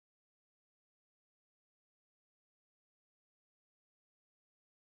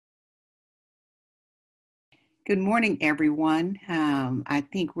Good morning, everyone. I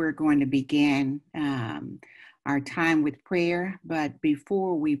think we're going to begin our time with prayer. But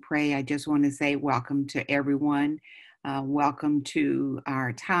before we pray, I just want to say welcome to everyone. Welcome to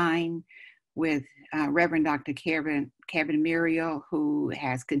our time with Reverend Dr. Kevin Murriel, who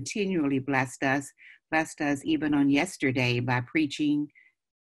has continually blessed us even on yesterday by preaching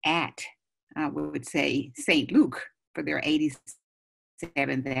at, I would say, St. Luke for their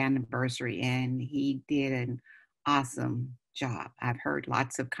 87th anniversary, and he did an awesome job. I've heard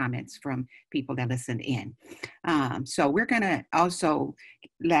lots of comments from people that listened in. So we're going to also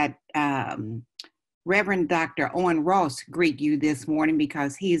let Reverend Dr. Owen Ross greet you this morning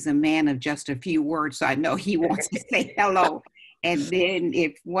because he's a man of just a few words. So I know he wants to say hello. And then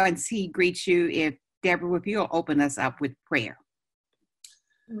once he greets you, if Deborah, if you'll open us up with prayer.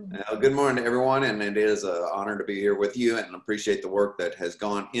 Good morning to everyone, and it is an honor to be here with you, and appreciate the work that has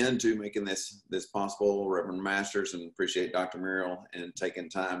gone into making this possible, Reverend Masters, and appreciate Dr. Murriel and taking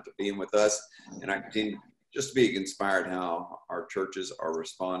time to be with us. And I continue just to be inspired how our churches are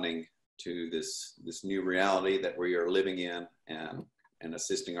responding to this new reality that we are living in and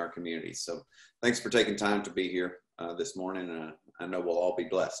assisting our communities. So thanks for taking time to be here this morning, and I know we'll all be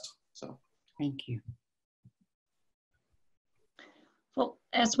blessed. So thank you. Well,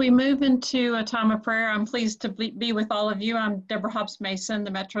 as we move into a time of prayer, I'm pleased to be with all of you. I'm Deborah Hobbs Mason, the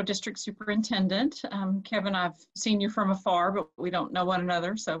Metro District Superintendent. Kevin, I've seen you from afar, but we don't know one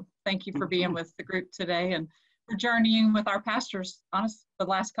another. So thank you for being with the group today. And we're journeying with our pastors, honestly, the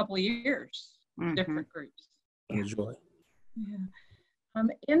last couple of years, different groups. Enjoy. Yeah.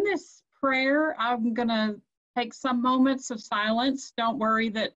 In this prayer, I'm going to take some moments of silence. Don't worry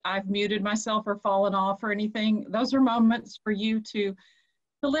that I've muted myself or fallen off or anything. Those are moments for you to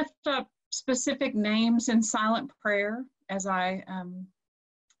lift up specific names in silent prayer. As I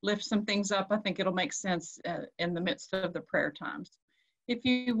lift some things up, I think it'll make sense in the midst of the prayer times. If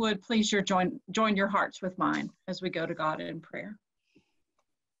you would, please join your hearts with mine as we go to God in prayer.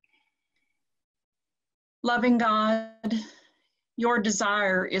 Loving God, your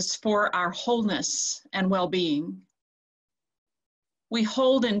desire is for our wholeness and well-being. We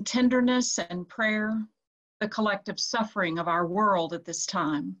hold in tenderness and prayer the collective suffering of our world at this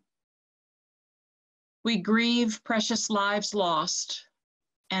time. We grieve precious lives lost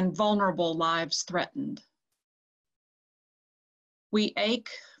and vulnerable lives threatened. We ache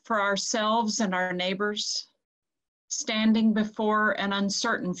for ourselves and our neighbors, standing before an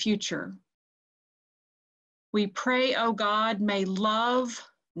uncertain future. We pray, oh God, may love,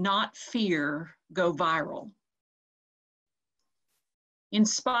 not fear, go viral.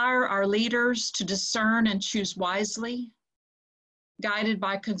 Inspire our leaders to discern and choose wisely, guided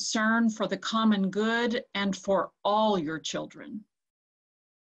by concern for the common good and for all your children.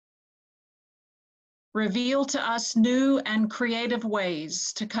 Reveal to us new and creative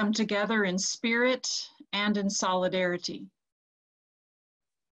ways to come together in spirit and in solidarity.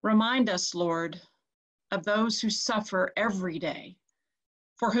 Remind us, Lord, of those who suffer every day,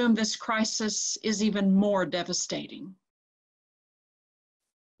 for whom this crisis is even more devastating.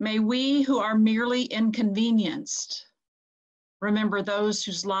 May we who are merely inconvenienced remember those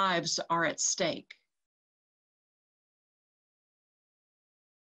whose lives are at stake.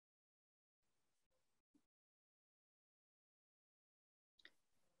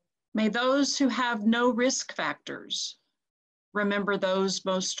 May those who have no risk factors remember those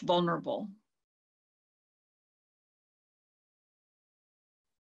most vulnerable.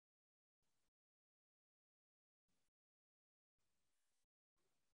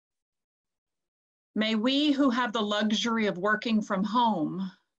 May we who have the luxury of working from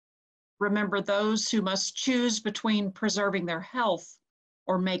home remember those who must choose between preserving their health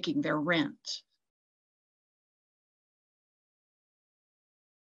or making their rent.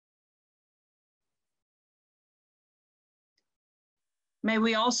 May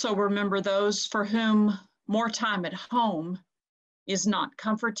we also remember those for whom more time at home is not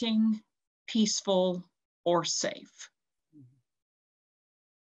comforting, peaceful, or safe.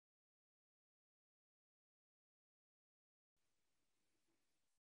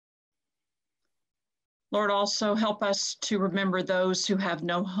 Lord, also help us to remember those who have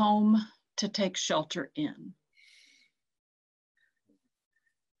no home to take shelter in.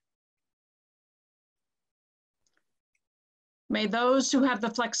 May those who have the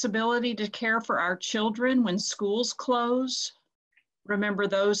flexibility to care for our children when schools close remember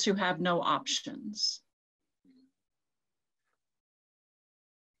those who have no options.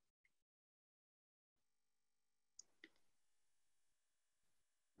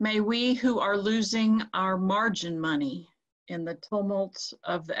 May we who are losing our margin money in the tumult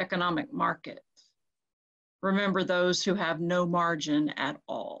of the economic market Remember those who have no margin at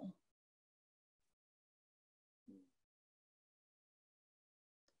all.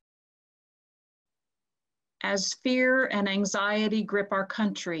 As fear and anxiety grip our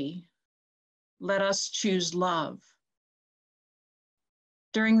country, let us choose love.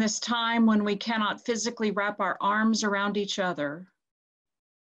 During this time when we cannot physically wrap our arms around each other,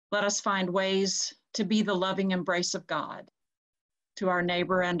 let us find ways to be the loving embrace of God to our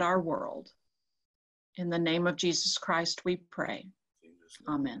neighbor and our world. In the name of Jesus Christ, we pray.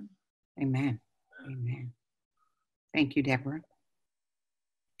 Amen. Amen. Amen. Thank you, Deborah.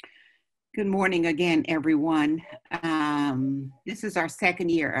 Good morning again, everyone. This is our second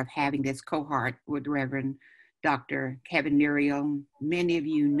year of having this cohort with Reverend Dr. Kevin Murriel. Many of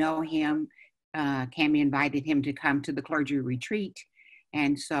you know him. Cammie invited him to come to the clergy retreat.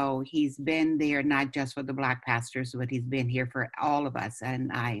 And so he's been there not just for the Black pastors, but he's been here for all of us.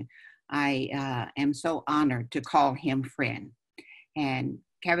 And I am so honored to call him friend. And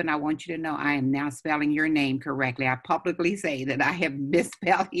Kevin, I want you to know I am now spelling your name correctly. I publicly say that I have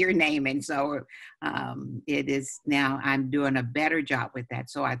misspelled your name. And so it is now, I'm doing a better job with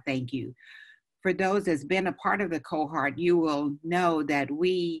that. So I thank you. For those that's been a part of the cohort, you will know that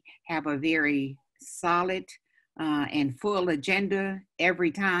we have a very solid and full agenda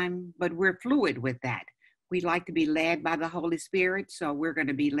every time, but we're fluid with that. We like to be led by the Holy Spirit, so we're going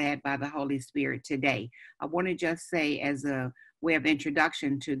to be led by the Holy Spirit today. I want to just say, as a way of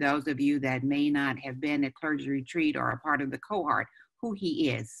introduction to those of you that may not have been at clergy retreat or a part of the cohort, who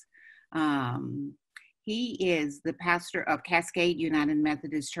he is. He is the pastor of Cascade United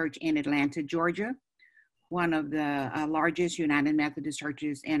Methodist Church in Atlanta, Georgia, one of the largest United Methodist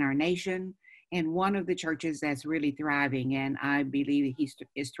churches in our nation, and one of the churches that's really thriving. And I believe he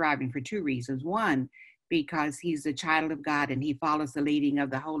is thriving for two reasons. One, because he's a child of God and he follows the leading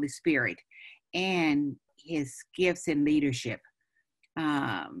of the Holy Spirit and his gifts in leadership.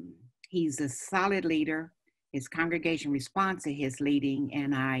 He's a solid leader. His congregation responds to his leading,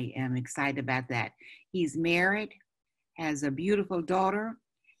 and I am excited about that. He's married, has a beautiful daughter,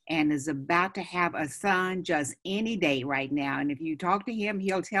 and is about to have a son just any day right now. And if you talk to him,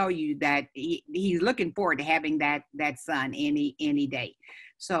 he'll tell you that he's looking forward to having that son any day.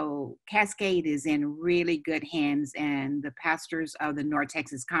 So Cascade is in really good hands, and the pastors of the North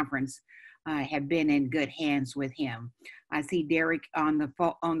Texas Conference have been in good hands with him. I see Derek on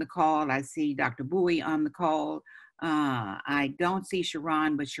the call. I see Dr. Bowie on the call. I don't see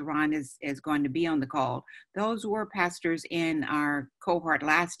Sharon, but Sharon is going to be on the call. Those were pastors in our cohort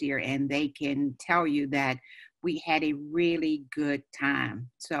last year, and they can tell you that we had a really good time.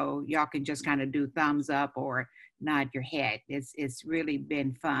 So y'all can just kind of do thumbs up or nod your head. It's really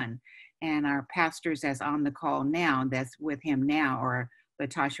been fun. And our pastors that's on the call now, that's with him now, are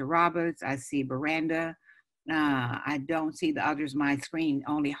Latasha Roberts. I see Miranda. I don't see the others. My screen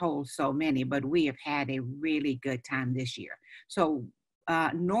only holds so many, but we have had a really good time this year. So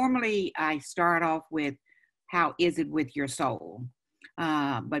normally I start off with, how is it with your soul?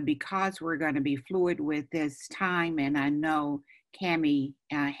 But because we're going to be fluid with this time, and I know Cammie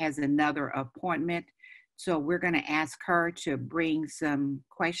has another appointment, so we're going to ask her to bring some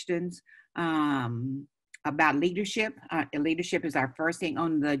questions about leadership. Leadership is our first thing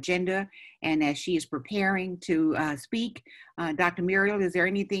on the agenda. And as she is preparing to speak, Dr. Murriel, is there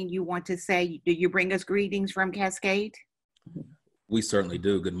anything you want to say? Do you bring us greetings from Cascade? We certainly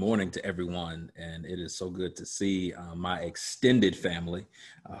do. Good morning to everyone. And it is so good to see my extended family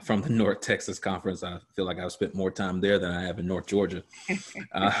from the North Texas Conference. I feel like I've spent more time there than I have in North Georgia.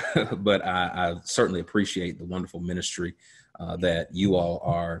 But I certainly appreciate the wonderful ministry that you all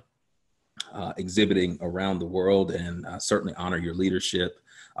are exhibiting around the world, and certainly honor your leadership.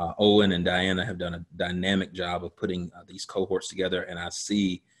 Owen and Diana have done a dynamic job of putting these cohorts together, and I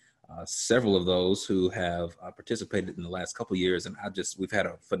see several of those who have participated in the last couple of years, and we've had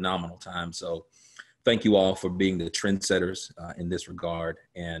a phenomenal time. So thank you all for being the trendsetters in this regard,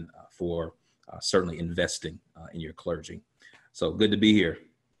 and for certainly investing in your clergy. So good to be here.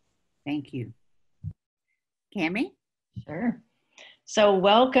 Thank you. Cammie? Sure. So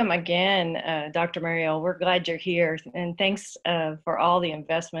welcome again, Dr. Murriel. We're glad you're here, and thanks for all the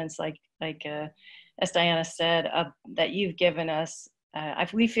investments, like S.Dianna said, that you've given us.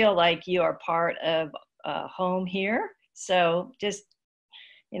 We feel like you are part of home here, so just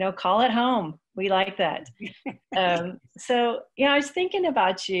call it home. We like that. So I was thinking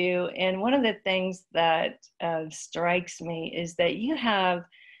about you, and one of the things that strikes me is that you have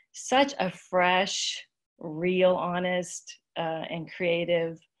such a fresh, real, honest, and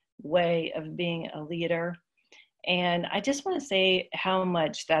creative way of being a leader. And I just want to say how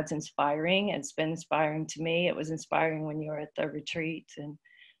much that's inspiring. It's been inspiring to me. It was inspiring when you were at the retreat.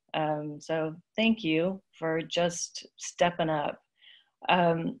 And so thank you for just stepping up.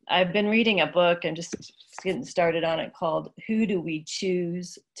 I've been reading a book and just getting started on it called Who Do We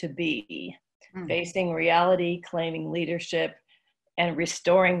Choose to Be? Facing Reality, Claiming Leadership, and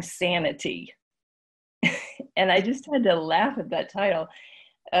Restoring Sanity. And I just had to laugh at that title.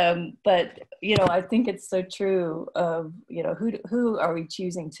 But, I think it's so true of, who are we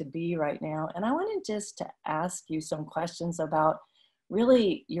choosing to be right now? And I wanted just to ask you some questions about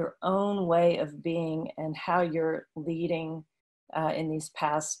really your own way of being and how you're leading in this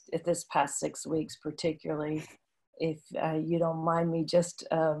past 6 weeks, particularly, if you don't mind me just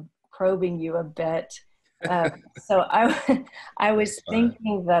probing you a bit. So I was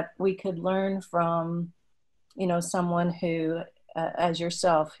thinking that we could learn from, someone who, as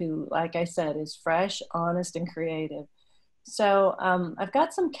yourself, who, like I said, is fresh, honest, and creative. So I've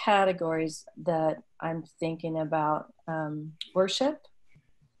got some categories that I'm thinking about: worship,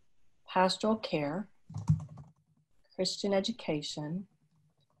 pastoral care, Christian education.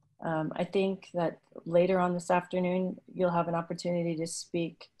 I think that later on this afternoon, you'll have an opportunity to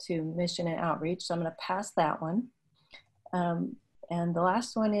speak to mission and outreach. So I'm going to pass that one. And the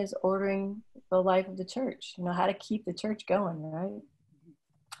last one is ordering the life of the church, how to keep the church going, right?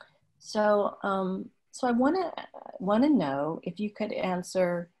 So I want to know if you could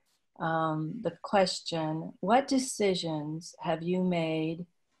answer the question, what decisions have you made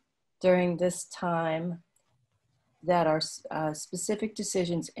during this time that are specific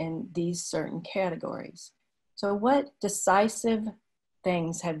decisions in these certain categories? So what decisive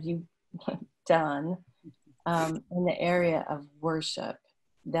things have you done in the area of worship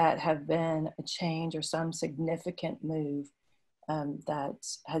that have been a change or some significant move that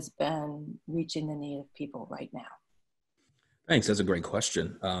has been reaching the need of people right now? Thanks. That's a great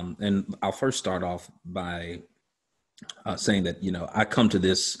question. And I'll first start off by saying that, I come to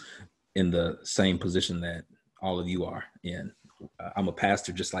this in the same position that all of you are in. I'm a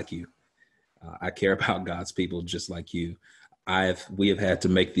pastor just like you. I care about God's people just like you. We have had to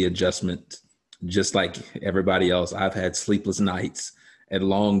make the adjustment just like everybody else. I've had sleepless nights and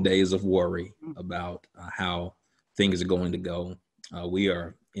long days of worry about how things are going to go. We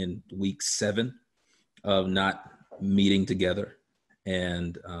are in week 7 of not meeting together.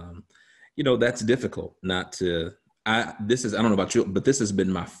 And, that's difficult I don't know about you, but this has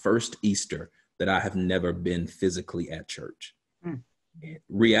been my first Easter that I have never been physically at church.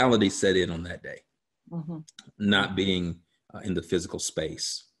 Reality set in on that day, not being in the physical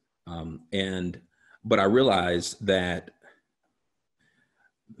space. But I realized that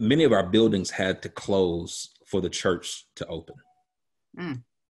many of our buildings had to close for the church to open.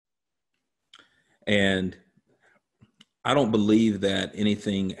 And I don't believe that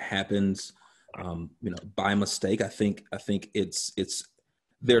anything happens, by mistake. I think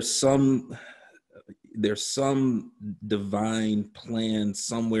there's some divine plan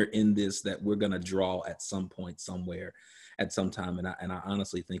somewhere in this that we're going to draw at some point, somewhere, at some time. And I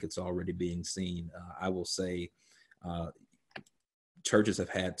honestly think it's already being seen. I will say churches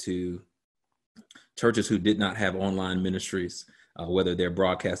who did not have online ministries, whether they're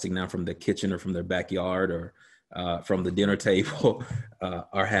broadcasting now from their kitchen or from their backyard or from the dinner table,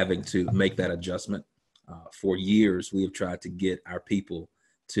 are having to make that adjustment. For years, we have tried to get our people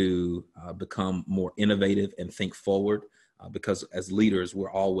to become more innovative and think forward, because as leaders,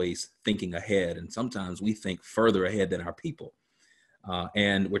 we're always thinking ahead. And sometimes we think further ahead than our people.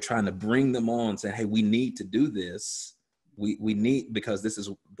 And we're trying to bring them on, saying, hey, we need to do this. We need, because this is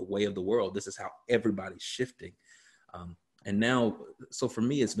the way of the world. This is how everybody's shifting. And now, so for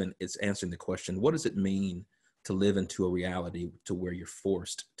me, it's answering the question, what does it mean to live into a reality to where you're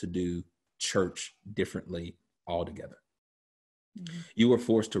forced to do church differently altogether? You are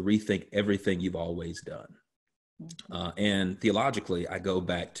forced to rethink everything you've always done. And theologically, I go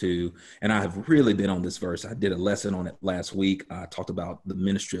back to, and I have really been on this verse. I did a lesson on it last week. I talked about the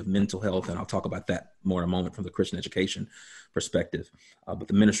ministry of mental health, and I'll talk about that more in a moment from the Christian education perspective. But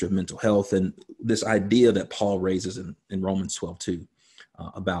the ministry of mental health and this idea that Paul raises in Romans 12:2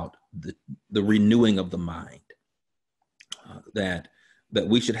 about the renewing of the mind, that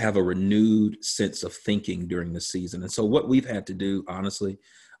we should have a renewed sense of thinking during the season. And so what we've had to do, honestly,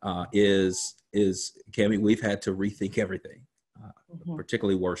 is Cammie, we've had to rethink everything,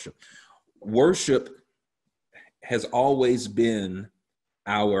 particularly worship. Worship has always been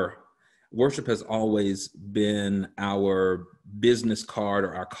our business card,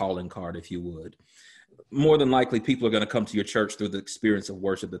 or our calling card, if you would. more than likely people are going to come to your church through the experience of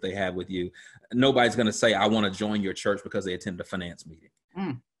worship that they have with you. Nobody's going to say, I want to join your church because they attended a finance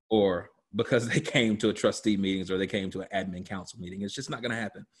meeting or because they came to a trustee meetings or they came to an admin council meeting. It's just not going to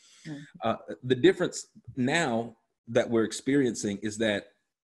happen. The difference now that we're experiencing is that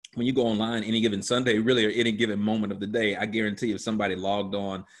when you go online any given Sunday, really, or any given moment of the day, I guarantee if somebody logged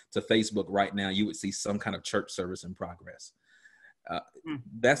on to Facebook right now, you would see some kind of church service in progress.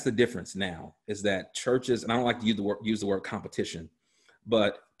 That's the difference now, is that churches, and I don't like to use the word competition,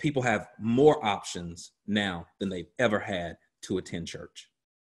 but people have more options now than they've ever had to attend church,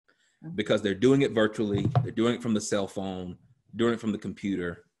 because they're doing it virtually, they're doing it from the cell phone, doing it from the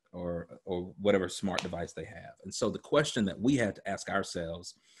computer, or whatever smart device they have. And so the question that we had to ask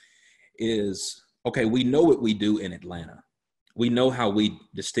ourselves is, okay, we know what we do in Atlanta. We know how we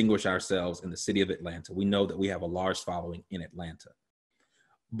distinguish ourselves in the city of Atlanta. We know that we have a large following in Atlanta.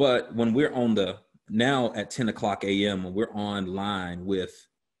 But when we're now at 10 o'clock a.m., when we're online with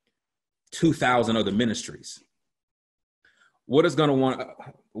 2,000 other ministries, what is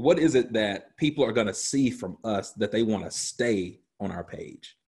it that people are going to see from us that they want to stay on our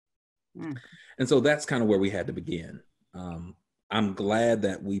page? And so that's kind of where we had to begin. I'm glad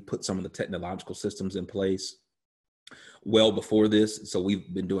that we put some of the technological systems in place well before this. So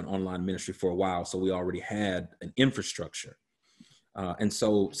we've been doing online ministry for a while. So we already had an infrastructure. And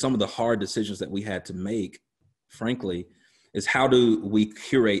so some of the hard decisions that we had to make, frankly, is how do we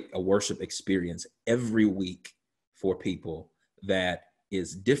curate a worship experience every week for people that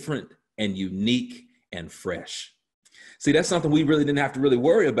is different and unique and fresh? See, that's something we really didn't have to really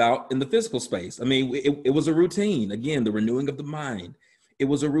worry about in the physical space. I mean, it was a routine. Again, the renewing of the mind. It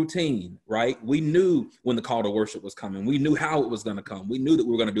was a routine, right? We knew when the call to worship was coming. We knew how it was going to come. We knew that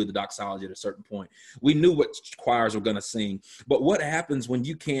we were going to do the doxology at a certain point. We knew what choirs were going to sing. But what happens when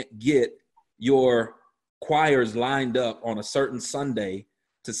you can't get your choirs lined up on a certain Sunday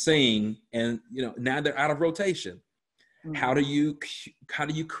to sing, and now they're out of rotation? How do you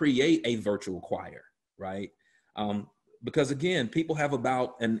create a virtual choir, right? Because again, people have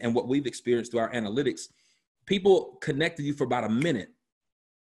and what we've experienced through our analytics, people connect to you for about a minute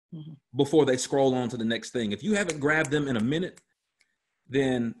before they scroll on to the next thing. If you haven't grabbed them in a minute,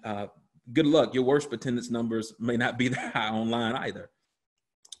 then good luck. Your worship attendance numbers may not be that high online either.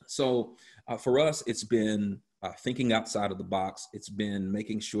 So for us, it's been thinking outside of the box. It's been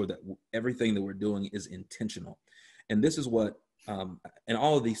making sure that everything that we're doing is intentional. And this is what, and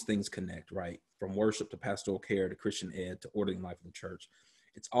all of these things connect, right? From worship to pastoral care to Christian ed to ordering life of the church.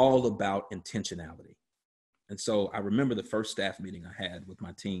 It's all about intentionality. And so I remember the first staff meeting I had with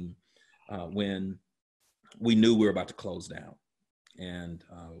my team when we knew we were about to close down. And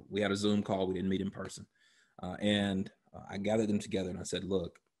we had a Zoom call. We didn't meet in person. And I gathered them together and I said,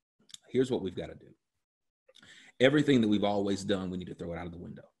 look, here's what we've got to do. Everything that we've always done, we need to throw it out of the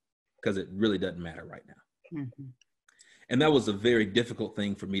window because it really doesn't matter right now. And that was a very difficult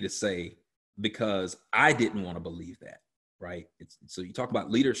thing for me to say because I didn't want to believe that, right? So you talk about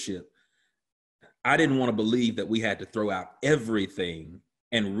leadership. I didn't want to believe that we had to throw out everything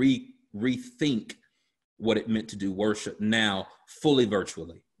and rethink what it meant to do worship now fully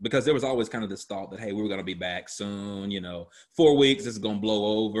virtually, because there was always kind of this thought that, hey, we were going to be back soon, 4 weeks, this is going to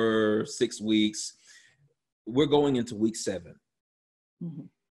blow over, 6 weeks. We're going into week 7.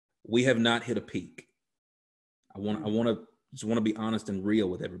 We have not hit a peak. I want to be honest and real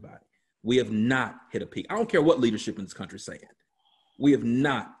with everybody. We have not hit a peak. I don't care what leadership in this country is saying. We have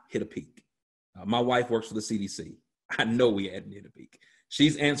not hit a peak. My wife works for the CDC. I know we hadn't hit a peak.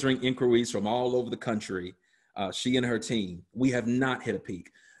 She's answering inquiries from all over the country. She and her team. We have not hit a peak.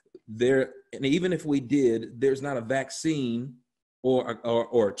 And even if we did, there's not a vaccine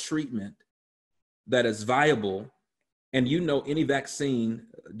or a treatment that is viable. And any vaccine,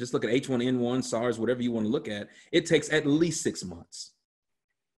 just look at H1N1, SARS, whatever you want to look at, it takes at least 6 months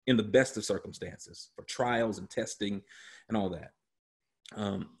in the best of circumstances for trials and testing and all that.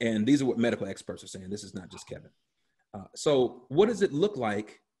 And these are what medical experts are saying. This is not just Kevin. So what does it look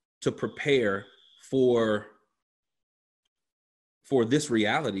like to prepare for this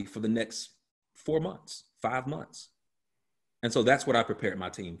reality for the next 4 months, 5 months? And so that's what I prepared my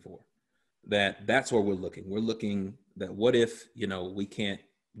team for. That's where we're looking. We're looking that what if, we can't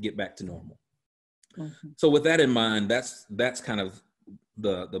get back to normal. So with that in mind, that's kind of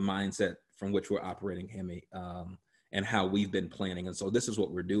the mindset from which we're operating, Hemi, and how we've been planning. And so this is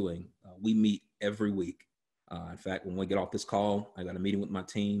what we're doing. We meet every week. In fact, when we get off this call, I got a meeting with my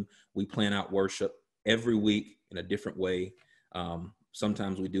team. We plan out worship every week in a different way.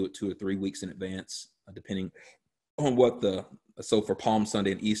 Sometimes we do it 2 or 3 weeks in advance, depending on what so for Palm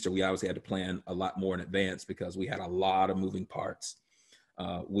Sunday and Easter, we obviously had to plan a lot more in advance because we had a lot of moving parts.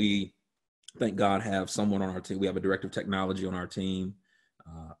 We, thank God, have someone on our team. We have a director of technology on our team,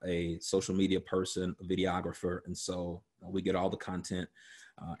 a social media person, a videographer. And so we get all the content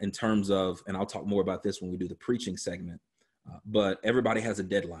in terms of, and I'll talk more about this when we do the preaching segment, but everybody has a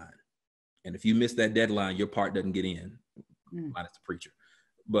deadline. And if you miss that deadline, your part doesn't get in, minus the preacher.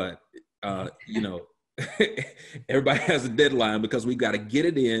 But, you know, everybody has a deadline because we got to get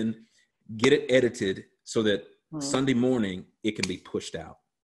it in, get it edited so that Sunday morning it can be pushed out.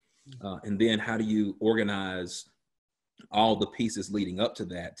 And then how do you organize all the pieces leading up to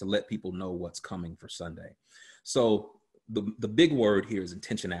that to let people know what's coming for Sunday? So the big word here is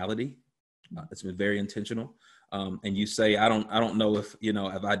intentionality. It's been very intentional. And you say, I don't know if, you know,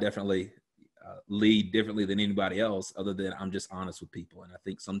 if I definitely lead differently than anybody else, other than I'm just honest with people. And I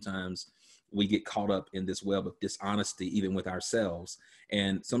think sometimes we get caught up in this web of dishonesty, even with ourselves.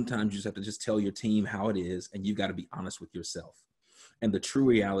 And sometimes you just have to just tell your team how it is, and you got to be honest with yourself. And the true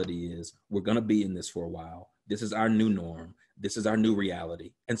reality is we're going to be in this for a while. This is our new norm. This is our new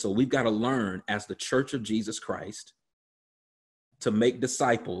reality. And so we've got to learn as the Church of Jesus Christ to make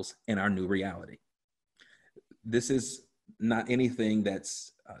disciples in our new reality. This is not anything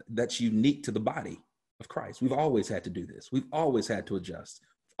that's unique to the body of Christ. We've always had to do this. We've always had to adjust,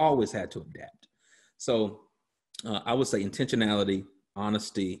 always had to adapt. So I would say intentionality,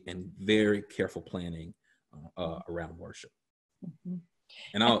 honesty, and very careful planning around worship.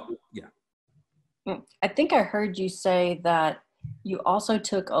 And I think I heard you say that you also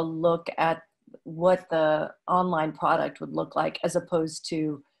took a look at what the online product would look like as opposed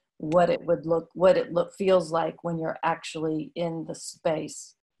to what it feels like when you're actually in the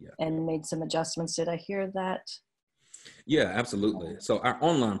space, and made some adjustments. Did I hear that? Yeah, absolutely. So our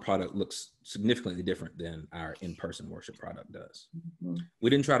online product looks significantly different than our in-person worship product does. We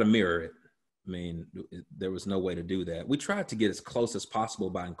didn't try to mirror it. I mean, there was no way to do that. We tried to get as close as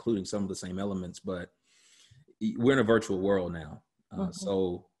possible by including some of the same elements, but we're in a virtual world now.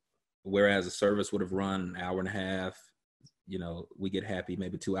 So whereas a service would have run an hour and a half, you know, we get happy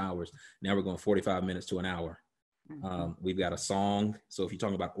maybe 2 hours. Now we're going 45 minutes to an hour. We've got a song. So if you're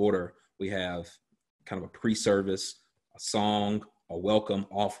talking about order, we have kind of a pre-service, a song, a welcome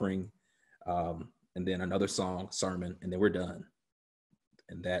offering, and then another song, sermon, and then we're done.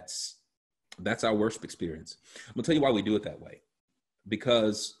 And that's our worship experience. I'm gonna tell you why we do it that way.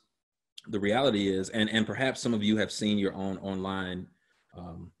 Because the reality is, and perhaps some of you have seen your own online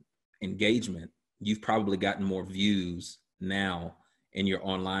engagement. You've probably gotten more views now in your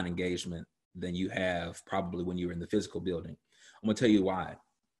online engagement than you have probably when you were in the physical building. I'm gonna tell you why.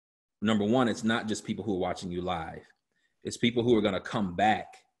 Number one, it's not just people who are watching you live. It's people who are gonna come back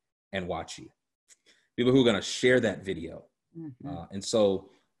and watch you. People who are gonna share that video. And so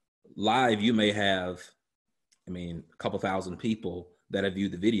live, you may have, a couple thousand people that have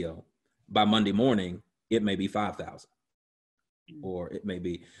viewed the video. By Monday morning, it may be 5,000, or it may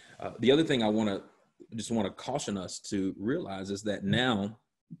be. The other thing I want to caution us to realize is that now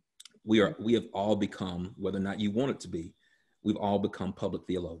we have all become, whether or not you want it to be, we've all become public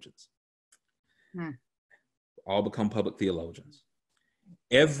theologians. All become public theologians.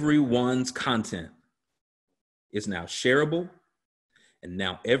 Everyone's content is now shareable, and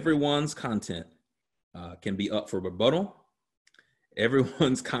now everyone's content can be up for rebuttal.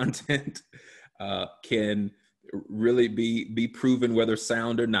 Everyone's content can really be proven whether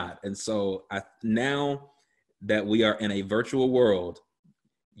sound or not. And so now that we are in a virtual world,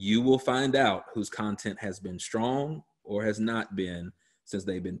 you will find out whose content has been strong or has not been since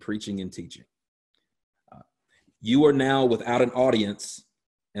they've been preaching and teaching. You are now without an audience,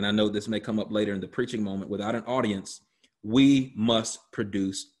 and I know this may come up later in the preaching moment, without an audience, we must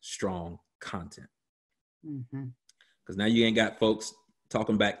produce strong content. Because now you ain't got folks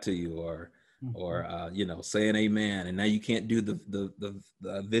talking back to you or saying amen, and now you can't do the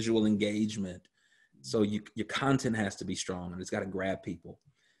visual engagement. So your content has to be strong, and it's got to grab people.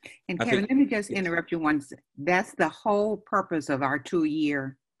 And Kevin, let me just interrupt you once. That's the whole purpose of our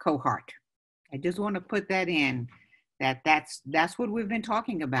 2-year cohort. I just want to put that in, that's what we've been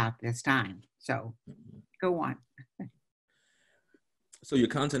talking about this time. So go on. So your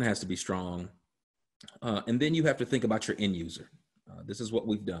content has to be strong. And then you have to think about your end user. This is what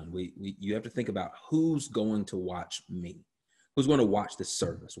we've done. You have to think about who's going to watch me, who's going to watch this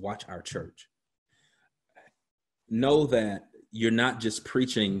service, watch our church. Know that you're not just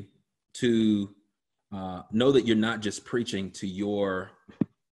preaching to your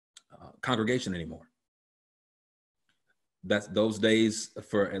congregation anymore. those days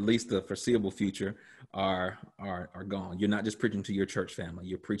for at least the foreseeable future are gone. You're not just preaching to your church family,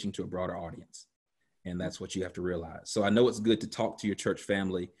 you're preaching to a broader audience. And that's what you have to realize. So I know it's good to talk to your church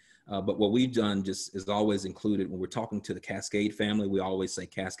family, but what we've done just is always included when we're talking to the Cascade family, we always say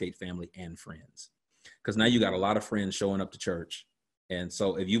Cascade family and friends. Because now you got a lot of friends showing up to church. And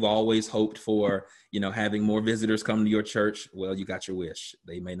so if you've always hoped for, having more visitors come to your church, well, you got your wish.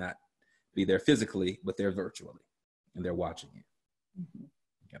 They may not be there physically, but they're virtually and they're watching you. Mm-hmm.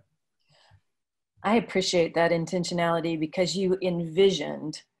 Yep. I appreciate that intentionality because you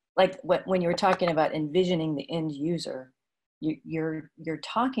envisioned, like when you were talking about envisioning the end user, you're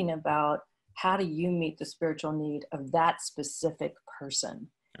talking about how do you meet the spiritual need of that specific person.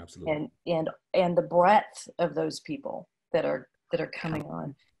 Absolutely. And the breadth of those people that are coming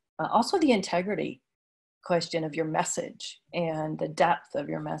on. Also the integrity question of your message and the depth of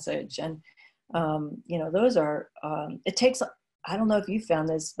your message. And, those are, it takes, I don't know if you found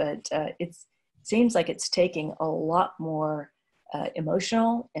this, but it seems like it's taking a lot more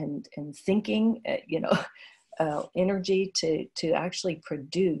emotional and thinking, energy to actually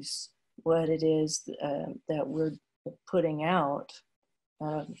produce what it is that we're putting out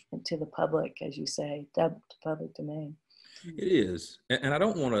to the public, as you say, the public domain. It is, and I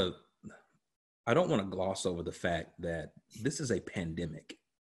don't want to gloss over the fact that this is a pandemic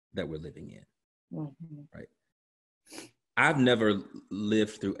that we're living in. Mm-hmm. Right? I've never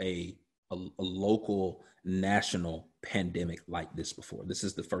lived through a local, national pandemic like this before. This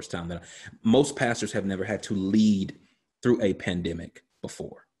is the first time that most pastors have never had to lead through a pandemic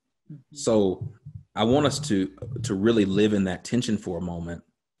before. Mm-hmm. So I want us to really live in that tension for a moment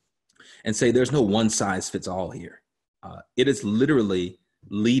and say there's no one size fits all here. It is literally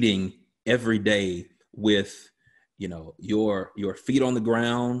leading every day with, your feet on the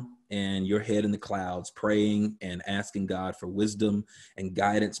ground and your head in the clouds, praying and asking God for wisdom and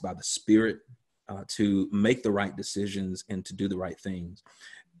guidance by the Spirit to make the right decisions and to do the right things.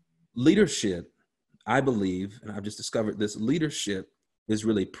 Leadership, I believe, and I've just discovered this, leadership is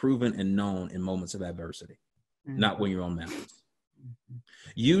really proven and known in moments of adversity, not when you're on mountains.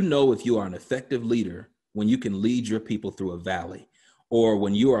 You know if you are an effective leader when you can lead your people through a valley, or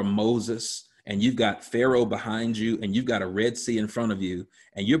when you are Moses and you've got Pharaoh behind you and you've got a Red Sea in front of you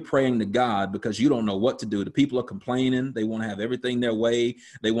and you're praying to God because you don't know what to do. The people are complaining. They want to have everything their way.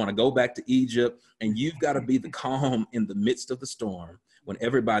 They want to go back to Egypt, and you've got to be the calm in the midst of the storm when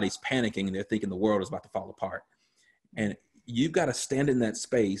everybody's panicking and they're thinking the world is about to fall apart. And you've got to stand in that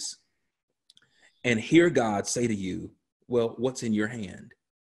space and hear God say to you, well, what's in your hand?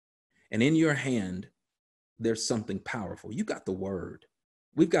 And in your hand, there's something powerful. You got the word.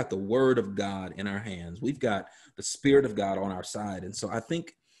 We've got the word of God in our hands. We've got the Spirit of God on our side. And so I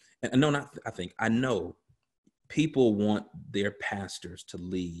know people want their pastors to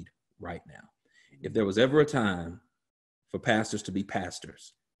lead right now. If there was ever a time for pastors to be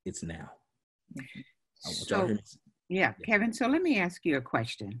pastors, it's now. Yeah, Kevin, so let me ask you a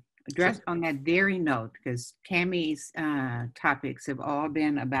question. Addressed on that very note, because Cammie's topics have all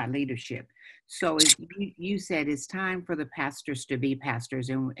been about leadership. So if you said it's time for the pastors to be pastors,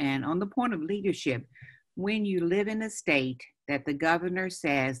 and on the point of leadership, when you live in a state that the governor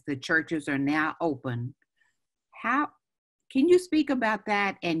says the churches are now open, how can you speak about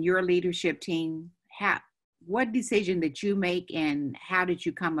that and your leadership team? What decision did you make, and how did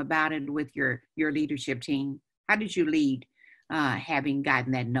you come about it with your leadership team? How did you lead? Having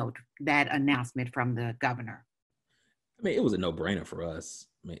gotten that announcement from the governor? I mean, it was a no-brainer for us.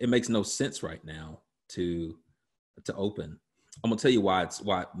 I mean, it makes no sense right now to open. I'm gonna tell you why it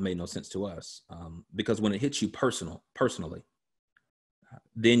made no sense to us. Because when it hits you personally,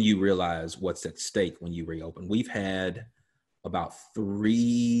 then you realize what's at stake when you reopen. We've had 4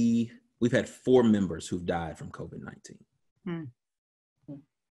 members who've died from COVID-19.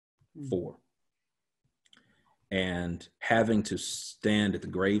 4. And having to stand at the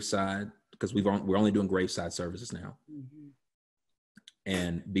graveside, because we're only doing graveside services now,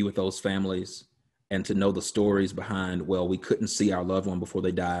 and be with those families, and to know the stories behind, well, we couldn't see our loved one before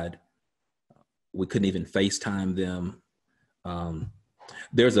they died. We couldn't even FaceTime them.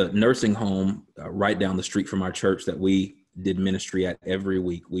 There's a nursing home right down the street from our church that we did ministry at every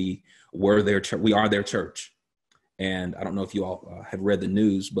week. We are their church. And I don't know if you all have read the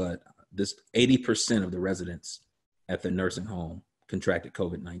news, but this 80% of the residents at the nursing home contracted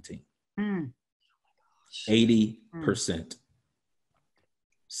COVID-19. 80%.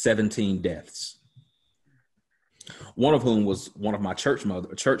 17 deaths. One of whom was one of my church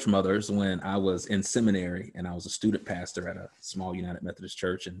mothers when I was in seminary, and I was a student pastor at a small United Methodist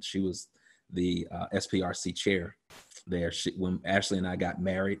church, and she was the SPRC chair there. When Ashley and I got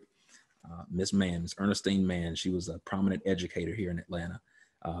married, Miss Ernestine Mann, she was a prominent educator here in Atlanta.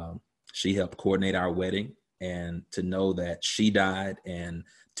 She helped coordinate our wedding, and to know that she died and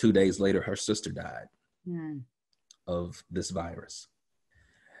 2 days later her sister died of this virus.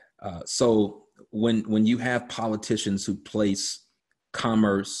 So when you have politicians who place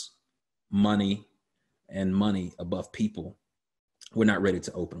commerce, money above people, we're not ready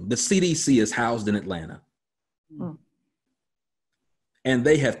to open them. The CDC is housed in Atlanta. And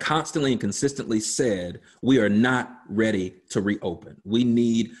they have constantly and consistently said, we are not ready to reopen. We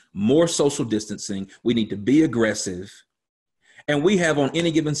need more social distancing. We need to be aggressive. And we have on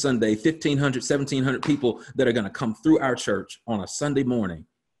any given Sunday, 1,500, 1,700 people that are going to come through our church on a Sunday morning.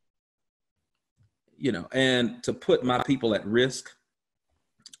 You know, and to put my people at risk,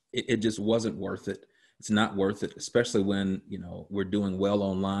 it just wasn't worth it. It's not worth it, especially when, you know, we're doing well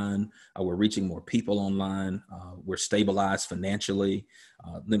online. We're reaching more people online. We're stabilized financially.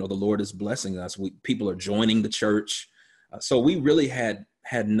 You know, the Lord is blessing us. People are joining the church. So we really had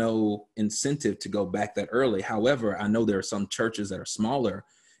no incentive to go back that early. However, I know there are some churches that are smaller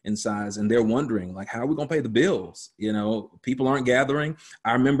in size, and they're wondering, like, how are we going to pay the bills? You know, people aren't gathering.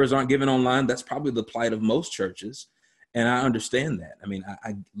 Our members aren't giving online. That's probably the plight of most churches. And I understand that. I mean,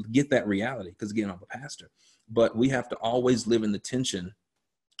 I get that reality because, again, I'm a pastor. But we have to always live in the tension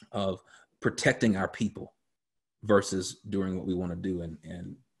of protecting our people versus doing what we want to do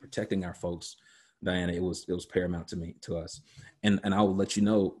and protecting our folks. Diana, it was paramount to us. And I will let you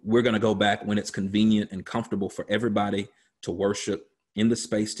know, we're going to go back when it's convenient and comfortable for everybody to worship in the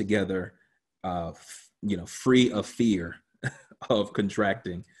space together, you know, free of fear of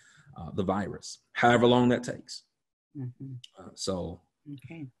contracting the virus, however long that takes.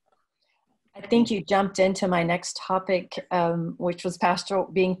 Okay. I think you jumped into my next topic, which was pastoral,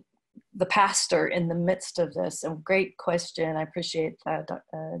 being the pastor in the midst of this. A great question. I appreciate that,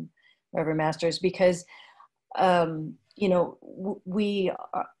 Reverend Masters, because, you know, we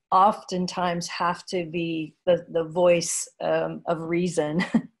oftentimes have to be the voice of reason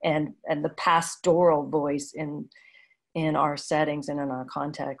and the pastoral voice in our settings and in our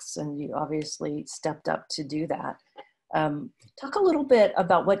contexts. And you obviously stepped up to do that. Talk a little bit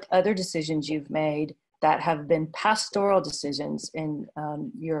about what other decisions you've made that have been pastoral decisions in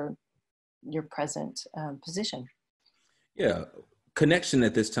your present position. Yeah, connection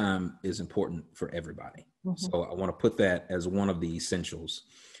at this time is important for everybody. So I want to put that as one of the essentials.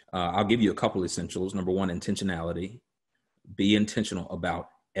 I'll give you a couple essentials. Number one, intentionality. Be intentional about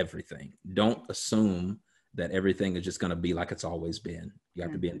everything. Don't assume that everything is just going to be like it's always been. You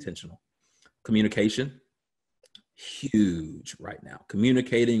have to be intentional. Communication, huge right now.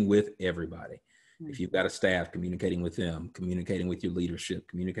 Communicating with everybody. If you've got a staff, communicating with them, communicating with your leadership,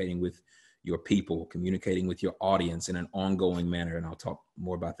 communicating with your people, communicating with your audience in an ongoing manner. And I'll talk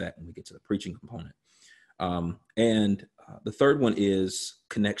more about that when we get to the preaching component. And the third one is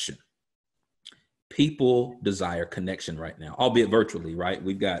connection. People desire connection right now, albeit virtually, right?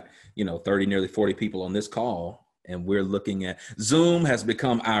 We've got, 30, nearly 40 people on this call, and we're looking at Zoom has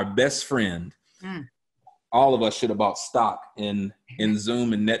become our best friend. All of us should have bought stock in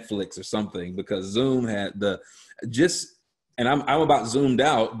Zoom and Netflix or something, because Zoom had and I'm about zoomed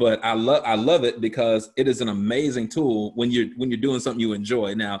out, but I love it because it is an amazing tool when you're doing something you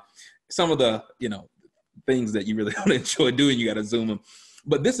enjoy. Now, some of the, things that you really don't enjoy doing, you got to zoom them.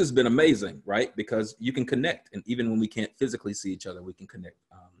 But this has been amazing, right? Because you can connect. And even when we can't physically see each other, we can connect,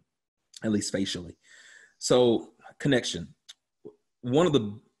 at least facially. So connection. One of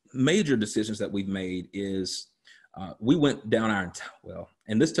the major decisions that we've made is we went down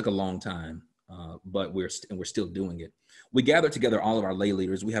and this took a long time, but we're still doing it. We gathered together all of our lay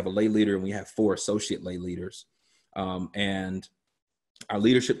leaders. We have a lay leader and we have 4 associate lay leaders, and our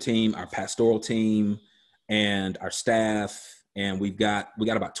leadership team, our pastoral team, and our staff. And we got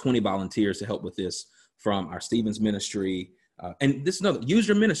about 20 volunteers to help with this from our Stevens ministry. And this is another, use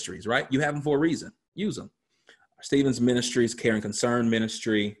your ministries, right? You have them for a reason. Use them. Our Stevens ministries, Care and Concern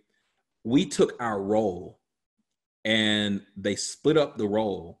ministry. We took our role and they split up the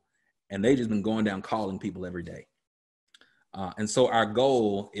role, and they just been going down calling people every day. And so our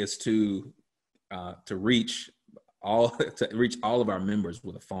goal is to reach all of our members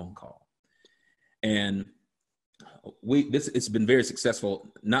with a phone call. And it's been very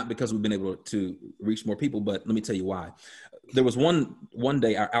successful, not because we've been able to reach more people, but let me tell you why. There was one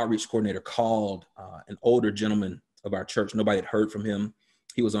day our outreach coordinator called an older gentleman of our church. Nobody had heard from him.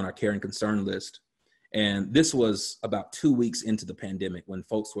 He was on our Care and Concern list. And this was about 2 weeks into the pandemic, when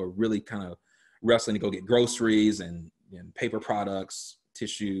folks were really kind of wrestling to go get groceries and paper products,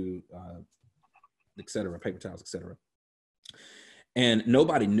 tissue, et cetera, paper towels, et cetera. And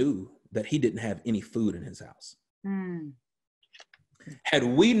nobody knew that he didn't have any food in his house. Mm. Had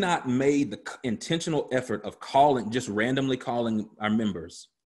we not made the intentional effort of just randomly calling our members,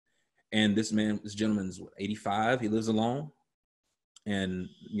 and this gentleman is 85, he lives alone and,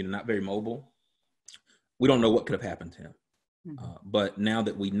 not very mobile. We don't know what could have happened to him. Mm-hmm. But now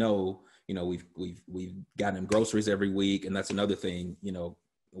that we know, we've gotten him groceries every week. And that's another thing,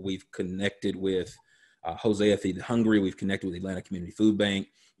 we've connected with Hosea Feed the Hungry. We've connected with Atlanta Community Food Bank.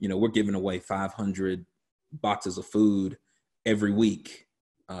 We're giving away 500 boxes of food every week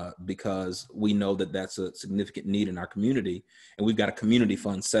because we know that that's a significant need in our community. And we've got a community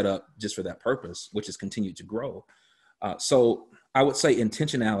fund set up just for that purpose, which has continued to grow. So I would say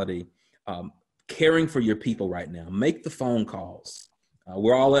intentionality, caring for your people right now. Make the phone calls.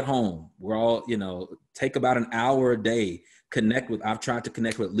 We're all at home. We're all, take about an hour a day. I've tried to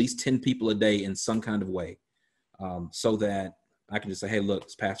connect with at least 10 people a day in some kind of way so that I can just say, hey, look,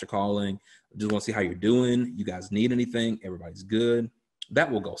 it's Pastor calling. I just want to see how you're doing. You guys need anything? Everybody's good. That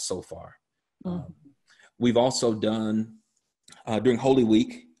will go so far. We've also done, during Holy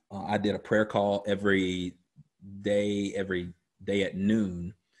Week, I did a prayer call every day at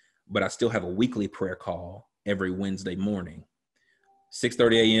noon, but I still have a weekly prayer call every Wednesday morning,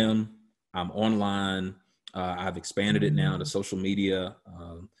 6:30 a.m. I'm online. I've expanded it now to social media.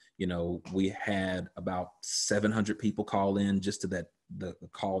 We had about 700 people call in just to the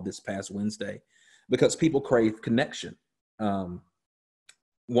call this past Wednesday because people crave connection.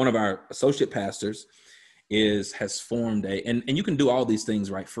 One of our associate pastors has formed and you can do all these things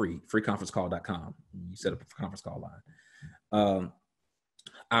freeconferencecall.com. You set up a conference call line.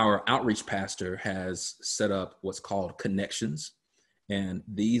 Our outreach pastor has set up what's called connections. And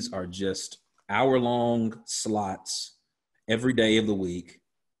these are just hour-long slots every day of the week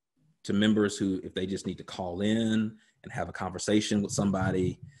to members who, if they just need to call in and have a conversation with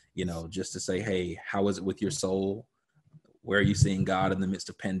somebody, just to say, hey, how is it with your soul? Where are you seeing God in the midst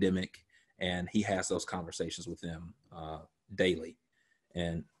of pandemic? And he has those conversations with them daily.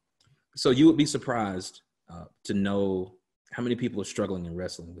 And so you would be surprised to know how many people are struggling and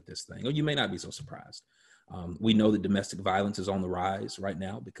wrestling with this thing. Or you may not be so surprised. We know that domestic violence is on the rise right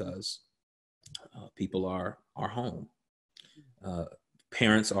now because people are home.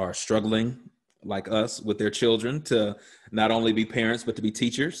 Parents are struggling, like us, with their children to not only be parents, but to be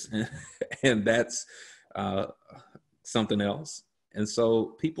teachers. And that's something else. And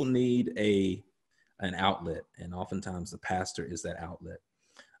so people need an outlet. And oftentimes the pastor is that outlet.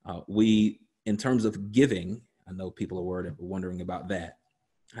 In terms of giving, I know people are wondering about that.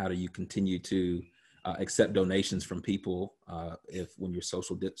 How do you continue to accept donations from people when you're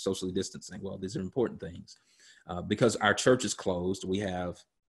socially distancing? Well, these are important things. Because our church is closed, we have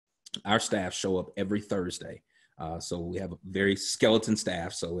our staff show up every Thursday. So we have a very skeleton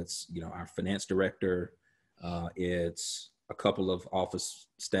staff. So it's, our finance director, it's a couple of office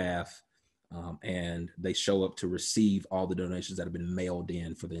staff, and they show up to receive all the donations that have been mailed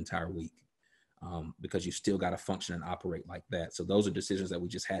in for the entire week. Because you still got to function and operate like that. So those are decisions that we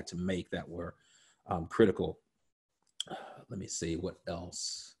just had to make that were critical. Let me see what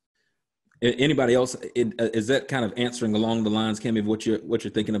else. Anybody else? Is that kind of answering along the lines, Kimmy, of what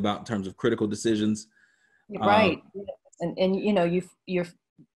you're thinking about in terms of critical decisions? Right. And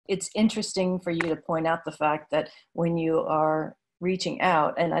it's interesting for you to point out the fact that when you are reaching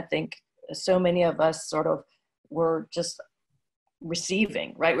out, and I think so many of us sort of were just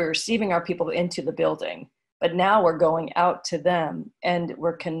receiving, right? We're receiving our people into the building, but now we're going out to them and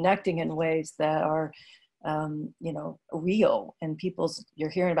we're connecting in ways that are, real, and you're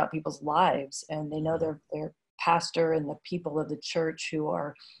hearing about people's lives, and they know their pastor and the people of the church who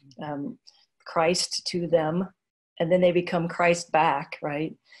are Christ to them, and then they become Christ back,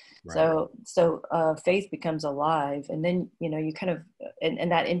 right? So faith becomes alive, and then, you kind of,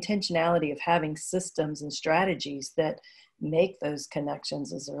 and that intentionality of having systems and strategies that make those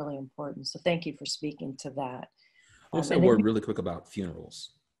connections is really important. So thank you for speaking to that. I'll say a word really quick about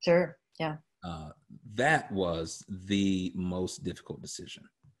funerals. Sure. Yeah. That was the most difficult decision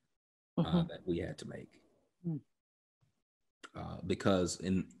that we had to make. Because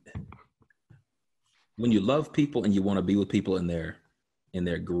when you love people and you want to be with people in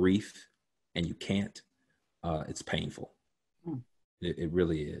their grief and you can't, it's painful. It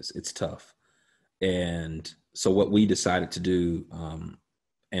really is. It's tough. And so what we decided to do,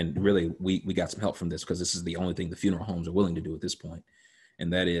 and really we got some help from this because this is the only thing the funeral homes are willing to do at this point.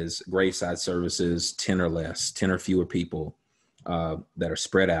 And that is graveside services, 10 or fewer people that are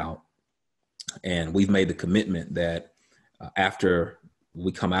spread out. And we've made the commitment that after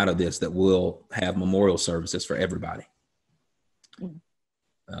we come out of this, that we'll have memorial services for everybody.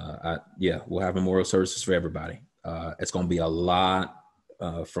 We'll have memorial services for everybody. It's going to be a lot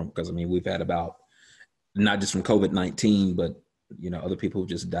because I mean, we've had about, not just from COVID-19, but, other people who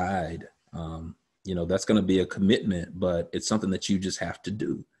just died. That's going to be a commitment, but it's something that you just have to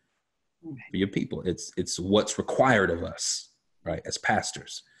do for your people. It's what's required of us, right, as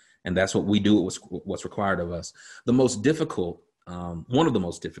pastors. And that's what we do. It was what's required of us. The most difficult, one of the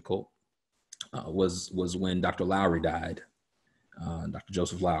most difficult was when Dr. Lowry died, Dr.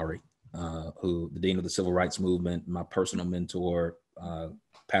 Joseph Lowry, who the dean of the Civil Rights Movement, my personal mentor,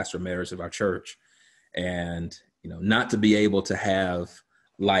 pastor emeritus of our church. And, not to be able to have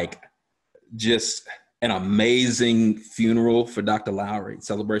like just an amazing funeral for Dr. Lowry,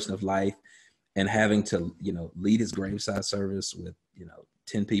 celebration of life, and having to, lead his graveside service with,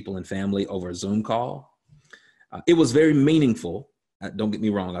 10 people and family over a Zoom call. It was very meaningful. Don't get me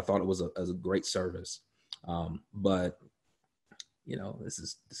wrong. I thought it was a great service. But this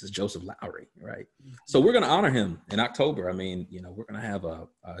is Joseph Lowry, right? So we're going to honor him in October. I mean, we're going to have a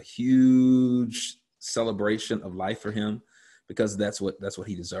huge celebration of life for him, because that's what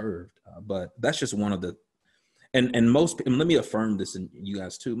he deserved. But that's just one of the, and let me affirm this, and you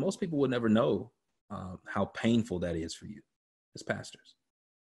guys too, most people will never know how painful that is for you as pastors.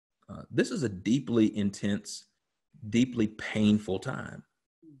 This is a deeply intense, deeply painful time.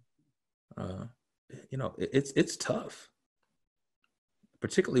 It's tough,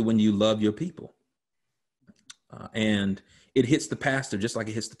 particularly when you love your people. And it hits the pastor just like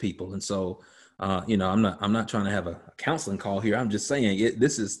it hits the people. And so, I'm not trying to have a counseling call here. I'm just saying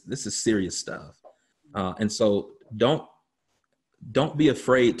this is serious stuff. And so don't be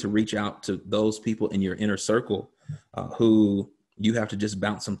afraid to reach out to those people in your inner circle who you have to just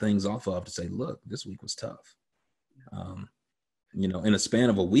bounce some things off of, to say, look, this week was tough. In a span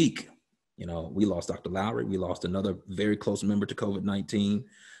of a week, we lost Dr. Lowry. We lost another very close member to COVID-19.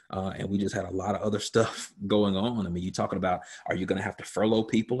 And we just had a lot of other stuff going on. I mean, you're talking about, are you going to have to furlough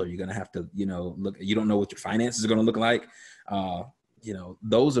people? Are you going to have to, look, you don't know what your finances are going to look like.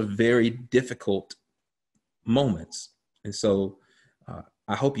 Those are very difficult moments. And so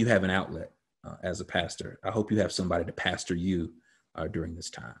I hope you have an outlet as a pastor. I hope you have somebody to pastor you during this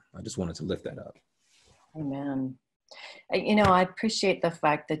time. I just wanted to lift that up. Amen. I appreciate the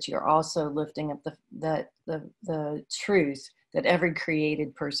fact that you're also lifting up the truth that every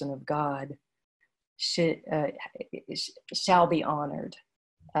created person of God shall be honored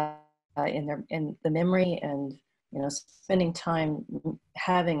in the memory, and spending time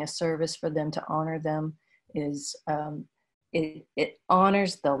having a service for them to honor them is it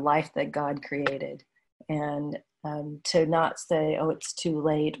honors the life that God created. And to not say, oh, it's too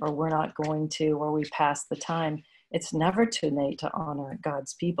late, or we're not going to, or we passed the time. It's never too late to honor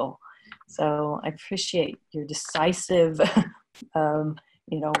God's people. So I appreciate your decisive,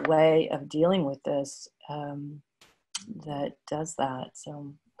 way of dealing with this that does that.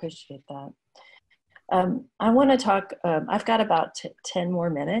 So appreciate that. I want to talk. I've got about 10 more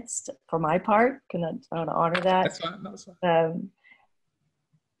minutes for my part. I want to honor that. That's fine. That's fine.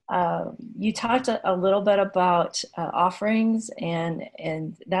 You talked a little bit about offerings, and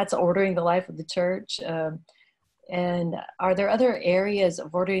that's ordering the life of the church. And are there other areas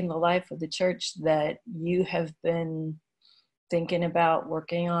of ordering the life of the church that you have been thinking about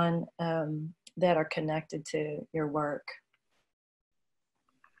working on that are connected to your work?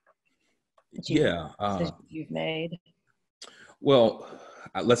 You've made? Well,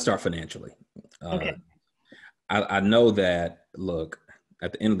 let's start financially. Okay. I know that, look,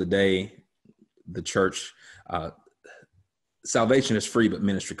 at the end of the day, the church, salvation is free, but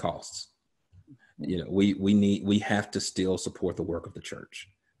ministry costs. We have to still support the work of the church.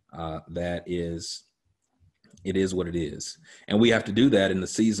 It is what it is. And we have to do that in the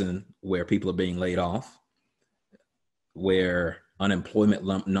season where people are being laid off, where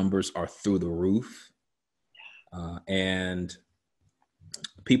unemployment numbers are through the roof. And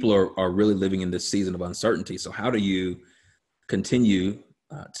people are really living in this season of uncertainty. So how do you continue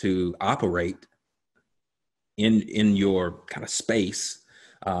to operate in your kind of space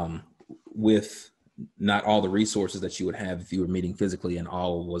with not all the resources that you would have if you were meeting physically and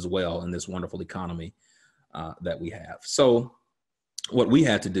all was well in this wonderful economy that we have? So what we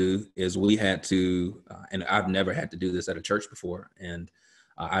had to do is we had to, and I've never had to do this at a church before, and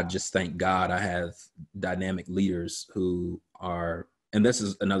I just thank God I have dynamic leaders who are, and this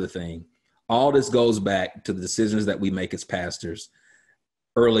is another thing, all this goes back to the decisions that we make as pastors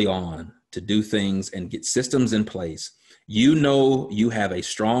early on to do things and get systems in place. You have a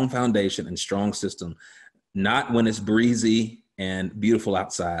strong foundation and strong system, not when it's breezy and beautiful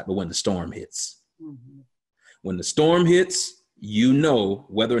outside, but when the storm hits, Mhm. when the storm hits, you know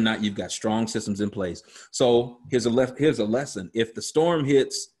whether or not you've got strong systems in place. So here's a lesson. If the storm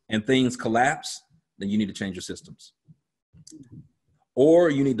hits and things collapse, then you need to change your systems. Or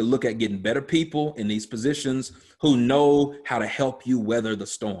you need to look at getting better people in these positions who know how to help you weather the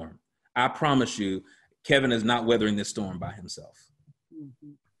storm. I promise you, Kevin is not weathering this storm by himself.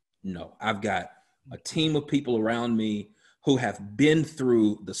 Mhm. No, I've got a team of people around me who have been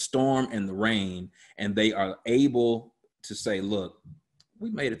through the storm and the rain, and they are able to say, look,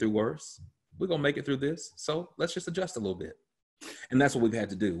 we made it through worse. We're going to make it through this. So let's just adjust a little bit. And that's what we've had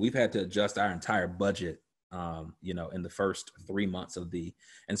to do. We've had to adjust our entire budget, in the first 3 months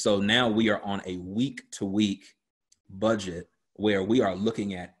and so now we are on a week-to-week budget where we are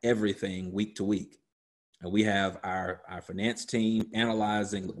looking at everything week to week. And we have our finance team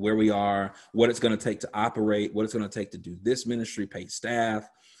analyzing where we are, what it's going to take to operate, what it's going to take to do this ministry, pay staff,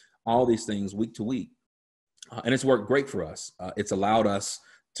 all these things week to week. And it's worked great for us. It's allowed us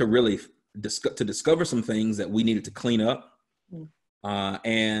to really discover some things that we needed to clean up,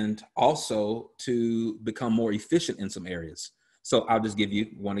 and also to become more efficient in some areas. So I'll just give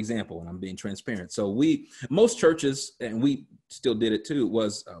you one example, and I'm being transparent. So most churches, and we still did it too,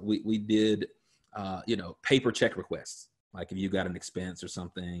 was we did paper check requests. Like if you got an expense or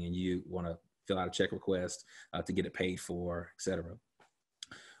something and you want to fill out a check request to get it paid for, et cetera.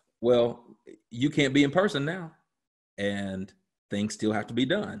 Well, you can't be in person now, and things still have to be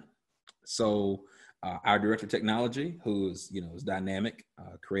done. So our director of technology, who is dynamic,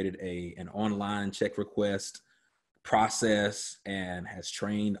 created an online check request process and has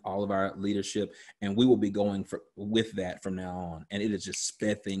trained all of our leadership, and we will be going with that from now on. And it has just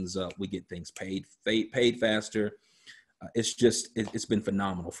sped things up. We get things paid faster. It's been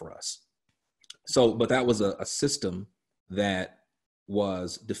phenomenal for us. So, but that was a system that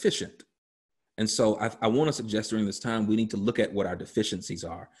was deficient. And so I want to suggest during this time, we need to look at what our deficiencies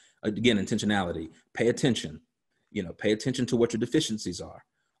are. Again, intentionality, pay attention to what your deficiencies are.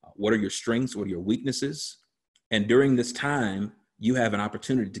 What are your strengths? What are your weaknesses? And during this time, you have an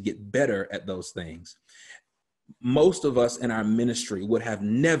opportunity to get better at those things. Most of us in our ministry would have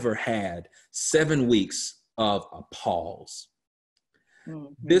never had 7 weeks of a pause.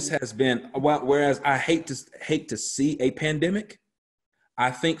 Mm-hmm. This has been, whereas I hate to see a pandemic, I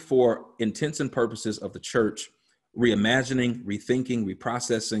think for intents and purposes of the church, reimagining, rethinking,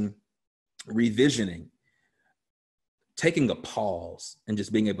 reprocessing, revisioning, taking a pause and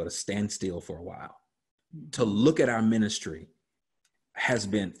just being able to stand still for a while, to look at our ministry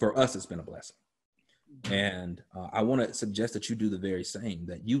for us, it's been a blessing. And I want to suggest that you do the very same,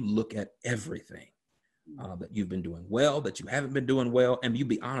 that you look at everything that you've been doing well, that you haven't been doing well, and you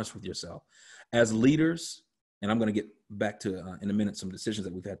be honest with yourself. As leaders, and I'm going to get back to, in a minute, some decisions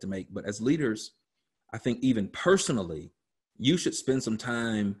that we've had to make, but as leaders, I think even personally, you should spend some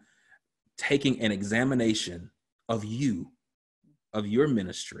time taking an examination of you, of your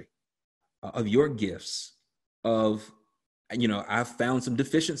ministry, of your gifts, I've found some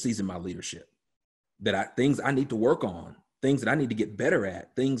deficiencies in my leadership, things I need to work on, things that I need to get better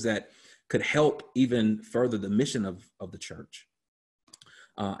at, things that could help even further the mission of the church.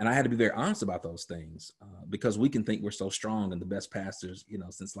 And I had to be very honest about those things because we can think we're so strong and the best pastors,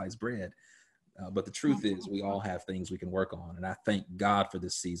 since sliced bread. But the truth is we all have things we can work on. And I thank God for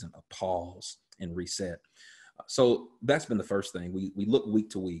this season of pause and reset. So that's been the first thing. We look week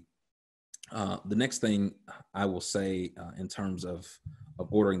to week. The next thing I will say in terms of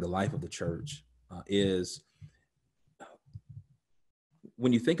ordering the life of the church is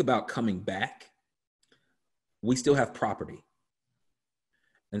when you think about coming back, we still have property.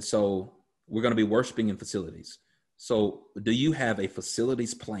 And so we're going to be worshiping in facilities. So do you have a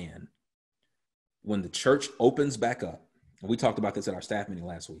facilities plan when the church opens back up? And we talked about this at our staff meeting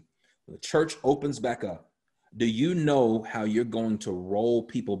last week. When the church opens back up, do you know how you're going to roll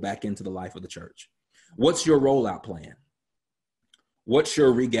people back into the life of the church? What's your rollout plan? What's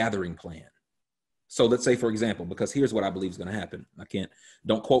your regathering plan? So let's say, for example, because here's what I believe is going to happen.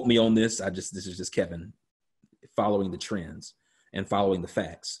 Don't quote me on this. This is just Kevin following the trends and following the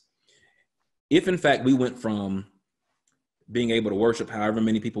facts. If in fact we went from being able to worship however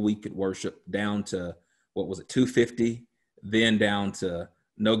many people we could worship down to, 250, then down to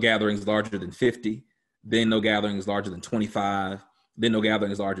no gatherings larger than 50, then no gatherings larger than 25, then no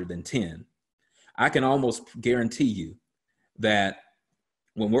gatherings larger than 10. I can almost guarantee you that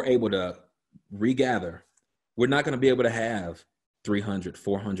when we're able to regather, we're not going to be able to have 300,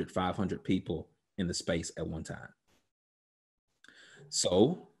 400, 500 people in the space at one time.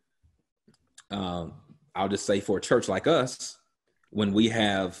 So I'll just say for a church like us, when we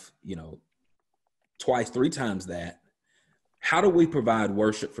have, twice, 3 times that, how do we provide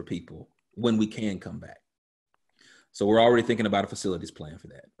worship for people when we can come back? So we're already thinking about a facilities plan for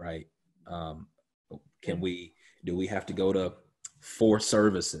that, right? Do we have to go to 4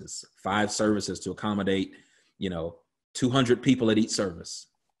 services, 5 services to accommodate, 200 people at each service?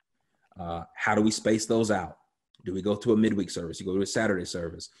 How do we space those out? Do we go to a midweek service? You go to a Saturday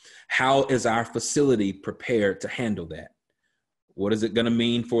service? How is our facility prepared to handle that? What is it going to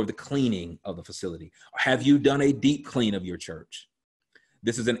mean for the cleaning of the facility? Have you done a deep clean of your church?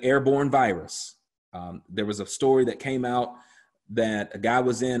 This is an airborne virus. There was a story that came out that a guy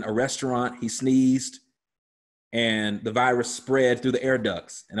was in a restaurant, he sneezed, and the virus spread through the air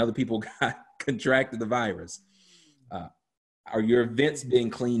ducts, and other people contracted the virus. Are your events being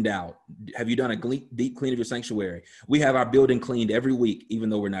cleaned out? Have you done a deep clean of your sanctuary? We have our building cleaned every week, even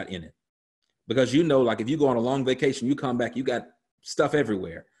though we're not in it. Because like if you go on a long vacation, you come back, you got stuff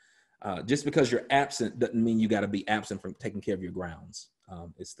everywhere. Just because you're absent doesn't mean you got to be absent from taking care of your grounds.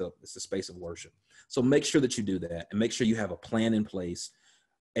 It's the space of worship. So make sure that you do that, and make sure you have a plan in place,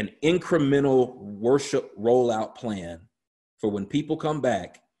 an incremental worship rollout plan for when people come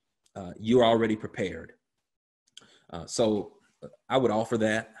back, you're already prepared. So I would offer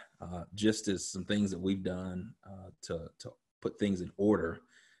that just as some things that we've done to put things in order,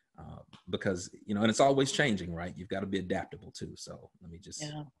 because, and it's always changing, right? You've got to be adaptable too. So let me just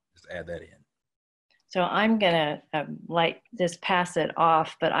add that in. So I'm going to just pass it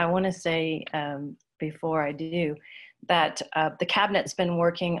off, but I want to say before I do that the cabinet's been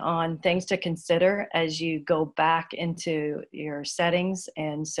working on things to consider as you go back into your settings.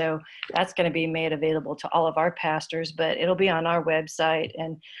 And so that's going to be made available to all of our pastors, but it'll be on our website.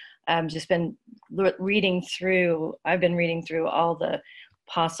 And I've just been reading through all the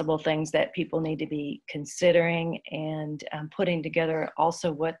possible things that people need to be considering, and putting together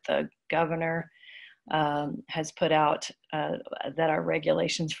also what the governor has put out that are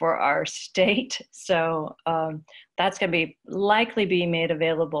regulations for our state. So that's going to be likely be made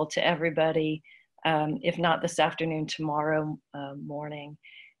available to everybody, if not this afternoon, tomorrow morning.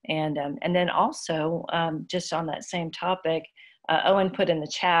 And then also, just on that same topic, Owen put in the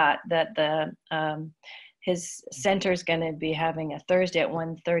chat that his center is going to be having a Thursday at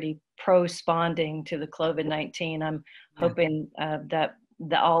 1:30 pro-sponding to the COVID-19. I'm hoping that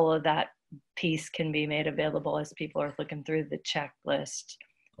all of that piece can be made available as people are looking through the checklist.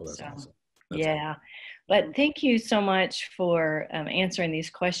 Oh, that's awesome. That's awesome. But thank you so much for answering these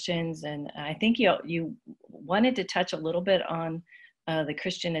questions. And I think you wanted to touch a little bit on the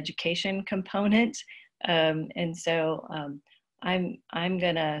Christian education component. And so I'm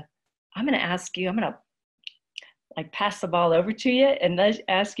gonna ask you, I'm gonna pass the ball over to you and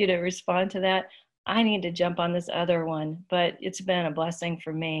ask you to respond to that. I need to jump on this other one, but it's been a blessing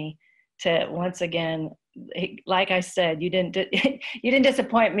for me to once again, like I said, you didn't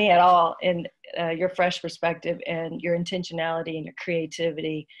disappoint me at all in your fresh perspective and your intentionality and your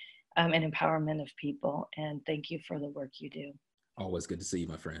creativity and empowerment of people. And thank you for the work you do. Always good to see you,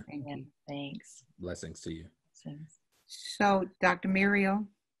 my friend. Thank you. Thanks. Blessings to you. So, Dr. Murriel,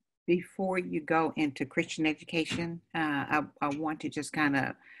 before you go into Christian education, I want to just kind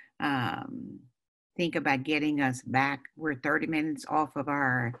of think about getting us back. We're 30 minutes off of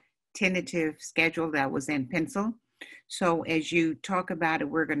our tentative schedule that was in pencil. So as you talk about it,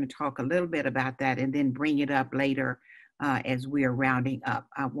 we're going to talk a little bit about that and then bring it up later as we are rounding up.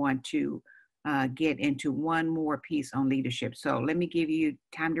 I want to get into one more piece on leadership. So let me give you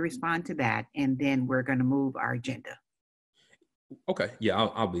time to respond to that, and then we're going to move our agenda. Okay. Yeah,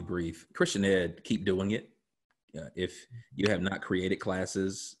 I'll be brief. Christian Ed, keep doing it. If you have not created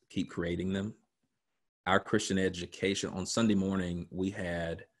classes, keep creating them. Our Christian education on Sunday morning, we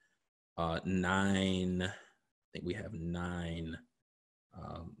had 9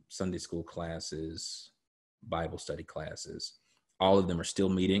 Sunday school classes, Bible study classes. All of them are still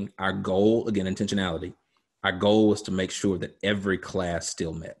meeting. Our goal, again, intentionality, our goal was to make sure that every class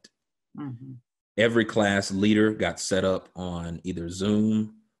still met. Mm-hmm. Every class leader got set up on either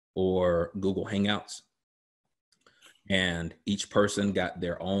Zoom or Google Hangouts, and each person got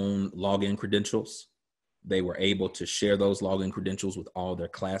their own login credentials. They were able to share those login credentials with all their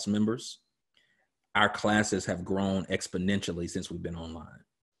class members. Our classes have grown exponentially since we've been online.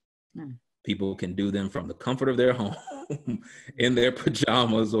 People can do them from the comfort of their home, in their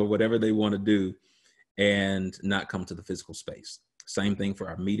pajamas or whatever they want to do, and not come to the physical space. Same thing for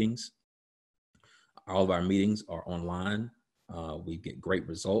our meetings. All of our meetings are online. We get great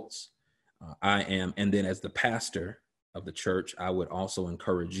results. And then as the pastor of the church, I would also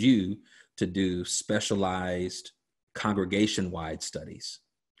encourage you to do specialized congregation-wide studies.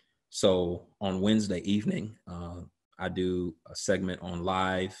 So on Wednesday evening, I do a segment on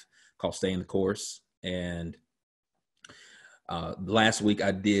live called Stay in the Course. And last week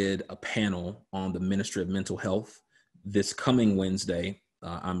I did a panel on the ministry of mental health. This coming Wednesday,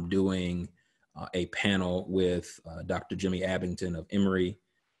 I'm doing a panel with Dr. Jimmy Abington of Emory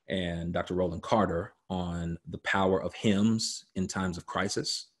and Dr. Roland Carter on the power of hymns in times of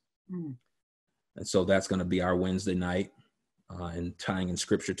crisis. Mm. And so that's going to be our Wednesday night, and tying in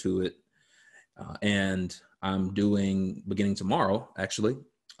scripture to it. And I'm doing, beginning tomorrow, actually,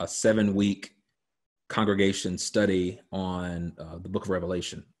 a 7-week congregation study on the book of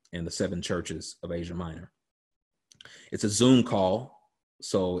Revelation and the 7 churches of Asia Minor. It's a Zoom call,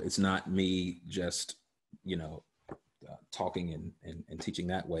 so it's not me just, talking and teaching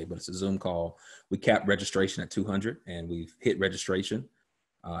that way, but it's a Zoom call. We capped registration at 200, and we've hit registration.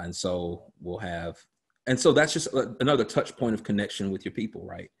 And so that's just another touch point of connection with your people,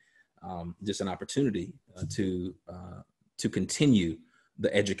 right? Just an opportunity to continue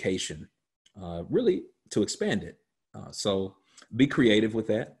the education, really to expand it. So be creative with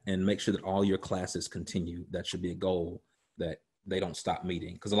that and make sure that all your classes continue. That should be a goal, that they don't stop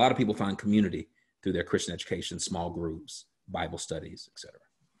meeting, because a lot of people find community through their Christian education, small groups, Bible studies, etc.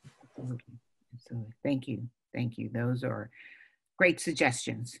 Absolutely. Thank you. Those are great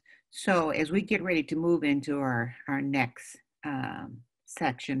suggestions. So as we get ready to move into our next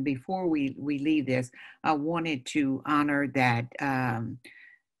section, before we leave this, I wanted to honor that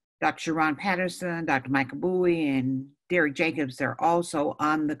Dr. Sharon Patterson, Dr. Michael Bowie, and Derek Jacobs are also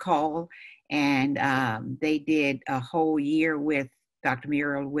on the call. And they did a whole year with Dr.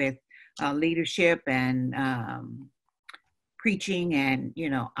 Murriel with leadership and preaching and,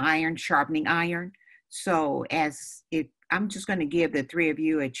 iron sharpening iron. So I'm just going to give the three of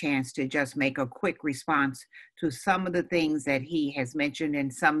you a chance to just make a quick response to some of the things that he has mentioned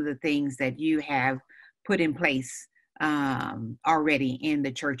and some of the things that you have put in place already in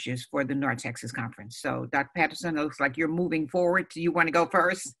the churches for the North Texas Conference. So Dr. Patterson, it looks like you're moving forward. Do you want to go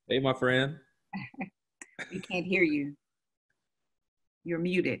first? Hey, my friend. We can't hear you. You're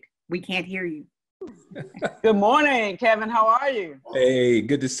muted. We can't hear you. Good morning, Kevin. How are you? Hey,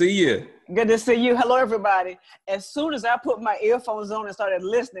 good to see you. Good to see you. Hello, everybody. As soon as I put my earphones on and started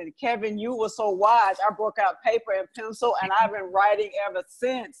listening, Kevin, you were so wise. I broke out paper and pencil, and I've been writing ever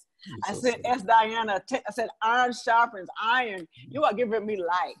since. I said, S.Dianna, I said, iron sharpens iron. You are giving me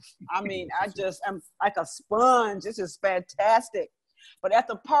life. I mean, I'm like a sponge. This is fantastic. But at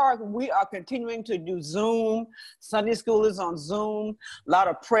the park, we are continuing to do Zoom. Sunday school is on Zoom. A lot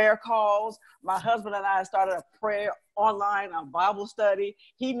of prayer calls. My husband and I started a prayer online, a Bible study.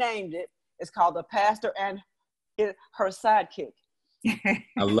 He named it. It's called The Pastor and Her Sidekick.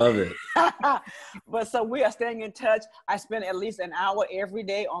 I love it. But so we are staying in touch. I spend at least an hour every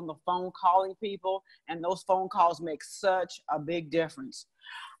day on the phone calling people, and those phone calls make such a big difference.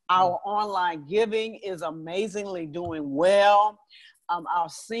 Our online giving is amazingly doing well. Our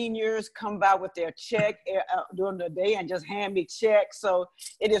seniors come by with their check during the day and just hand me checks. So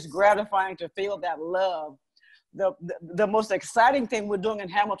it is gratifying to feel that love. The most exciting thing we're doing in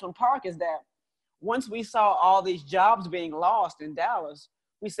Hamilton Park is that once we saw all these jobs being lost in Dallas,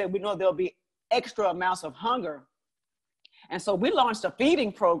 we said, we know there'll be extra amounts of hunger. And so we launched a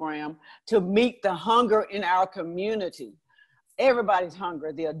feeding program to meet the hunger in our community. Everybody's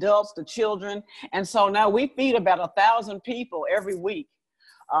hungry, the adults, the children. And so now we feed about 1,000 people every week,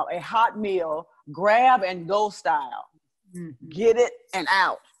 a hot meal, grab and go style, get it and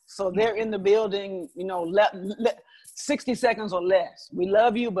out. So they're in the building, 60 seconds or less. We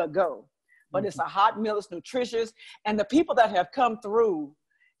love you, but go. But it's a hot meal, it's nutritious. And the people that have come through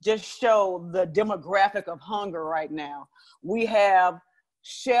just show the demographic of hunger right now. We have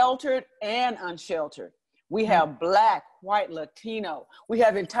sheltered and unsheltered. We have Black, white, Latino. We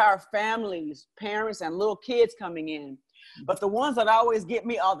have entire families, parents and little kids coming in. But the ones that always get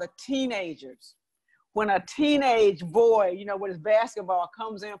me are the teenagers. When a teenage boy, with his basketball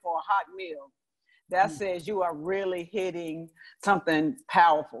comes in for a hot meal, that says you are really hitting something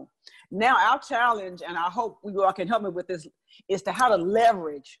powerful. Now our challenge, and I hope you all can help me with this, is to how to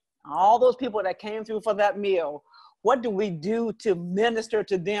leverage all those people that came through for that meal. What do we do to minister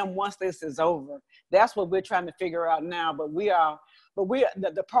to them once this is over? That's what we're trying to figure out now. But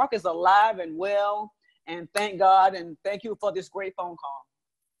the park is alive and well, and thank God, and thank you for this great phone call.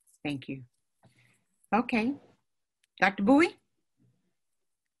 Thank you. Okay. Dr. Bowie?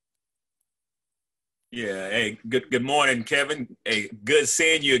 Yeah. Hey, good morning, Kevin. Hey, good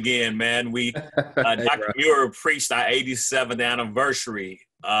seeing you again, man. Dr. Murriel preached our 87th anniversary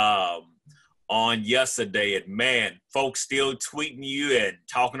on yesterday, and man, folks still tweeting you and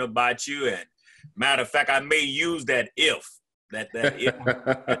talking about you. And matter of fact, I may use that if. But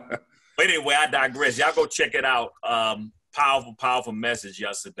anyway, I digress. Y'all go check it out. Powerful message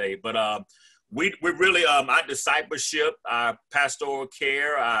yesterday. But we really our discipleship, our pastoral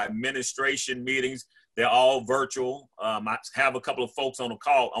care, our administration meetings, they're all virtual. I have a couple of folks on the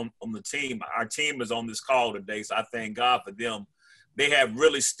call on the team. Our team is on this call today, so I thank God for them. They have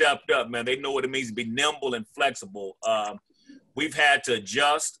really stepped up, man. They know what it means to be nimble and flexible. We've had to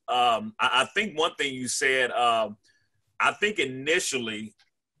adjust. I think one thing you said, I think initially,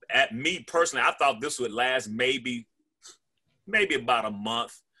 at me personally, I thought this would last maybe about a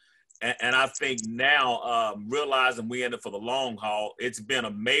month. And I think now, realizing we in it for the long haul, it's been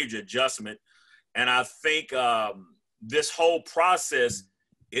a major adjustment. And I think this whole process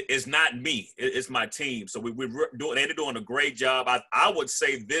is not me, it's my team. So they're doing a great job. I would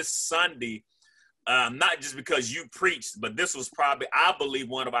say this Sunday, not just because you preached, but this was probably, I believe,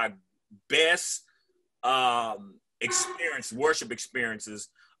 one of our best worship experiences.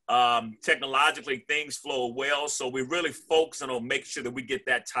 Technologically, things flow well, so we really focusing on making sure that we get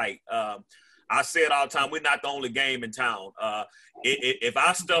that tight. I say it all the time, we're not the only game in town. If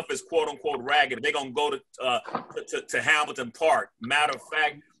our stuff is quote unquote ragged, they're gonna go to Hamilton Park. Matter of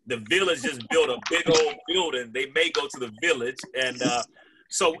fact, the Village just built a big old building. They may go to the Village, and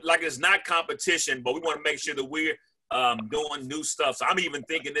so like it's not competition, but we want to make sure that we're doing new stuff. So I'm even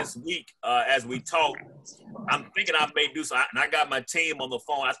thinking this week as we talk, I'm thinking I may do something, and I got my team on the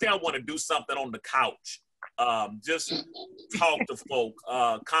phone. I think I want to do something on the couch. Just talk to folk,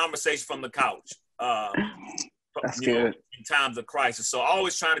 conversation from the couch. That's good. In times of crisis. So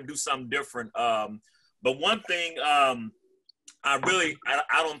always trying to do something different. But one thing, I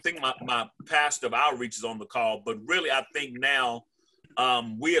don't think my pastor of outreach is on the call, but really I think now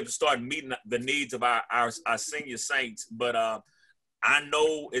we have started meeting the needs of our senior saints. But I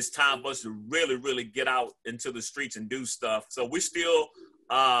know it's time for us to really get out into the streets and do stuff. So we still,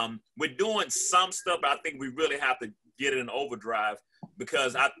 we're doing some stuff, but I think we really have to get it in overdrive,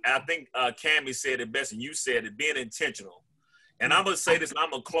 because I think Cammie said it best, and you said it, being intentional. And I'm going to say this, and I'm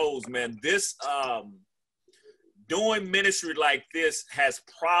going to close, man. This, doing ministry like this has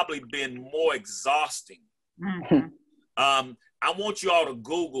probably been more exhausting. Mm-hmm. I want you all to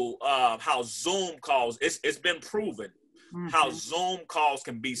Google how Zoom calls, it's been proven, how Zoom calls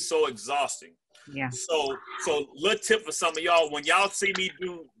can be so exhausting. Yeah. So little tip for some of y'all, when y'all see me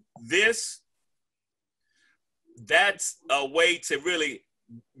do this, that's a way to really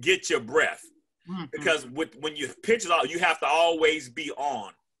get your breath. Because when you pitch it out, you have to always be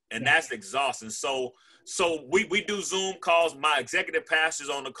on, and that's exhausting. So we do Zoom calls. My executive pastor's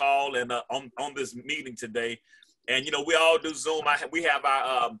on the call and on this meeting today, and we all do Zoom. We have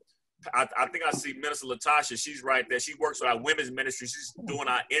our I think I see Minister Latasha. She's right there. She works with our women's ministry. She's doing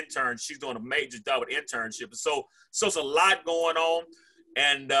our intern. She's doing a major job with internship. So it's a lot going on,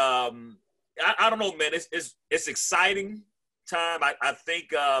 and I don't know, man. It's exciting time. I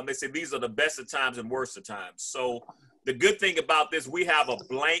think they say these are the best of times and worst of times. So the good thing about this, we have a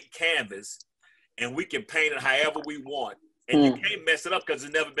blank canvas, and we can paint it however we want. And you can't mess it up because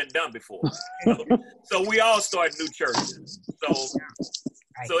it's never been done before. So we all start new churches.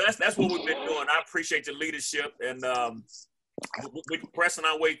 So that's what we've been doing. I appreciate your leadership, and we're pressing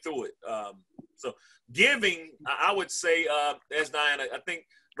our way through it. So giving, I would say, S.Dianna, I think,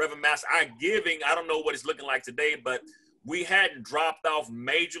 Reverend Master, our giving, I don't know what it's looking like today, but we hadn't dropped off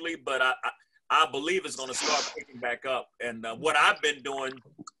majorly, but I believe it's going to start picking back up. And what I've been doing,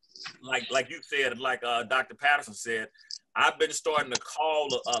 like you said, like Dr. Patterson said, I've been starting to call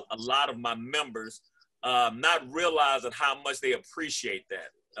a lot of my members, not realizing how much they appreciate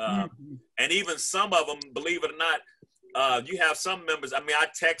that. And even some of them, believe it or not, you have some members, I mean, I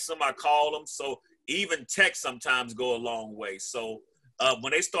text them, I call them. So even text sometimes go a long way. So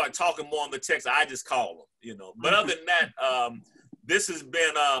when they start talking more on the text, I just call them, But other than that, this has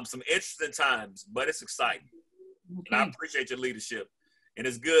been some interesting times, but it's exciting. Okay. I appreciate your leadership. And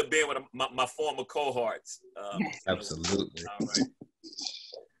it's good being with my former cohorts. Yes. Absolutely.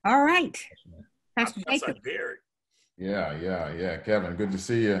 All right. Pastor Jacob. Derek. Yeah. Kevin, good to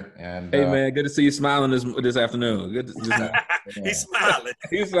see you. And hey, man, good to see you smiling this afternoon. Good to see you. He's smiling.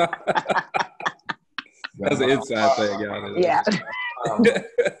 He's smiling. That's an inside thing, y'all. Yeah.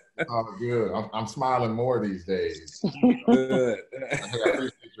 Oh, good. I'm smiling more these days. Good. I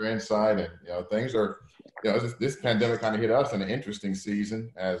appreciate your insight, and things are. This pandemic kind of hit us in an interesting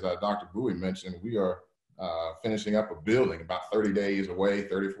season. As Dr. Bowie mentioned, we are finishing up a building about 30 days away,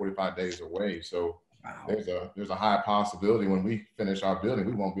 30, 45 days away. So wow. There's a high possibility when we finish our building,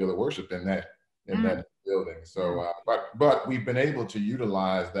 we won't be able to worship in that in that building. So, but we've been able to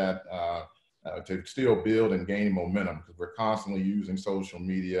utilize that to still build and gain momentum, because we're constantly using social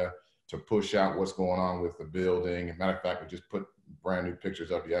media to push out what's going on with the building. As a matter of fact, we just put brand new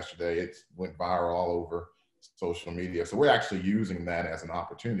pictures up yesterday. It went viral all over social media. So we're actually using that as an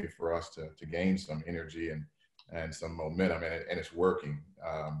opportunity for us to gain some energy and some momentum, and it's working.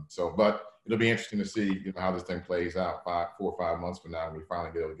 But it'll be interesting to see how this thing plays out 4 or 5 months from now. We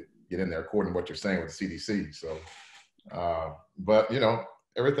finally be able to get in there according to what you're saying with the CDC. So, but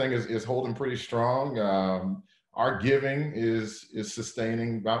everything is holding pretty strong. Our giving is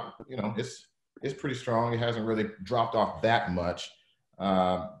sustaining about, it's pretty strong. It hasn't really dropped off that much.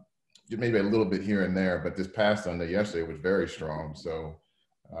 Maybe a little bit here and there, but this past Sunday, yesterday, was very strong. So,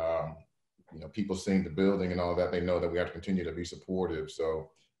 people seeing the building and all that, they know that we have to continue to be supportive. So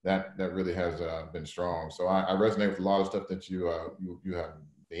that really has been strong. So I resonate with a lot of stuff that you have,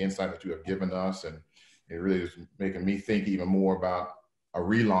 the insight that you have given us, and it really is making me think even more about a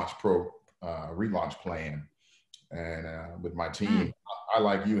relaunch plan. And with my team, I,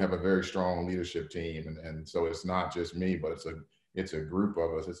 like you, have a very strong leadership team, and so it's not just me, but it's a group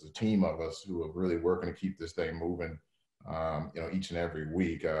of us, it's a team of us who are really working to keep this thing moving, each and every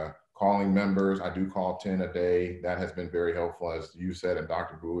week. Calling members, I do call 10 a day. That has been very helpful, as you said, and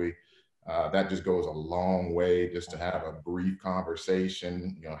Dr. Bowie. That just goes a long way, just to have a brief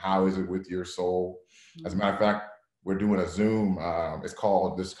conversation. How is it with your soul? As a matter of fact, we're doing a Zoom. It's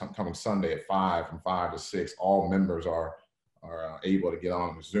called this coming Sunday at 5, from 5 to 6. All members are able to get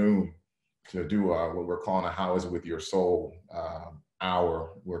on Zoom to do what we're calling a "How is it with your soul"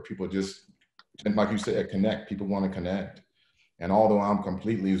 hour, where people just, like you said, connect. People want to connect. And although I'm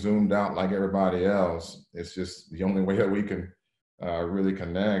completely zoomed out like everybody else, it's just the only way that we can really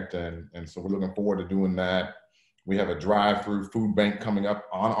connect. And so we're looking forward to doing that. We have a drive-through food bank coming up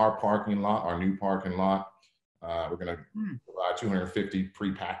on our parking lot, our new parking lot. We're going to provide 250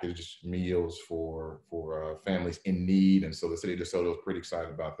 prepackaged meals for families in need. And so the city of DeSoto is pretty excited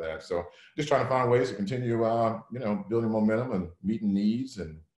about that. So just trying to find ways to continue, building momentum and meeting needs.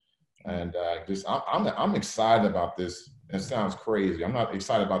 And I'm excited about this. It sounds crazy. I'm not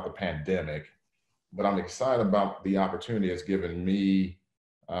excited about the pandemic, but I'm excited about the opportunity it's given me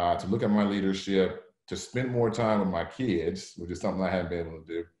to look at my leadership, to spend more time with my kids, which is something I haven't been able to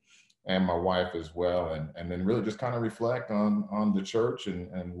do, and my wife as well, and then really just kind of reflect on the church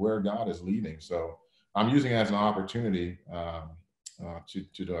and where God is leading. So I'm using it as an opportunity to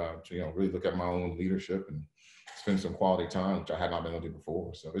really look at my own leadership and spend some quality time, which I had not been able to do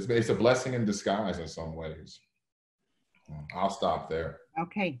before. So it's a blessing in disguise in some ways. I'll stop there.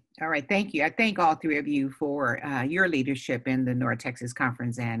 Okay. All right. Thank you. I thank all three of you for your leadership in the North Texas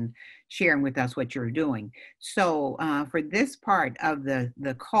Conference and sharing with us what you're doing. So for this part of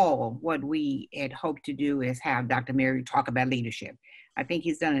the call, what we had hoped to do is have Dr. Murriel talk about leadership. I think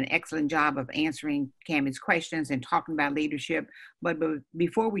he's done an excellent job of answering Cammie's questions and talking about leadership. But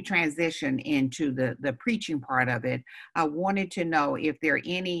before we transition into the preaching part of it, I wanted to know if there are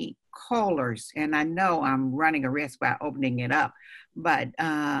any callers, and I know I'm running a risk by opening it up, but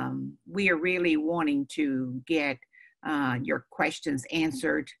we are really wanting to get your questions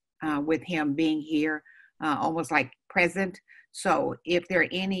answered with him being here, almost like present. So if there are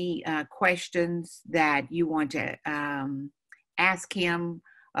any questions that you want to ask him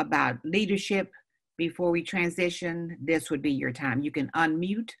about leadership before we transition, this would be your time. You can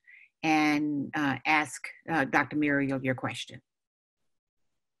unmute and ask Dr. Murriel your question.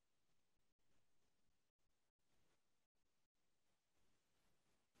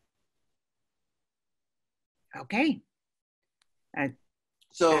 Okay.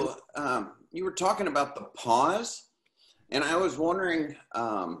 So you were talking about the pause, and I was wondering,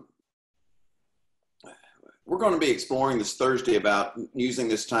 we're going to be exploring this Thursday about using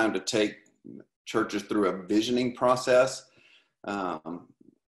this time to take churches through a visioning process. How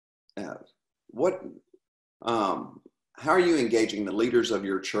are you engaging the leaders of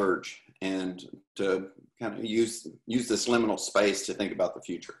your church and to kind of use this liminal space to think about the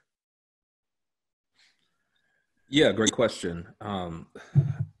future? Yeah, great question.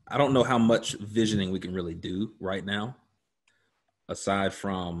 I don't know how much visioning we can really do right now, aside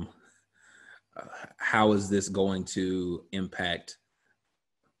from how is this going to impact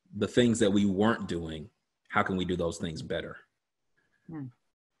the things that we weren't doing? How can we do those things better?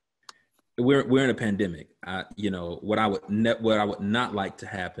 We're in a pandemic. What I would not like to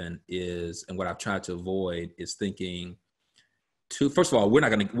happen is, and what I've tried to avoid is thinking first of all, we're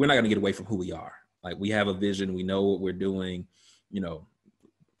not gonna get away from who we are. Like, we have a vision, we know what we're doing.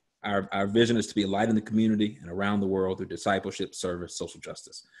 Our vision is to be a light in the community and around the world through discipleship, service, social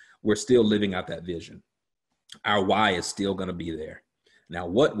justice. we're still living out that vision. Our why is still going to be there. Now,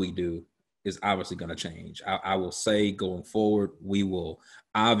 what we do is obviously going to change. I will say going forward, we will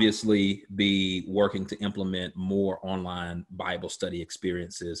obviously be working to implement more online Bible study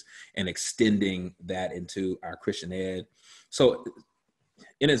experiences and extending that into our Christian ed. So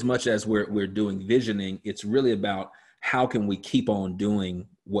in as much as we're doing visioning, it's really about how can we keep on doing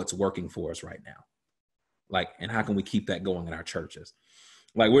what's working for us right now? Like, and how can we keep that going in our churches?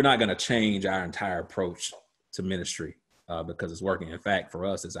 Like, we're not going to change our entire approach to ministry because it's working. In fact, for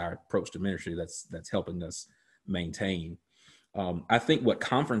us, it's our approach to ministry that's helping us maintain. I think what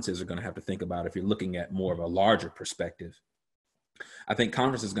conferences are going to have to think about, if you're looking at more of a larger perspective, I think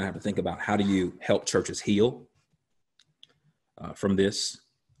conferences are going to have to think about how do you help churches heal from this?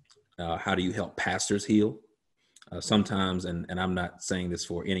 How do you help pastors heal? Sometimes, and I'm not saying this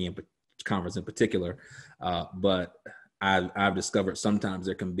for any conference in particular, but I've discovered sometimes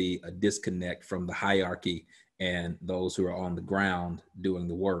there can be a disconnect from the hierarchy and those who are on the ground doing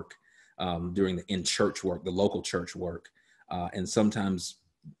the work, doing the in-church work, the local church work. And sometimes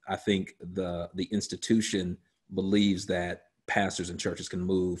I think the institution believes that pastors and churches can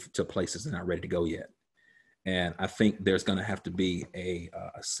move to places they're not ready to go yet. And I think there's going to have to be a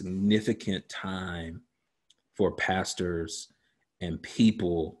significant time for pastors and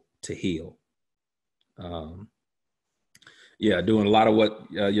people to heal. Doing a lot of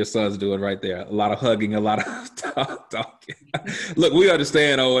what your son's doing right there. A lot of hugging, a lot of talking. Look, we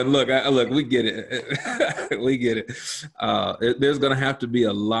understand, Owen. Look, we get it. We get it. There's going to have to be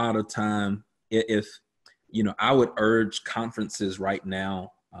a lot of time. If, I would urge conferences right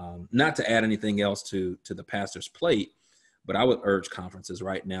now, not to add anything else to the pastor's plate, but I would urge conferences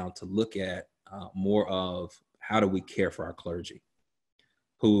right now to look at more of how do we care for our clergy,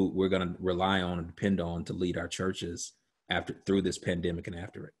 who we're going to rely on and depend on to lead our churches through this pandemic and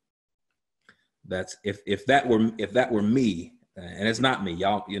after it. That's if that were me, and it's not me,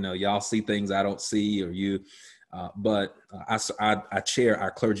 y'all see things I don't see, or you, but I chair our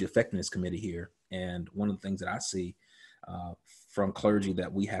clergy effectiveness committee here, and one of the things that I see from clergy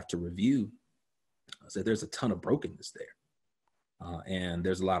that we have to review is that there's a ton of brokenness there, and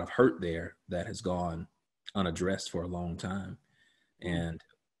there's a lot of hurt there that has gone unaddressed for a long time, and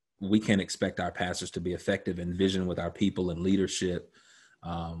we can't expect our pastors to be effective in vision with our people and leadership.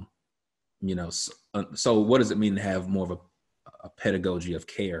 So what does it mean to have more of a pedagogy of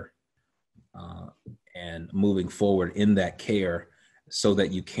care and moving forward in that care so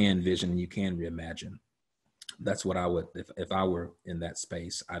that you can vision and you can reimagine? That's what I would, if I were in that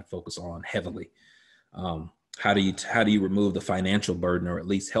space, I'd focus on heavily. How do you remove the financial burden, or at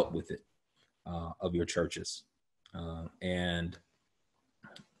least help with it, of your churches? And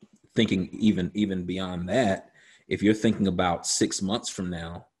thinking even beyond that, if you're thinking about 6 months from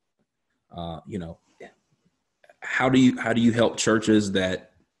now, how do you help churches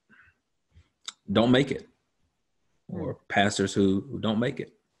that don't make it, or pastors who don't make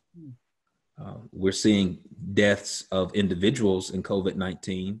it? We're seeing deaths of individuals in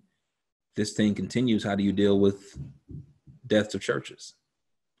COVID-19. This thing continues. How do you deal with deaths of churches?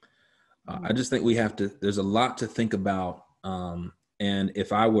 I just think there's a lot to think about. And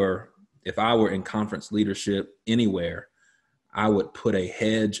if I were in conference leadership anywhere, I would put a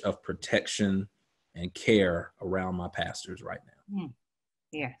hedge of protection and care around my pastors right now.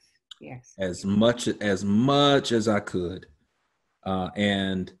 Yes. As much as I could.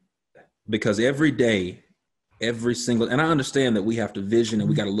 And because every day, and I understand that we have to vision and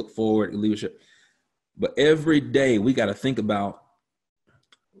we got to look forward in leadership, but every day we got to think about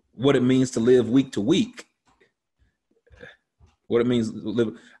what it means to live week to week. What it means to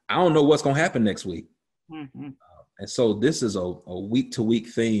live. I don't know what's going to happen next week. And so this is a week to week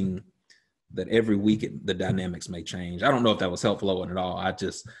thing that every week the dynamics may change. I don't know if that was helpful, Owen, at all.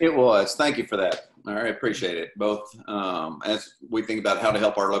 It was. Thank you for that. All right, appreciate it. Both as we think about how to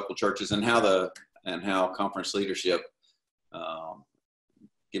help our local churches and how conference leadership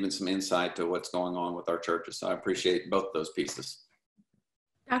giving some insight to what's going on with our churches. So I appreciate both of those pieces.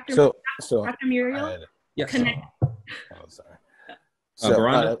 Dr. Yes. Murriel? Oh, sorry.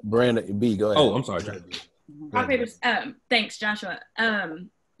 So, Brandon B, go ahead. Oh, I'm sorry. Thanks, Joshua.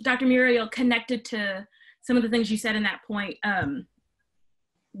 Dr. Murriel, connected to some of the things you said in that point,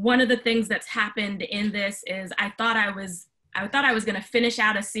 one of the things that's happened in this is I thought I was going to finish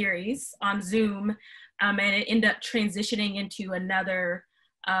out a series on Zoom, and it ended up transitioning into another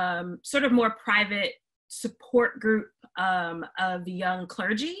sort of more private support group of young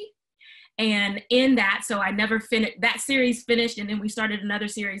clergy. And in that, so I never finished, that series finished, and then we started another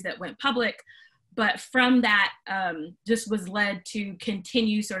series that went public. but from that, just was led to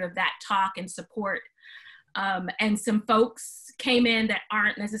continue sort of that talk and support. And some folks came in that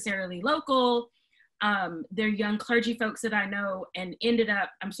aren't necessarily local. They're young clergy folks that I know, and ended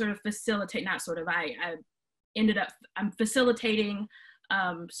up, I'm facilitating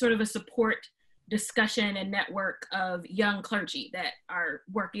sort of a support discussion and network of young clergy that are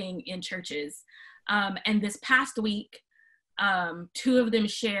working in churches. And this past week, two of them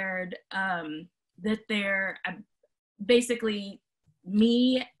shared that they're basically,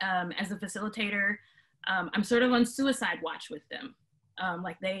 me as a facilitator, I'm sort of on suicide watch with them.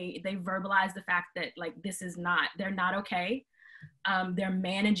 Like they verbalize the fact that like they're not okay. They're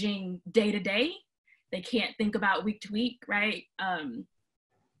managing day to day. They can't think about week to week, right?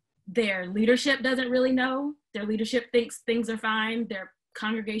 Their leadership doesn't really know. Their leadership thinks things are fine. Their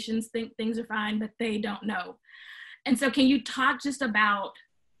congregations think things are fine, but they don't know. And so can you talk just about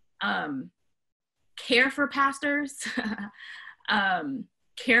care for pastors,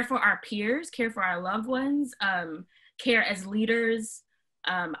 care for our peers, care for our loved ones, care as leaders?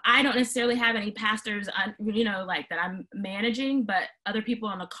 I don't necessarily have any pastors, like that I'm managing, but other people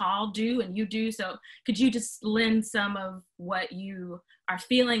on the call do, and you do. So could you just lend some of what you are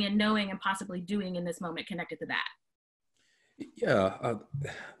feeling and knowing and possibly doing in this moment connected to that? Yeah,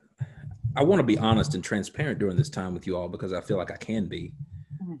 I want to be honest and transparent during this time with you all, because I feel like I can be.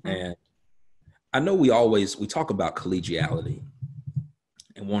 Mm-hmm. And I know we talk about collegiality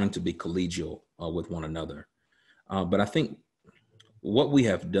and wanting to be collegial with one another. But I think what we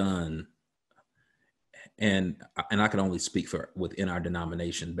have done, and I can only speak for within our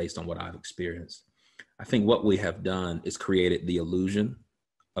denomination based on what I've experienced, I think what we have done is created the illusion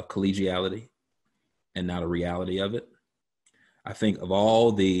of collegiality and not a reality of it. I think of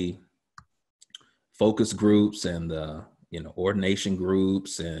all the focus groups and the ordination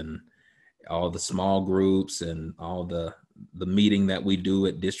groups and all the small groups and all the meeting that we do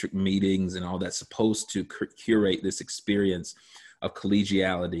at district meetings and all that's supposed to curate this experience of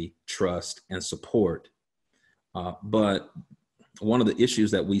collegiality, trust, and support. But one of the issues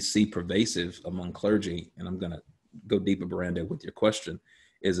that we see pervasive among clergy, and I'm going to go deeper, Miranda, with your question,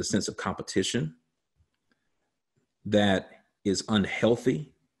 is a sense of competition that is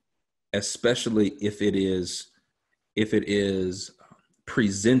unhealthy, especially if it is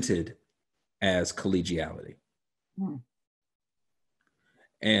presented as collegiality. Hmm.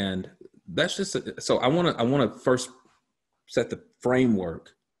 And that's just so I want to first set the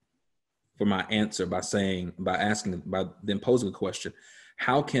framework for my answer by then posing a question: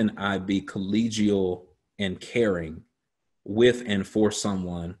 how can I be collegial and caring with and for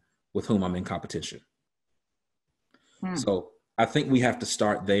someone with whom I'm in competition? So I think we have to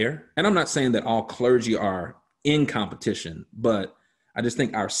start there. And I'm not saying that all clergy are in competition, but I just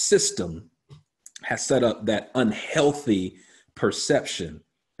think our system has set up that unhealthy perception.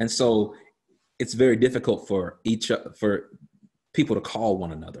 And so it's very difficult for people to call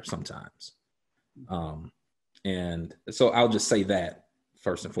one another sometimes. And so I'll just say that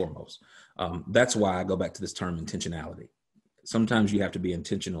first and foremost. That's why I go back to this term intentionality. Sometimes you have to be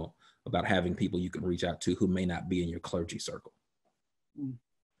intentional about having people you can reach out to who may not be in your clergy circle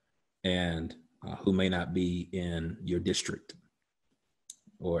and who may not be in your district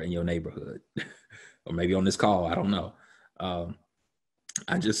or in your neighborhood or maybe on this call. I don't know.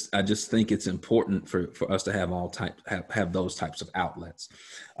 I just think it's important for us to have those types of outlets.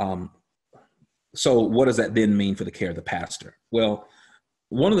 So what does that then mean for the care of the pastor? Well,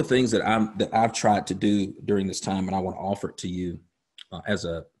 one of the things that I've tried to do during this time, and I want to offer it to you as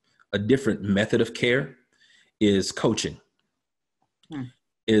a different method of care, is coaching,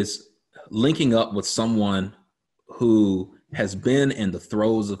 is linking up with someone who has been in the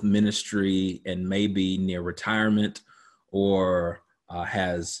throes of ministry and maybe near retirement, or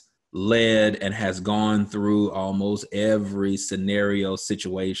has led and has gone through almost every scenario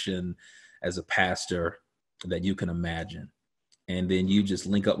situation as a pastor that you can imagine. And then you just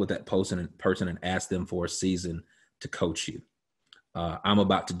link up with that person and ask them for a season to coach you. I'm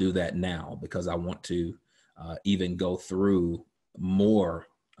about to do that now because I want to even go through more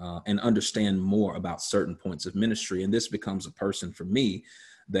and understand more about certain points of ministry. And this becomes a person for me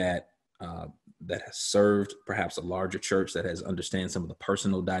that has served perhaps a larger church, that has understand some of the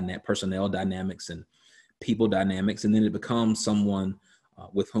personnel dynamics and people dynamics. And then it becomes someone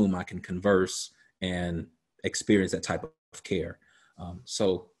with whom I can converse and experience that type of care.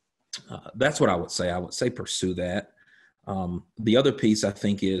 So that's what I would say. I would say pursue that. The other piece, I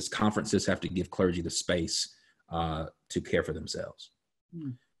think, is conferences have to give clergy the space to care for themselves.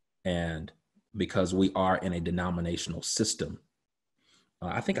 And because we are in a denominational system,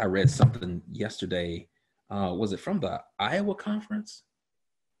 I think I read something yesterday. Was it from the Iowa conference?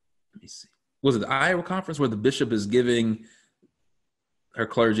 Let me see. Was it the Iowa conference where the bishop is giving her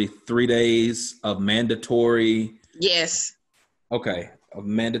clergy 3 days of mandatory? Yes. Okay, of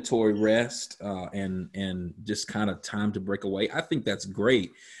mandatory rest and just kind of time to break away. I think that's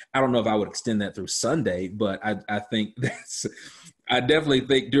great. I don't know if I would extend that through Sunday, but I think I definitely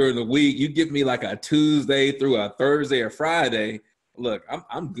think during the week, you give me like a Tuesday through a Thursday or Friday. Look,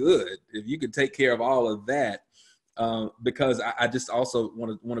 I'm good if you could take care of all of that, because I just also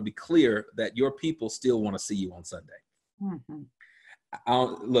want to be clear that your people still want to see you on Sunday. Mm-hmm.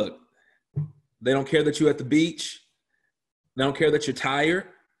 Look, they don't care that you're at the beach. They don't care that you're tired,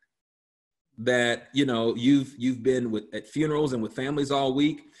 that you've been at funerals and with families all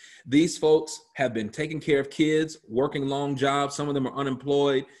week. These folks have been taking care of kids, working long jobs. Some of them are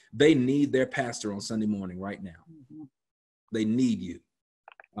unemployed. They need their pastor on Sunday morning right now. Mm-hmm. They need you.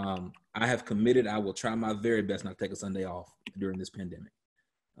 I have committed. I will try my very best not to take a Sunday off during this pandemic,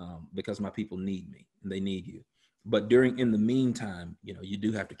 because my people need me and they need you. But in the meantime, you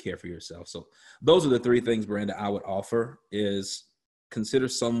do have to care for yourself. So those are the three things, Brenda, I would offer is consider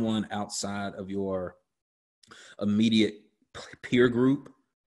someone outside of your immediate peer group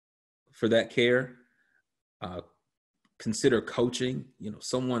for that care. Consider coaching,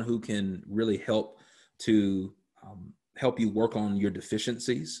 someone who can really help to help you work on your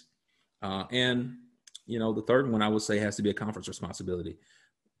deficiencies. And the third one I would say has to be a conference responsibility.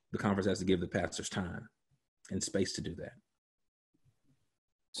 The conference has to give the pastors time and space to do that.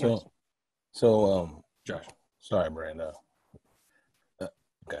 So, Josh. Sorry, Brenda.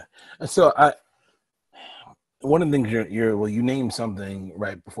 Okay. So one of the things you named something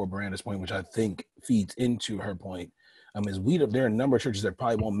right before Miranda's point, which I think feeds into her point, is there are a number of churches that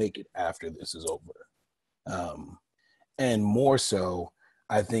probably won't make it after this is over. And more so,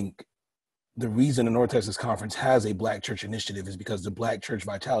 I think the reason the North Texas Conference has a Black Church Initiative is because the Black Church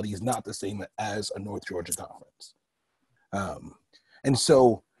vitality is not the same as a North Georgia Conference. And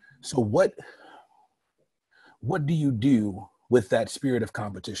so what do you do with that spirit of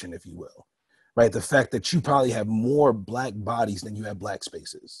competition, if you will, right? The fact that you probably have more Black bodies than you have Black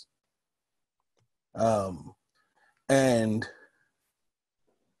spaces. And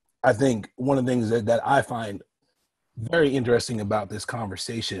I think one of the things that I find very interesting about this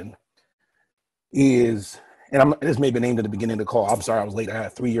conversation is, and this may be named at the beginning of the call. I'm sorry I was late. I had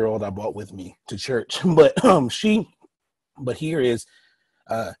a 3-year-old I brought with me to church, but here is,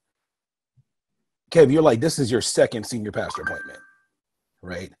 Kev, you're like, this is your second senior pastor appointment,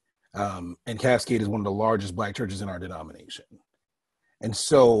 right? And Cascade is one of the largest Black churches in our denomination. And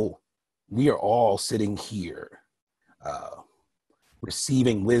so we are all sitting here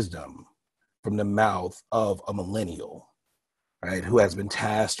receiving wisdom from the mouth of a millennial, right, who has been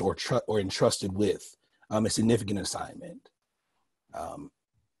tasked or entrusted with a significant assignment.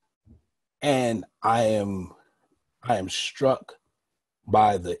 And I am struck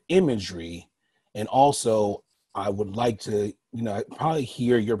by the imagery, and also I would like to, probably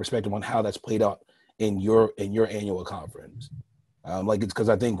hear your perspective on how that's played out in your annual conference. It's because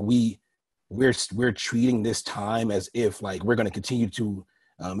I think we're treating this time as if like we're going to continue to,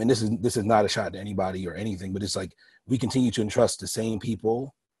 and this is not a shot to anybody or anything, but it's like we continue to entrust the same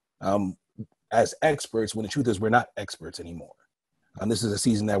people as experts when the truth is we're not experts anymore. This is a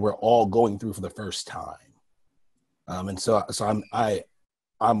season that we're all going through for the first time, and so I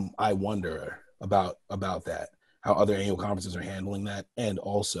wonder about that, how other annual conferences are handling that, and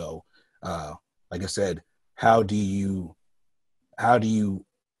also, like I said, how do you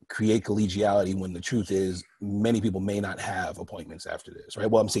create collegiality when the truth is many people may not have appointments after this, right?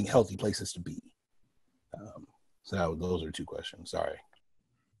 Well, I'm saying healthy places to be. So those are two questions. Sorry.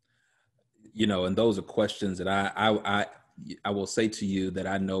 And those are questions that I will say to you that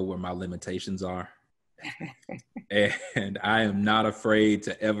I know where my limitations are. And I am not afraid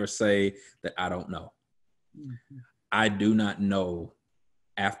to ever say that I don't know. Mm-hmm. I do not know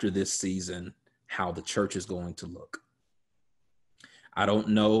after this season how the church is going to look. I don't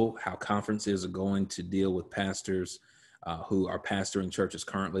know how conferences are going to deal with pastors who are pastoring churches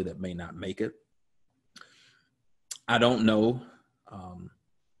currently that may not make it. I don't know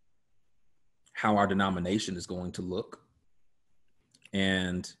how our denomination is going to look.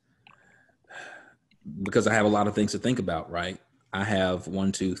 And because I have a lot of things to think about, right? I have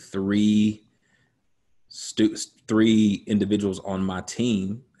 3 individuals on my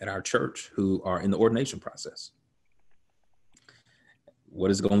team at our church who are in the ordination process. What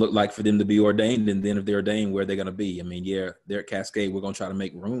is it going to look like for them to be ordained? And then if they're ordained, where are they going to be? I mean, yeah, they're at Cascade. We're going to try to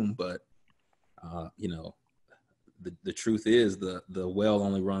make room, but, the truth is the well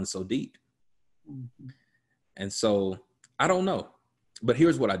only runs so deep. Mm-hmm. And so I don't know, but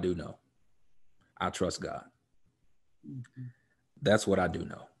here's what I do know. I trust God. Mm-hmm. That's what I do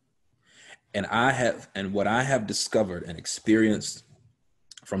know. And what I have discovered and experienced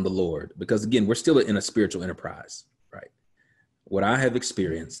from the Lord, because again, we're still in a spiritual enterprise, right? What I have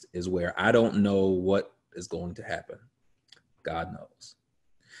experienced is where I don't know what is going to happen. God knows.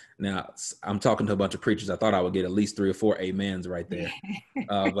 Now, I'm talking to a bunch of preachers. I thought I would get at least 3 or 4 amens right there.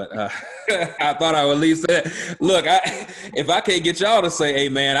 But I thought I would at least say, look, if I can't get y'all to say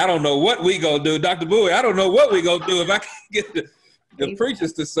amen, I don't know what we gonna do. Dr. Bowie, I don't know what we gonna do if I can't get the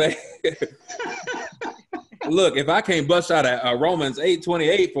preachers to say, look, if I can't bust out a Romans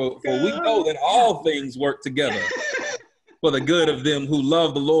 8:28 for we know that all things work together for the good of them who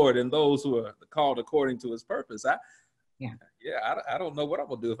love the Lord and those who are called according to his purpose. I don't know what I'm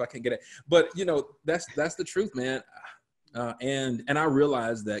gonna do if I can't get it. But that's the truth, man. And I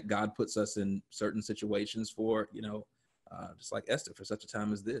realize that God puts us in certain situations for just like Esther, for such a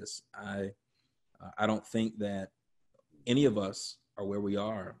time as this. I don't think that any of us are where we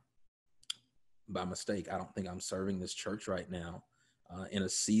are by mistake. I don't think I'm serving this church right now in a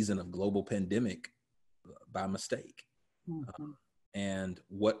season of global pandemic by mistake. Mm-hmm. And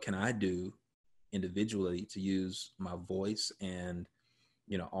what can I do individually to use my voice and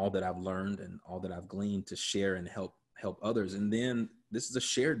all that I've learned and all that I've gleaned to share and help others? And then this is a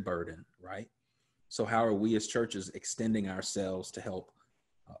shared burden, right? So how are we as churches extending ourselves to help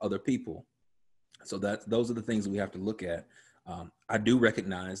other people? So those are the things that we have to look at. I do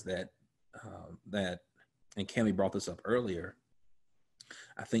recognize that and Cammie brought this up earlier,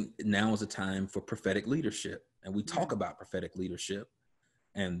 I think now is a time for prophetic leadership. And we talk about prophetic leadership.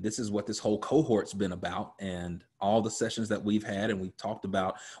 And this is what this whole cohort's been about, and all the sessions that we've had. And we've talked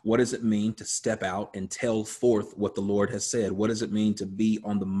about what does it mean to step out and tell forth what the Lord has said? What does it mean to be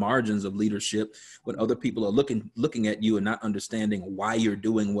on the margins of leadership when other people are looking at you and not understanding why you're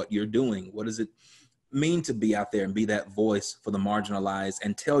doing what you're doing? What does it mean to be out there and be that voice for the marginalized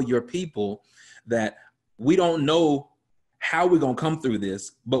and tell your people that we don't know how we're going to come through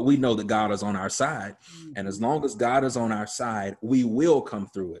this, but we know that God is on our side. Mm-hmm. And as long as God is on our side, we will come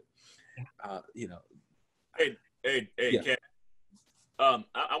through it. Hey, Ken,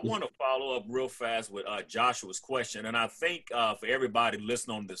 I want to follow up real fast with Joshua's question. And I think for everybody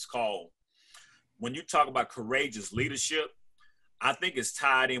listening on this call, when you talk about courageous leadership, I think it's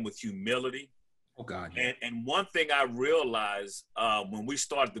tied in with humility. Oh, God. Yeah. And one thing I realized when we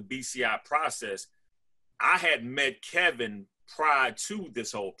started the BCI process, I had met Kevin prior to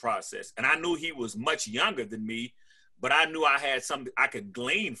this whole process, and I knew he was much younger than me, but I knew I had something I could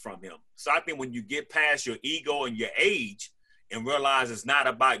glean from him. So I think when you get past your ego and your age and realize it's not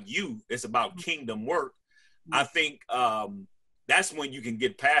about you, it's about kingdom work, I think that's when you can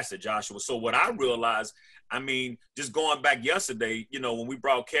get past it, Joshua. So what I realized, just going back yesterday, when we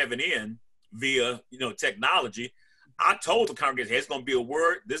brought Kevin in via, technology, I told the congregation, it's going to be a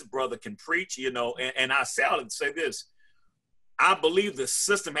word. This brother can preach, and I say this. I believe the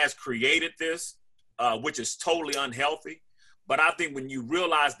system has created this, which is totally unhealthy. But I think when you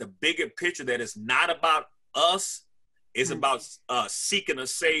realize the bigger picture, that it's not about us, it's about seeking to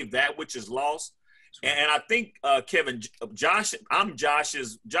save that which is lost. Right. And I think, Kevin, Josh, I'm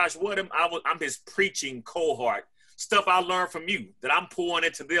his preaching cohort. Stuff I learned from you that I'm pouring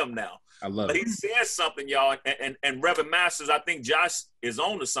into them now. I love but it. He says something, y'all, and Reverend Masters, I think Josh is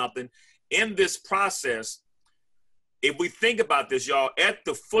on to something. In this process, if we think about this, y'all, at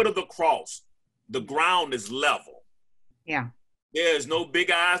the foot of the cross, the ground is level. Yeah. There's no big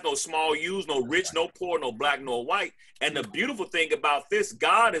I's, no small U's, no rich, no poor, no black, no white. And the beautiful thing about this,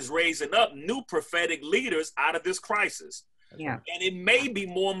 God is raising up new prophetic leaders out of this crisis. Yeah. And it may be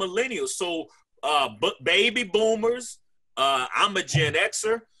more millennials. So baby boomers, I'm a Gen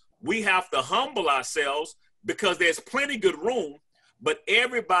Xer. We have to humble ourselves because there's plenty good room, but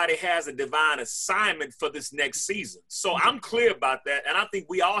everybody has a divine assignment for this next season. So I'm clear about that. And I think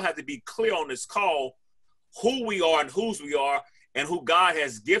we all have to be clear on this call, who we are and whose we are and who God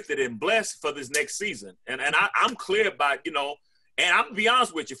has gifted and blessed for this next season. And I'm clear about, and I'm gonna be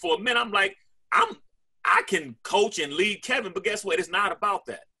honest with you, for a minute, I'm like, I can coach and lead Kevin, but guess what? It's not about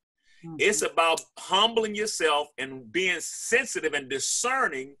that. Mm-hmm. It's about humbling yourself and being sensitive and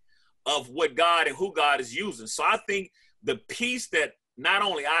discerning of what God and who God is using. So I think the peace that not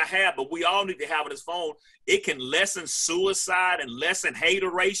only I have, but we all need to have on this phone, it can lessen suicide and lessen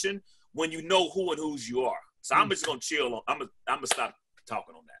hateration when you know who and whose you are. So I'm just going to chill. I'm going to stop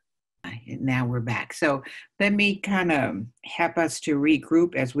talking on that. Now we're back. So let me kind of help us to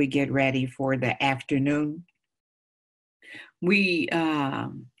regroup as we get ready for the afternoon. we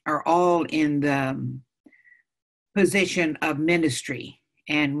are all in the position of ministry.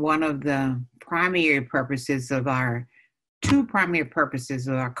 And one of the primary purposes of our, two primary purposes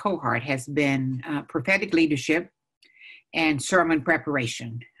of our cohort has been prophetic leadership and sermon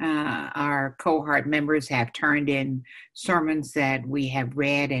preparation. Our cohort members have turned in sermons that we have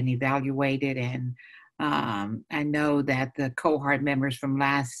read and evaluated. And I know that the cohort members from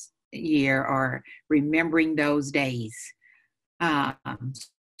last year are remembering those days.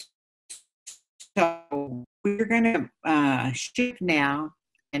 So we're going to shift now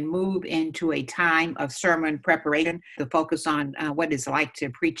and move into a time of sermon preparation to focus on what it's like to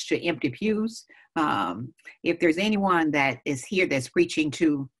preach to empty pews. If there's anyone that is here that's preaching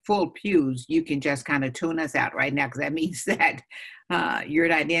to full pews, you can just kind of tune us out right now, because that means that you're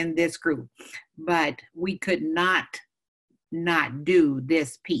not in this group. But we could not do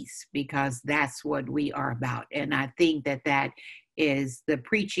this piece, because that's what we are about. And I think that that is, the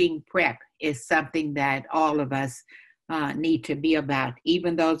preaching prep is something that all of us need to be about.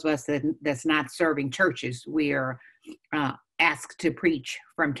 Even those of us that's not serving churches, we are asked to preach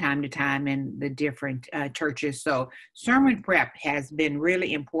from time to time in the different churches. So sermon prep has been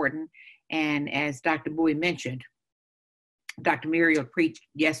really important. And as Dr. Bowie mentioned, Dr. Murriel preached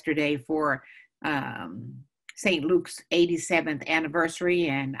yesterday for St. Luke's 87th anniversary,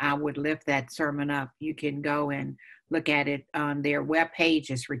 and I would lift that sermon up. You can go and look at it on their webpage.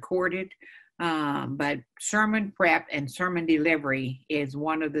 It's recorded. But sermon prep and sermon delivery is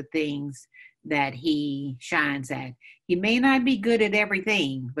one of the things that he shines at. He may not be good at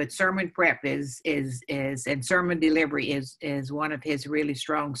everything, but sermon prep is and sermon delivery is one of his really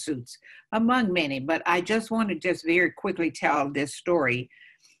strong suits, among many. But I just want to just very quickly tell this story.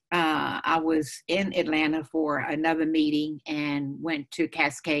 I was in Atlanta for another meeting and went to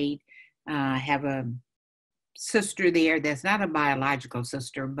Cascade. Have a sister there that's not a biological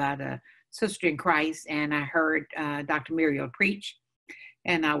sister, but a sister in Christ. And I heard Dr. Murriel preach.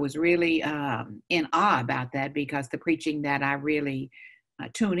 And I was really in awe about that, because the preaching that I really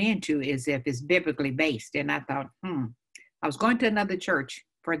tune into is if it's biblically based. And I thought, I was going to another church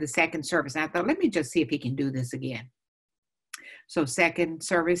for the second service. And I thought, let me just see if he can do this again. So second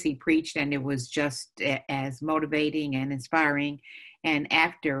service, he preached, and it was just as motivating and inspiring. And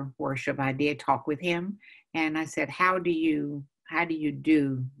after worship, I did talk with him. And I said, how do you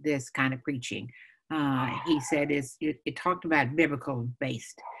do this kind of preaching? He said it talked about biblical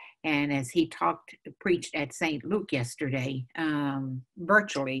based. And as he preached at St. Luke yesterday,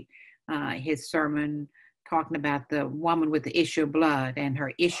 virtually, his sermon talking about the woman with the issue of blood, and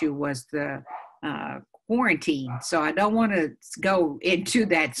her issue was the quarantine. So I don't want to go into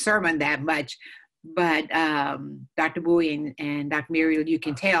that sermon that much, but Dr. Bowie and Dr. Murriel, you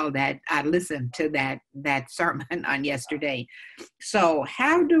can tell that I listened to that sermon on yesterday. So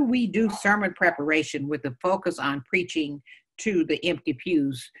how do we do sermon preparation with the focus on preaching to the empty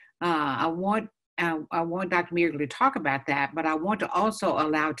pews? I want Dr. Murriel to talk about that, but I want to also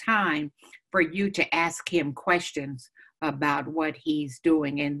allow time for you to ask him questions about what he's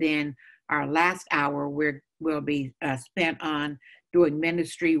doing. And then our last hour will be spent on doing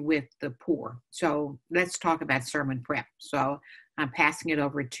ministry with the poor. So let's talk about sermon prep. So I'm passing it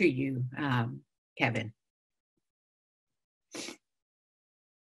over to you, Kevin.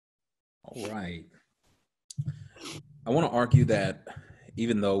 All right. I want to argue that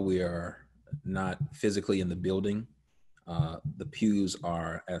even though we are not physically in the building, the pews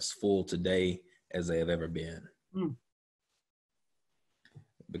are as full today as they have ever been.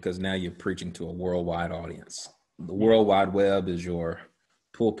 Because now you're preaching to a worldwide audience. The World Wide Web is your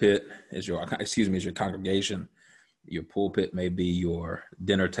pulpit, is your congregation. Your pulpit may be your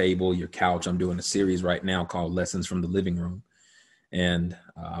dinner table, your couch. I'm doing a series right now called Lessons from the Living Room. And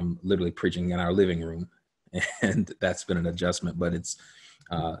I'm literally preaching in our living room. And that's been an adjustment, but it's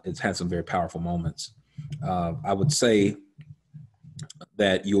had some very powerful moments. I would say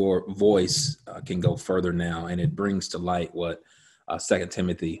that your voice can go further now, and it brings to light what 2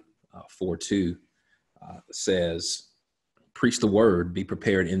 Timothy 4:2 says, preach the word, be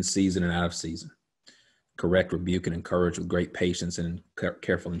prepared in season and out of season. Correct, rebuke, and encourage with great patience and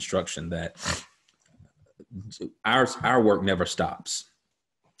careful instruction. That our work never stops.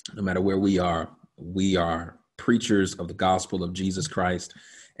 No matter where we are preachers of the gospel of Jesus Christ.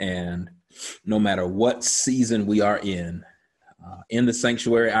 And no matter what season we are in the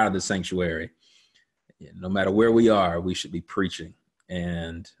sanctuary, out of the sanctuary, no matter where we are, we should be preaching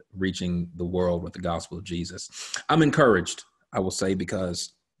and reaching the world with the gospel of Jesus. I'm encouraged, I will say,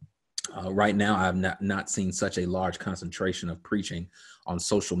 because right now I've not seen such a large concentration of preaching on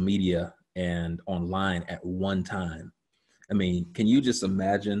social media and online at one time I mean, can you just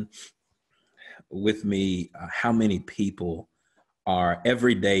imagine with me how many people are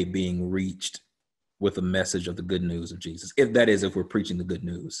every day being reached with a message of the good news of Jesus? If that is, if we're preaching the good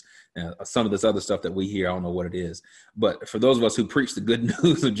news. Now, some of this other stuff that we hear, I don't know what it is. But for those of us who preach the good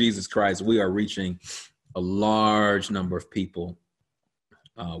news of Jesus Christ, we are reaching a large number of people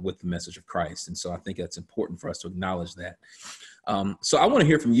with the message of Christ. And so I think that's important for us to acknowledge that. So I want to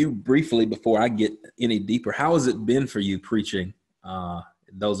hear from you briefly before I get any deeper. How has it been for you preaching?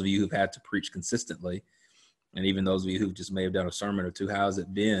 Those of you who've had to preach consistently, and even those of you who just may have done a sermon or two, how has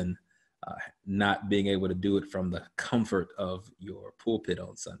it been not being able to do it from the comfort of your pulpit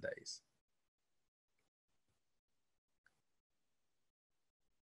on Sundays?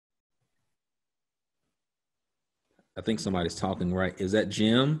 I think somebody's talking, right? Is that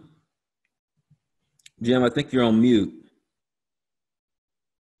Jim? Jim, I think you're on mute.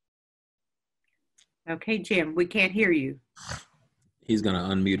 Okay, Jim, we can't hear you. He's going to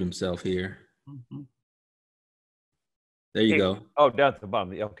unmute himself here. Mm-hmm. There you go. Oh, down at the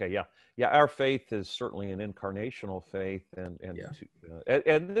bottom. Okay, yeah. Yeah, our faith is certainly an incarnational faith, and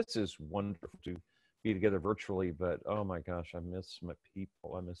this is wonderful to be together virtually, but oh my gosh, I miss my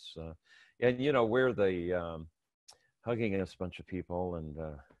people. I miss, and you know, we're the hugging a bunch of people, and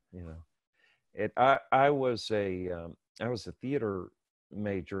you know, I was a theater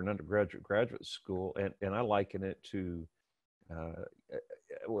major in undergraduate, graduate school, and I liken it to,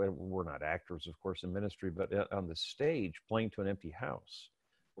 we're not actors, of course, in ministry, but on the stage playing to an empty house,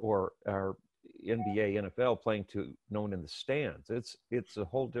 or our NBA, NFL playing to no one in the stands. It's a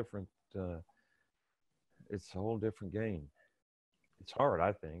whole different game. It's hard,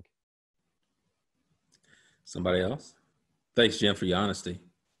 I think. Somebody else? Thanks, Jim, for your honesty.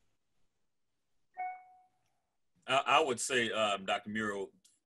 I would say, Dr. Murriel,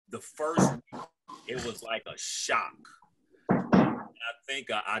 the first week, it was like a shock. I think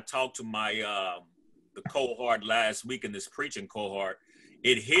I talked to my the cohort last week in this preaching cohort.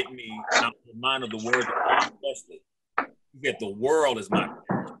 It hit me, and I'm reminded of the word that the world is my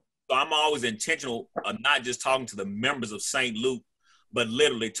church. So I'm always intentional of not just talking to the members of St. Luke, but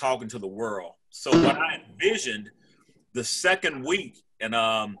literally talking to the world. So what I envisioned the second week, and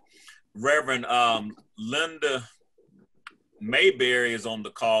Reverend Linda Mayberry is on the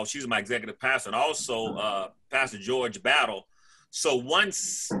call. She's my executive pastor, and also Pastor George Battle. So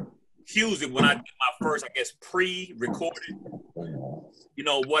once Tuesday, when I did my first, I guess, pre-recorded, you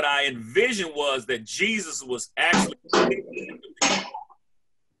know, what I envisioned was that Jesus was actually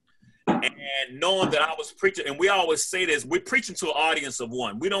and knowing that I was preaching, and we always say this, we're preaching to an audience of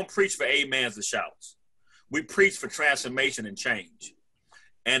one. We don't preach for amens and shouts. We preach for transformation and change.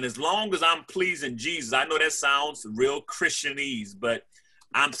 And as long as I'm pleasing Jesus, I know that sounds real Christianese, but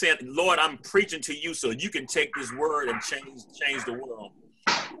I'm saying, Lord, I'm preaching to you so you can take this word and change the world.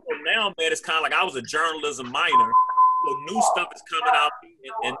 So now, man, it's kind of like I was a journalism minor. So new stuff is coming out,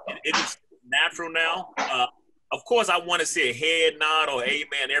 and it is natural now. Of course, I want to see a head nod or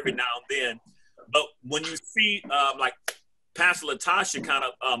amen every now and then. But when you see, like Pastor Latasha kind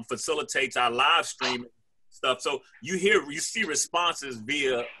of facilitates our live streaming stuff, so you see responses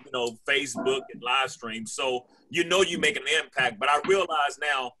via, you know, Facebook and live stream. So you know you make an impact. But I realize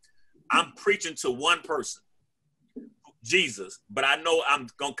now I'm preaching to one person, Jesus, but I know I'm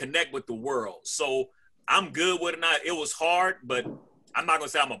gonna connect with the world. So I'm good with it now. It was hard, but I'm not gonna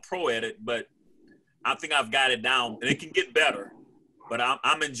say I'm a pro at it, but I think I've got it down, and it can get better, but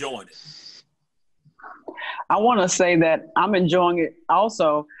I'm enjoying it. I want to say that I'm enjoying it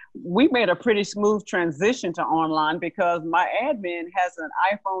also. We made a pretty smooth transition to online because my admin has an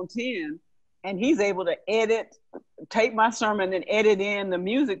iPhone 10, and he's able to tape my sermon and edit in the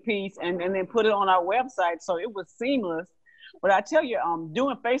music piece and then put it on our website. So it was seamless. But I tell you,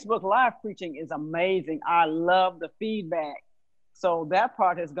 doing Facebook Live preaching is amazing. I love the feedback. So that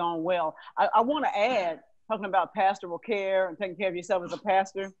part has gone well. I want to add, talking about pastoral care and taking care of yourself as a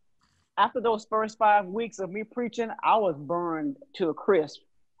pastor, after those first 5 weeks of me preaching, I was burned to a crisp.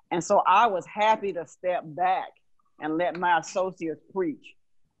 And so I was happy to step back and let my associates preach.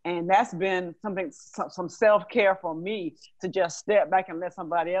 And that's been some self-care for me, to just step back and let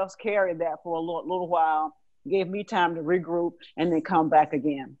somebody else carry that for a little while. Gave me time to regroup and then come back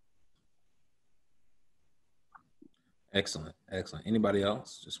again. Excellent, excellent. Anybody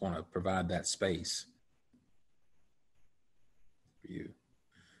else? Just want to provide that space for you.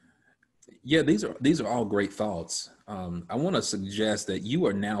 Yeah, these are all great thoughts. I want to suggest that you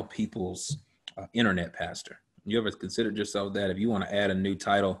are now people's internet pastor. You ever considered yourself that? If you want to add a new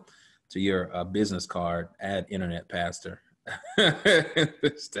title to your business card, add internet pastor.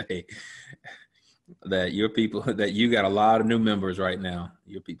 that your people, that you got a lot of new members right now.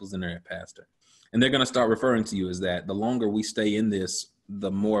 Your people's internet pastor. And they're going to start referring to you as that. The longer we stay in this, the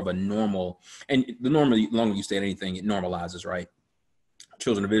more of a normal, and the longer you stay in anything, it normalizes, right?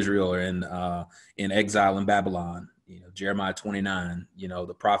 Children of Israel are in exile in Babylon. Jeremiah 29,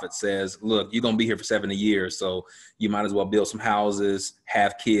 the prophet says, look, you're going to be here for 70 years. So you might as well build some houses,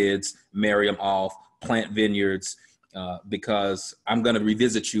 have kids, marry them off, plant vineyards, because I'm going to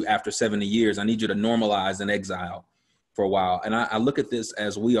revisit you after 70 years. I need you to normalize in exile for a while. And I look at this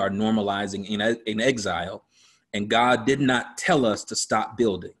as we are normalizing in exile, and God did not tell us to stop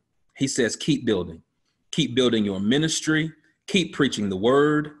building. He says, keep building your ministry, keep preaching the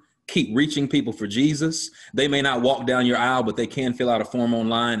word, keep reaching people for Jesus. They may not walk down your aisle, but they can fill out a form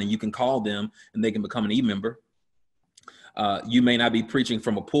online, and you can call them and they can become an e-member. You may not be preaching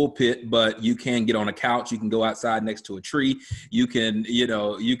from a pulpit, but you can get on a couch. You can go outside next to a tree. You can,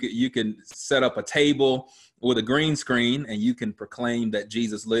 you can set up a table with a green screen, and you can proclaim that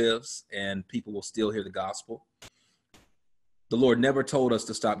Jesus lives, and people will still hear the gospel. The Lord never told us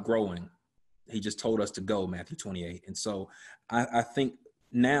to stop growing. He just told us to go, Matthew 28. And so I think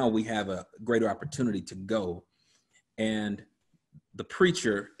now we have a greater opportunity to go. And the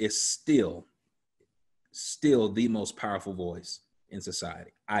preacher is still the most powerful voice in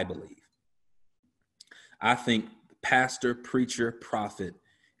society, I believe. I think pastor, preacher, prophet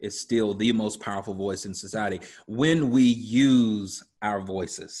is still the most powerful voice in society when we use our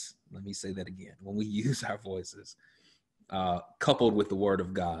voices. Let me say that again. When we use our voices, coupled with the word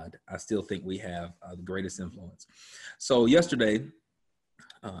of God, I still think we have the greatest influence. So yesterday,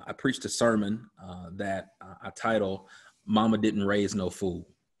 I preached a sermon that I titled, Mama Didn't Raise No Fool.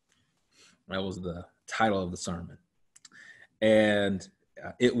 That was the title of the sermon. And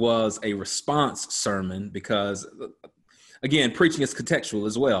it was a response sermon because, again, preaching is contextual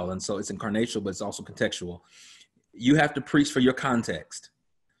as well. And so it's incarnational, but it's also contextual. You have to preach for your context.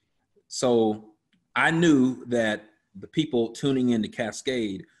 So I knew that the people tuning in to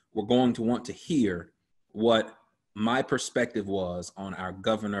Cascade were going to want to hear what my perspective was on our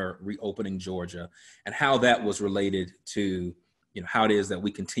governor reopening Georgia and how that was related to, how it is that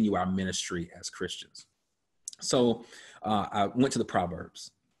we continue our ministry as Christians. So I went to the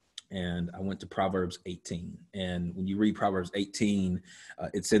Proverbs, and I went to Proverbs 18. And when you read Proverbs 18,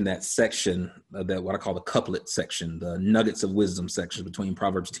 it's in that section, that what I call the couplet section, the nuggets of wisdom section between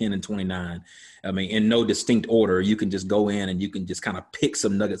Proverbs 10 and 29. I mean, in no distinct order, you can just go in and you can just kind of pick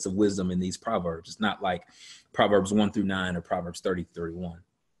some nuggets of wisdom in these Proverbs. It's not like Proverbs 1 through 9 or Proverbs 30, 31.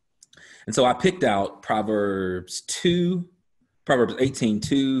 And so I picked out Proverbs 18,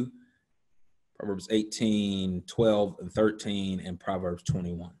 2, Proverbs 18, 12, and 13, and Proverbs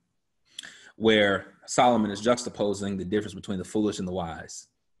 21, where Solomon is juxtaposing the difference between the foolish and the wise.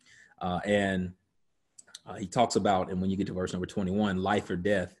 And he talks about, and when you get to verse number 21, life or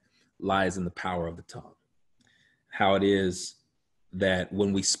death lies in the power of the tongue. How it is that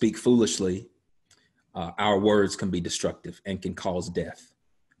when we speak foolishly, our words can be destructive and can cause death.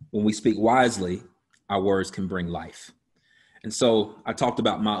 When we speak wisely, our words can bring life. And so I talked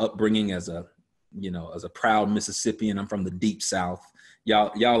about my upbringing as a proud Mississippian. I'm from the deep South.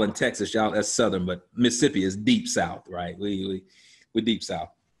 Y'all in Texas, that's Southern, but Mississippi is deep South, right? We deep South.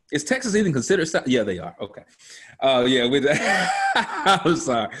 Is Texas even considered South? Yeah, they are. Okay. I'm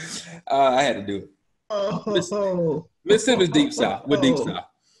sorry. I had to do it. Mississippi is deep South. We're deep South.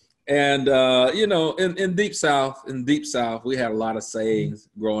 And, in deep South, we had a lot of sayings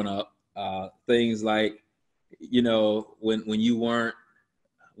growing up. Things like,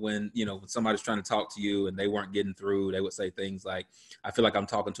 when somebody's trying to talk to you and they weren't getting through, they would say things like, I feel like I'm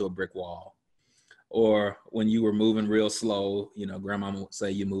talking to a brick wall. Or when you were moving real slow, grandmama would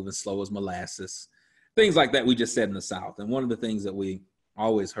say you're moving slow as molasses. Things like that we just said in the South. And one of the things that we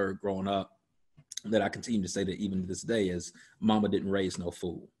always heard growing up that I continue to say that even to this day is, mama didn't raise no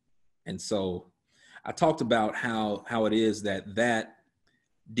fool. And so I talked about how it is that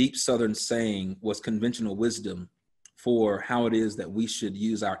deep Southern saying was conventional wisdom for how it is that we should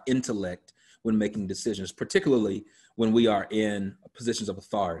use our intellect when making decisions, particularly when we are in positions of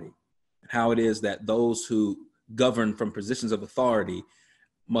authority. How it is that those who govern from positions of authority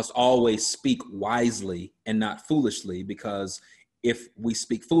must always speak wisely and not foolishly, because if we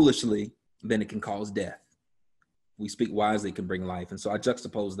speak foolishly, then it can cause death. We speak wisely, it can bring life. And so I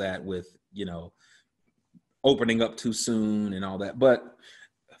juxtapose that with, opening up too soon and all that. But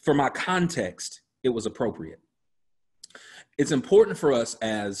for my context, it was appropriate. It's important for us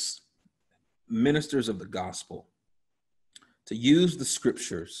as ministers of the gospel to use the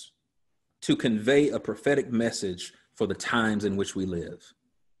scriptures to convey a prophetic message for the times in which we live.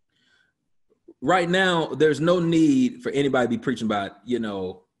 right now, there's no need for anybody to be preaching about,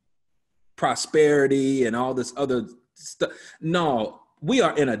 prosperity and all this other stuff. No, we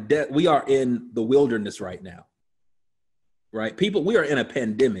are in the wilderness right now, right? We are in a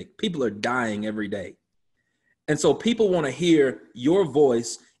pandemic. People are dying every day. And so people want to hear your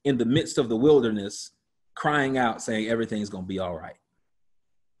voice in the midst of the wilderness, crying out, saying everything's going to be all right,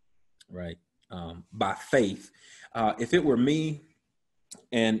 right? By faith. If it were me,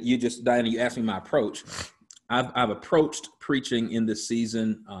 and Diana, you asked me my approach, I've approached preaching in this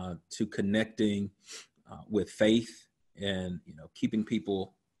season to connecting with faith and, keeping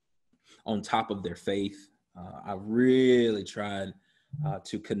people on top of their faith. I really tried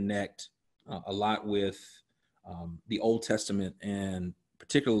to connect a lot with the Old Testament, and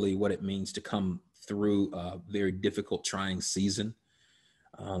particularly what it means to come through a very difficult, trying season.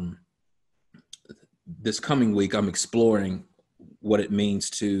 This coming week, I'm exploring what it means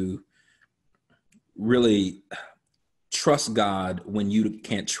to really trust God when you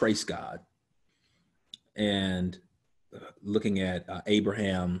can't trace God, and looking at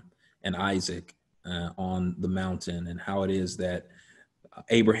Abraham and Isaac on the mountain, and how it is that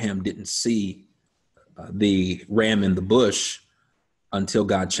Abraham didn't see the ram in the bush until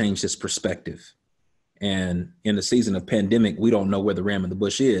God changed his perspective. And in the season of pandemic, we don't know where the ram in the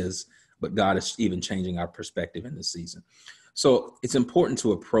bush is, but God is even changing our perspective in this season. So it's important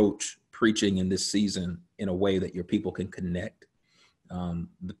to approach preaching in this season in a way that your people can connect. And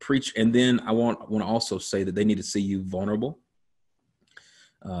then I want to also say that they need to see you vulnerable.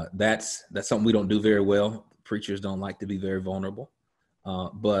 That's something we don't do very well. Preachers don't like to be very vulnerable.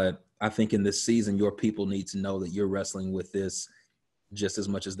 But I think in this season, your people need to know that you're wrestling with this just as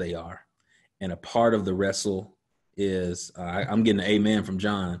much as they are. And a part of the wrestle is, I'm getting an amen from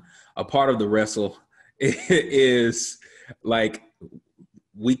John. A part of the wrestle is like,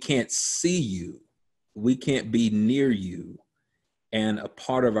 we can't see you. We can't be near you. And a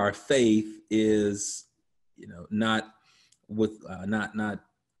part of our faith is, not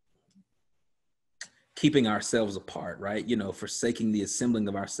keeping ourselves apart, right? Forsaking the assembling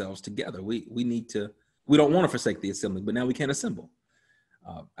of ourselves together. We don't want to forsake the assembling, but now we can't assemble.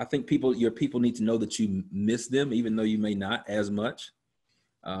 I think your people need to know that you miss them, even though you may not as much.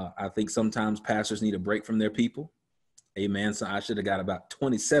 I think sometimes pastors need a break from their people. Amen. So I should have got about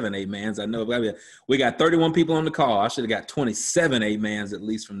 27 amens. I know we got 31 people on the call. I should have got 27 amens at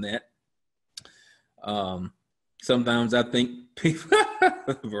least from that. Sometimes I think people,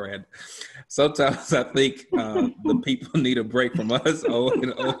 Brad, sometimes I think the people need a break from us.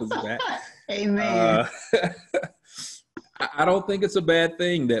 Back. Amen. I don't think it's a bad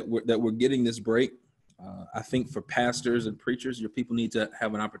thing that we're getting this break. I think for pastors and preachers, your people need to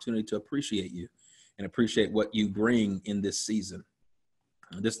have an opportunity to appreciate you and appreciate what you bring in this season.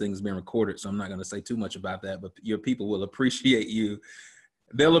 This thing's been recorded, so I'm not going to say too much about that, but your people will appreciate you.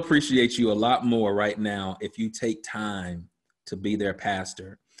 They'll appreciate you a lot more right now if you take time to be their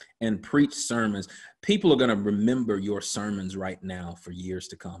pastor and preach sermons. People are going to remember your sermons right now for years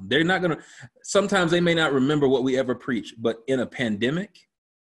to come. Sometimes they may not remember what we ever preach, but in a pandemic,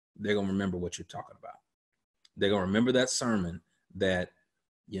 they're going to remember what you're talking about. They're going to remember that sermon that,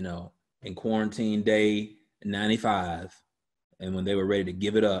 in quarantine day 95, and when they were ready to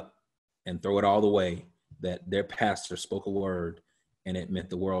give it up and throw it all away, that their pastor spoke a word and it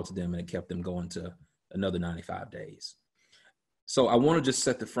meant the world to them, and it kept them going to another 95 days. So I want to just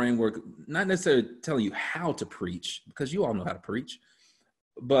set the framework, not necessarily telling you how to preach, because you all know how to preach,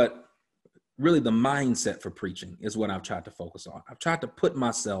 but really the mindset for preaching is what I've tried to focus on. I've tried to put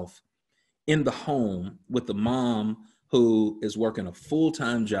myself in the home with the mom who is working a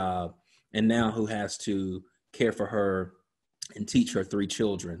full-time job and now who has to care for her and teach her 3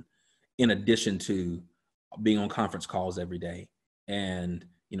 children, in addition to being on conference calls every day and,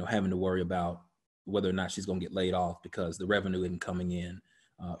 having to worry about whether or not she's going to get laid off because the revenue isn't coming in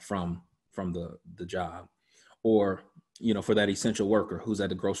from the job, or, for that essential worker who's at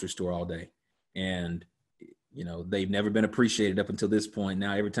the grocery store all day. And, they've never been appreciated up until this point.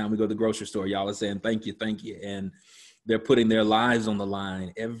 Now, every time we go to the grocery store, y'all are saying, thank you. And they're putting their lives on the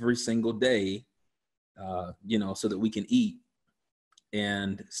line every single day, so that we can eat,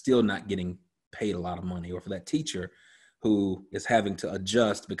 and still not getting paid a lot of money. Or for that teacher who is having to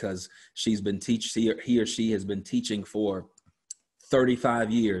adjust because he or she has been teaching for 35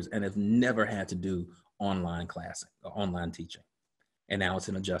 years and have never had to do online teaching. And now it's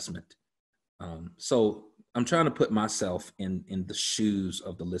an adjustment. So I'm trying to put myself in the shoes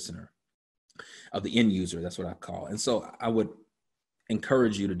of the listener, of the end user. That's what I call. And so I would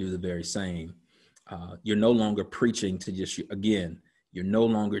encourage you to do the very same. You're no longer preaching to just, again, You're no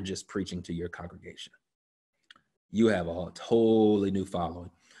longer just preaching to your congregation. You have a totally new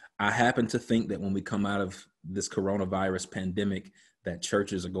following. I happen to think that when we come out of this coronavirus pandemic, that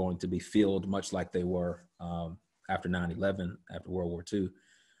churches are going to be filled much like they were after 9/11, after World War II.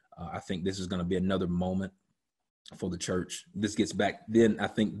 I think this is going to be another moment for the church. This gets back, then I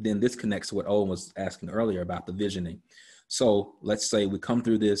think then this connects to what Owen was asking earlier about the visioning. So let's say we come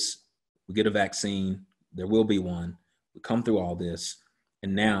through this, we get a vaccine, there will be one, we come through all this,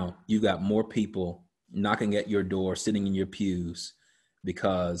 and now you've got more people knocking at your door, sitting in your pews,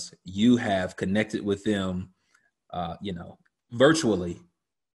 because you have connected with them, virtually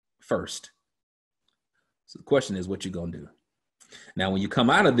first. So the question is, what you gonna do? Now, when you come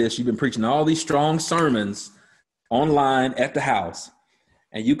out of this, you've been preaching all these strong sermons online at the house,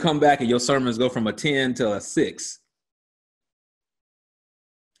 and you come back and your sermons go from a 10 to a 6.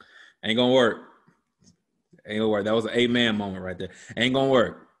 Ain't gonna work. Ain't gonna work. That was an amen moment right there. Ain't gonna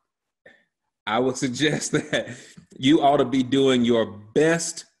work. I would suggest that you ought to be doing your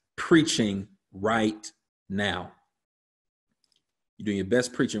best preaching right now. You're doing your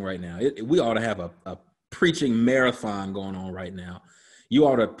best preaching right now. We ought to have a preaching marathon going on right now. You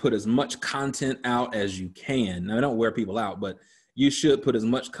ought to put as much content out as you can. Now, I don't wear people out, but you should put as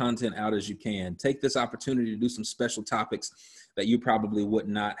much content out as you can. Take this opportunity to do some special topics that you probably would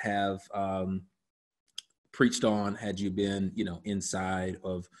not have preached on had you been, inside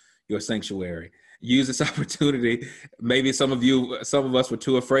of your sanctuary. Use this opportunity. Maybe some of us were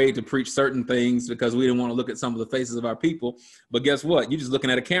too afraid to preach certain things because we didn't want to look at some of the faces of our people. But guess what? You're just looking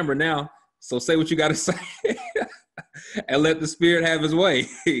at a camera now. So say what you got to say and let the Spirit have his way.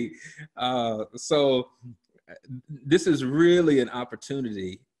 So this is really an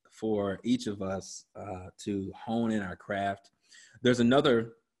opportunity for each of us to hone in our craft. There's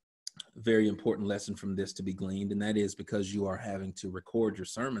another very important lesson from this to be gleaned, and that is because you are having to record your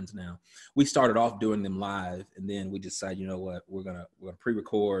sermons now. We started off doing them live, and then we decided, you know what, we're gonna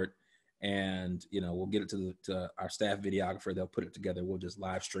pre-record, and we'll get it to our staff videographer. They'll put it together. We'll just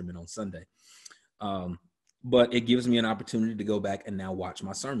live stream it on Sunday. But it gives me an opportunity to go back and now watch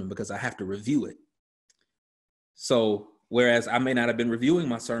my sermon because I have to review it. So whereas I may not have been reviewing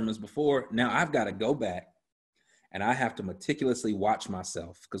my sermons before, now I've got to go back and I have to meticulously watch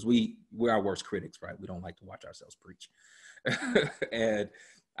myself because we're our worst critics, right? We don't like to watch ourselves preach. And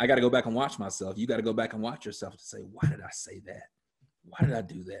I got to go back and watch myself. You got to go back and watch yourself to say, why did I say that? Why did I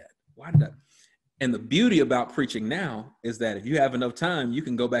do that? Why did I? And the beauty about preaching now is that if you have enough time, you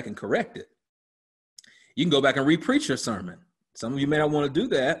can go back and correct it. You can go back and re-preach your sermon. Some of you may not want to do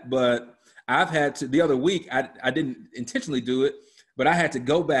that, but I've had to, the other week, I didn't intentionally do it, but I had to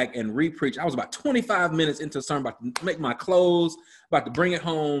go back and re-preach. I was about 25 minutes into a sermon, about to make my clothes, about to bring it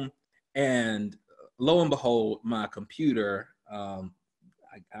home, and lo and behold, my computer, I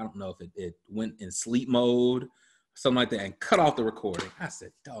don't know if it went in sleep mode, something like that, and cut off the recording. I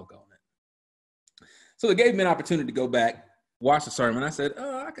said, doggone it. So it gave me an opportunity to go back, watch the sermon. I said,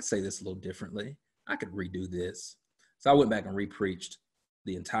 oh, I could say this a little differently. I could redo this. So I went back and re-preached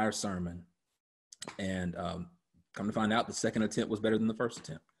the entire sermon. And come to find out, the second attempt was better than the first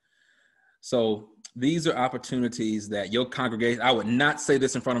attempt. So these are opportunities that your congregation, I would not say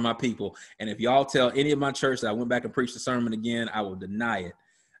this in front of my people. And if y'all tell any of my church that I went back and preached the sermon again, I will deny it.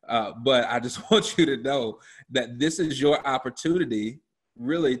 But I just want you to know that this is your opportunity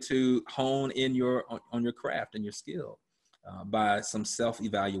really to hone in on your craft and your skill by some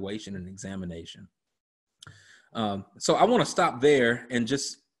self-evaluation and examination. So I want to stop there and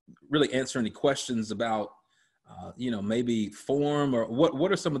just really answer any questions about, maybe form, or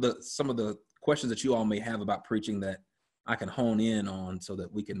what are some of the questions that you all may have about preaching that I can hone in on so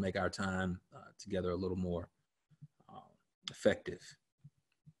that we can make our time together a little more effective.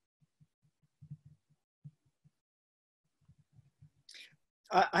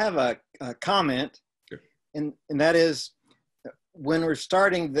 I have a comment, sure. and that is when we're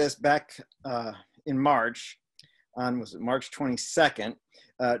starting this back in March, was it March 22nd,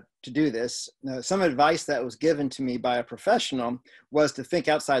 to do this, some advice that was given to me by a professional was to think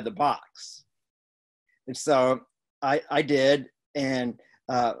outside the box. And so I did, and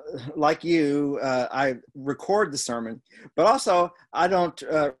like you, I record the sermon, but also I don't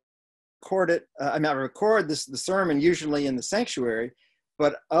record it. I record the sermon usually in the sanctuary,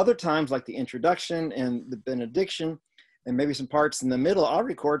 but other times, like the introduction and the benediction, and maybe some parts in the middle, I'll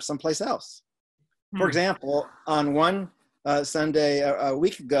record someplace else. For example, on one Sunday a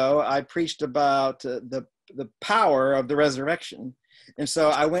week ago, I preached about the power of the resurrection. And so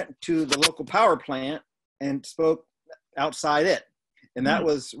I went to the local power plant and spoke outside it. and that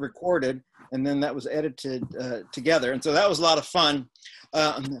was recorded, and then that was edited together. And so that was a lot of fun.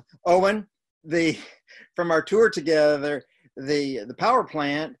 Owen, from our tour together, the power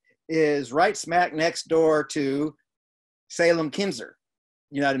plant is right smack next door to Salem Kinzer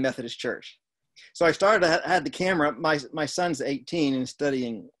United Methodist Church. So I had the camera. My son's 18 and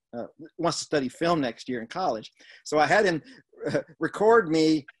studying, wants to study film next year in college. So I had him record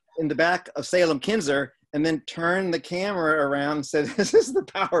me in the back of Salem Kinzer and then turn the camera around and said, this is the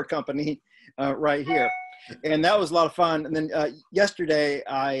power company right here. And that was a lot of fun. And then yesterday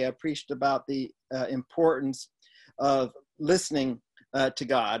I preached about the importance of listening to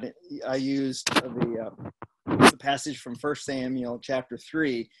God. I used the passage from 1 Samuel chapter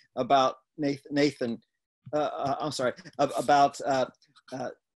 3 about about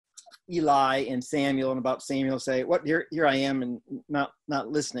Eli and Samuel, and about Samuel say, "What here I am," and not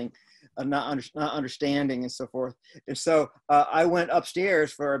listening, not understanding, and so forth. And so I went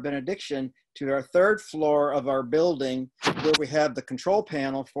upstairs for a benediction to our third floor of our building, where we have the control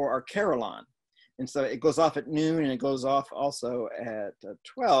panel for our carillon. And so it goes off at noon, and it goes off also at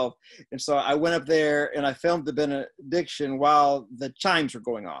 12. And so I went up there and I filmed the benediction while the chimes were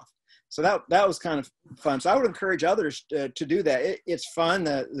going off. So that was kind of fun. So I would encourage others to do that. It's fun.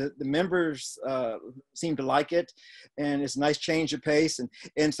 The members seem to like it, and it's a nice change of pace.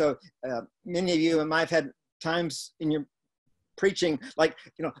 And so many of you might have had times in your preaching, like,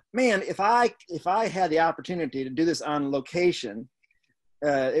 man, if I had the opportunity to do this on location,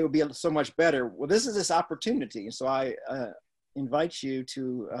 it would be so much better. Well, this is this opportunity. So I invite you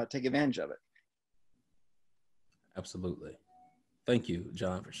to take advantage of it. Absolutely. Thank you,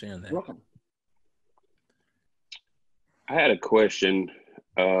 John, for sharing that. You're welcome. I had a question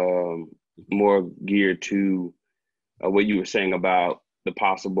more geared to what you were saying about the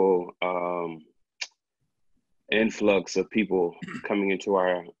possible influx of people coming into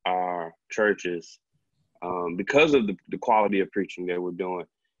our churches because of the quality of preaching that we're doing.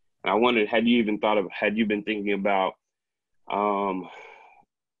 And I wondered, had you been thinking about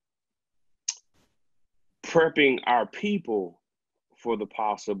prepping our people for the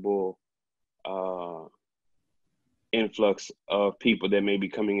possible influx of people that may be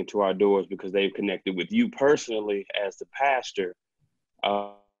coming into our doors because they've connected with you personally as the pastor?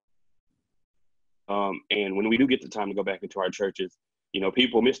 And when we do get the time to go back into our churches,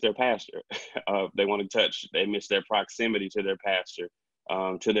 people miss their pastor. They want to touch, they miss their proximity to their pastor,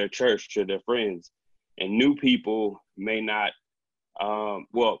 to their church, to their friends. And new people may not,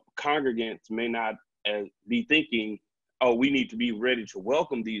 congregants may not be thinking, oh, we need to be ready to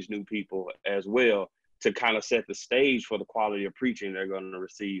welcome these new people as well, to kind of set the stage for the quality of preaching they're going to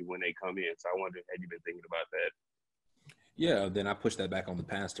receive when they come in. So I wondered, had you been thinking about that? Yeah, then I push that back on the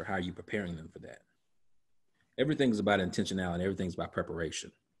pastor. How are you preparing them for that? Everything's about intentionality. Everything's about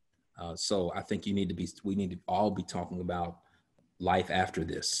preparation. So I think we need to all be talking about life after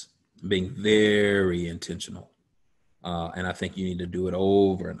this, being very intentional. And I think you need to do it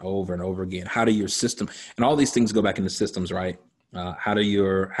over and over and over again. How do your system, and all these things go back into systems, right? How do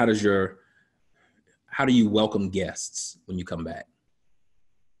you welcome guests when you come back?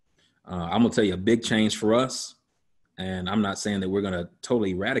 I'm gonna tell you a big change for us, and I'm not saying that we're gonna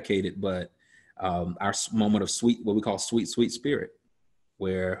totally eradicate it, but our moment of what we call sweet spirit,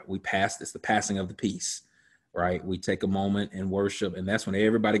 where it's the passing of the peace, right? We take a moment and worship, and that's when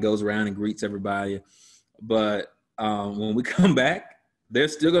everybody goes around and greets everybody. But when we come back,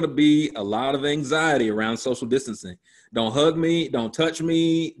 there's still going to be a lot of anxiety around social distancing. Don't hug me, don't touch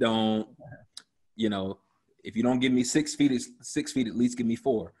me, don't, if you don't give me 6 feet, at least give me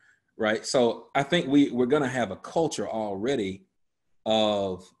 4, right? So I think we're going to have a culture already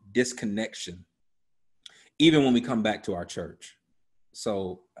of disconnection, even when we come back to our church.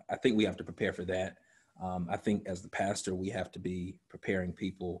 So I think we have to prepare for that. I think as the pastor, we have to be preparing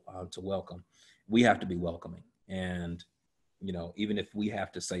people to welcome. We have to be welcoming. And, even if we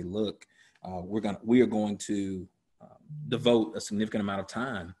have to say, look, we are going to devote a significant amount of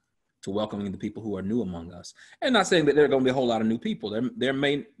time to welcoming the people who are new among us. And not saying that there are going to be a whole lot of new people. They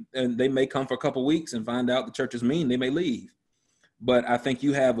may come for a couple of weeks and find out the church is mean. They may leave. But I think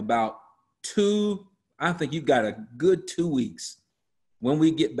you have about you've got a good 2 weeks when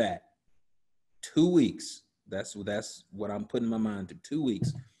we get back. 2 weeks. That's what I'm putting my mind to. 2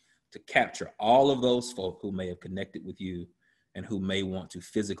 weeks to capture all of those folk who may have connected with you and who may want to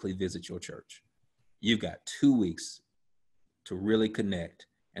physically visit your church. You've got 2 weeks to really connect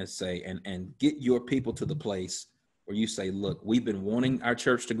and say, and get your people to the place where you say, look, we've been wanting our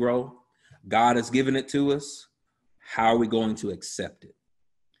church to grow. God has given it to us. How are we going to accept it?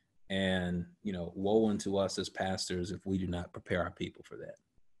 And, woe unto us as pastors if we do not prepare our people for that.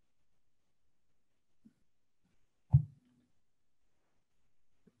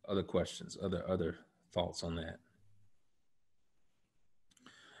 Other questions, other thoughts on that?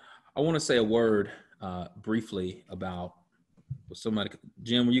 I want to say a word briefly about somebody.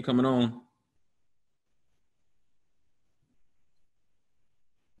 Jim, were you coming on?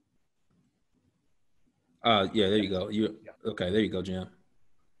 Yeah, there you go. Okay, there you go, Jim.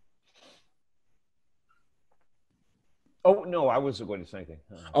 Oh no, I wasn't going to say anything.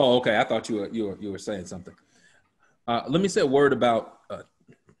 Oh, okay. I thought you were saying something. Let me say a word about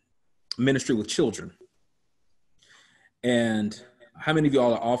ministry with children. And how many of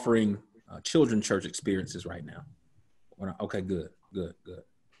y'all are offering children church experiences right now? Okay, good. There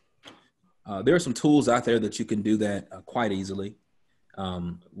are some tools out there that you can do that quite easily.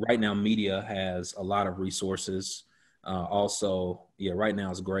 Right now, media has a lot of resources. Right now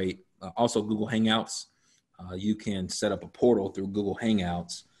is great. Also, Google Hangouts. You can set up a portal through Google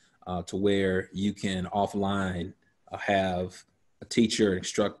Hangouts to where you can offline have a teacher,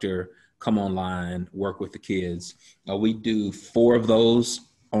 instructor come online, work with the kids. We do 4 of those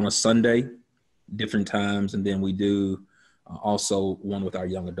on a Sunday, different times. And then we do also one with our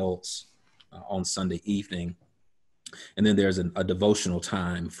young adults on Sunday evening. And then there's a devotional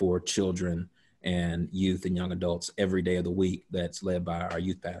time for children and youth and young adults every day of the week that's led by our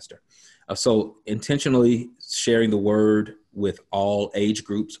youth pastor. So intentionally sharing the word with all age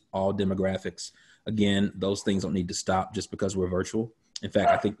groups, all demographics. Again, those things don't need to stop just because we're virtual. In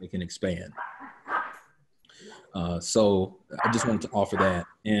fact, I think they can expand. So I just wanted to offer that.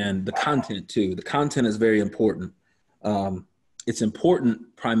 And the content too. The content is very important. It's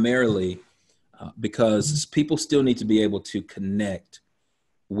important primarily because people still need to be able to connect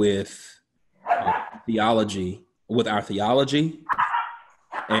with theology, with our theology,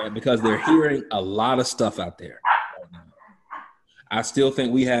 and because they're hearing a lot of stuff out there right now. I still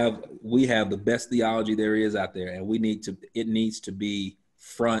think we have the best theology there is out there, and it needs to be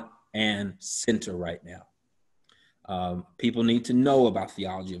front and center right now. People need to know about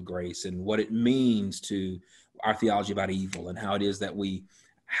theology of grace and what it means to our theology about evil and how it is that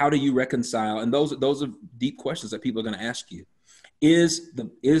how do you reconcile? And those are deep questions that people are going to ask you. Is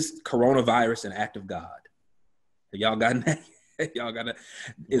coronavirus an act of God? Have y'all gotten that?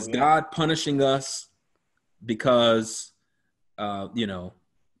 Is God punishing us because, of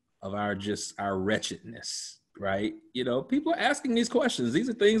our wretchedness, right? People are asking these questions. These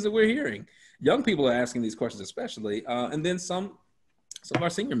are things that we're hearing. Young people are asking these questions, especially, and then some of our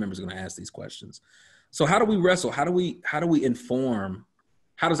senior members are going to ask these questions. So how do we wrestle? How do we inform?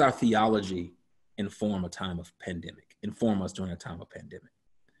 How does our theology inform a time of pandemic? Inform us during a time of pandemic?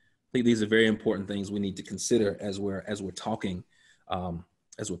 I think these are very important things we need to consider as we're talking,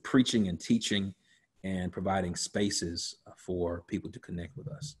 as we're preaching and teaching and providing spaces for people to connect with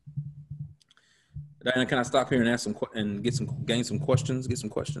us. Diana, can I stop here and ask gain some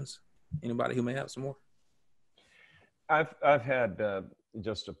questions? Anybody who may have some more? I've had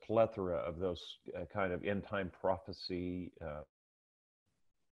just a plethora of those kind of end time prophecy.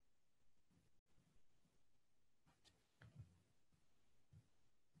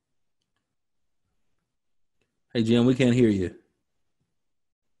 Hey, Jim, we can't hear you.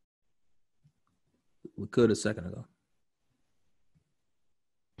 We could a second ago.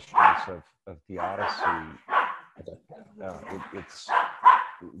 Of theodicy. It's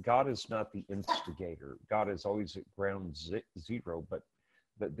God is not the instigator. God is always at ground zero, but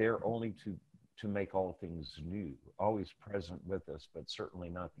they're only to make all things new, always present with us, but certainly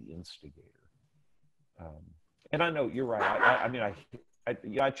not the instigator. And I know you're right.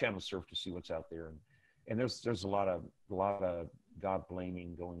 I channel surf to see what's out there, and there's a lot of God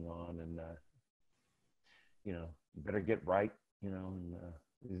blaming going on, and you better get right, and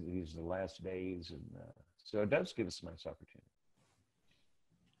these are the last days, and so it does give us a nice opportunity.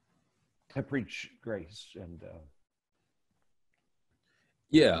 I preach grace, and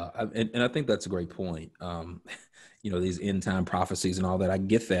and I think that's a great point. These end time prophecies and all that, I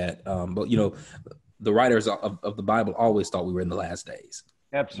get that, but the writers of the Bible always thought we were in the last days.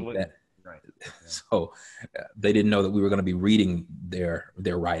 Absolutely. Right. Yeah. So they didn't know that we were going to be reading their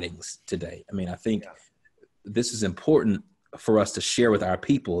writings today. I think this is important for us to share with our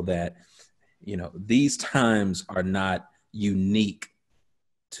people that, these times are not unique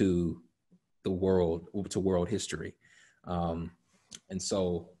to the world, to world history. And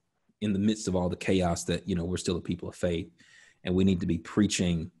so in the midst of all the chaos that, we're still a people of faith, and we need to be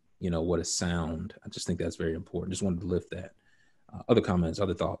preaching, what is sound. I just think that's very important. Just wanted to lift that. Other comments,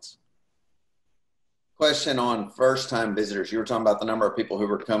 other thoughts? Question on first-time visitors. You were talking about the number of people who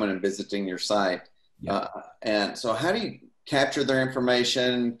were coming and visiting your site. Yeah. And so how do you capture their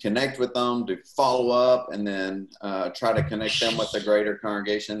information, connect with them, do follow-up, and then try to connect them with the greater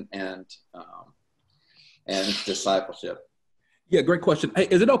congregation and discipleship? Yeah, great question. Hey,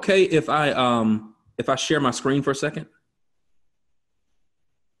 is it okay if I share my screen for a second?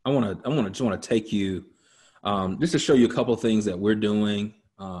 I just want to take you just to show you a couple of things that we're doing.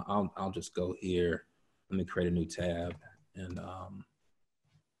 I'll just go here. Let me create a new tab and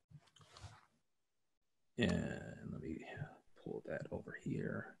let me pull that over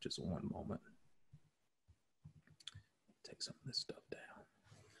here. Just one moment. Take some of this stuff down.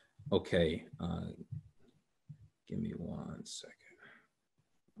 Okay. Give me 1 second.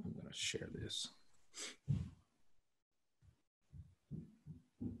 I'm going to share this.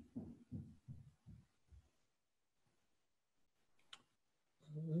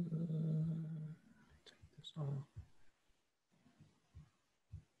 Take this off.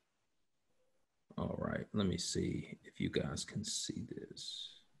 All right, let me see if you guys can see this.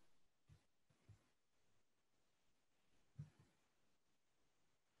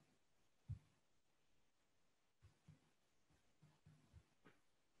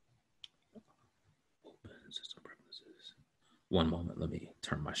 Open system preferences. One moment, let me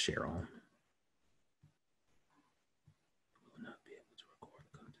turn my share on. Will not be able to record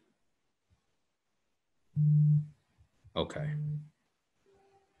content. Okay.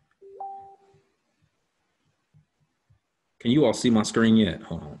 Can you all see my screen yet?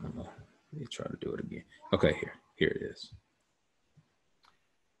 Hold on, let me try to do it again. Okay, here it is.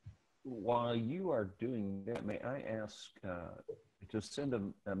 While you are doing that, may I ask to send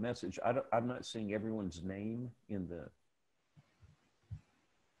a message? I'm not seeing everyone's name in the.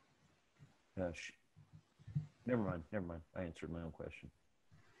 Never mind. I answered my own question.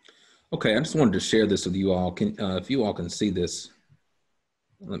 Okay, I just wanted to share this with you all. If you all can see this,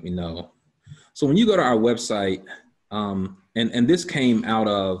 let me know. So when you go to our website, and this came out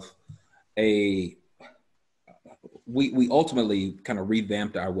of we ultimately kind of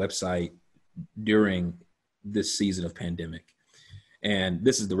revamped our website during this season of pandemic. And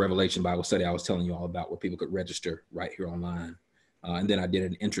this is the Revelation Bible study I was telling you all about, where people could register right here online. And then I did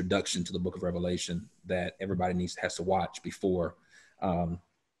an introduction to the book of Revelation that everybody has to watch before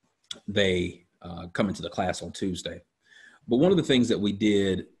they come into the class on Tuesday. But one of the things that we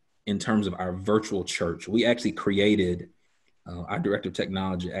did in terms of our virtual church, we actually created, our director of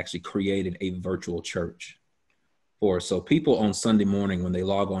technology actually created a virtual church so people on Sunday morning, when they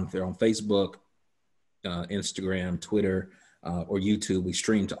log on, if they're on Facebook, Instagram, Twitter, or YouTube, we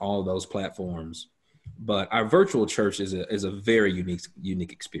stream to all of those platforms. But our virtual church is a very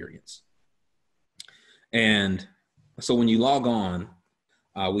unique experience. And so when you log on,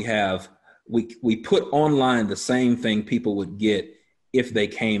 we put online the same thing people would get if they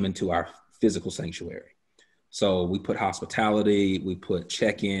came into our physical sanctuary. So we put hospitality, we put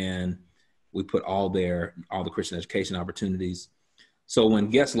check-in, we put all the Christian education opportunities. So when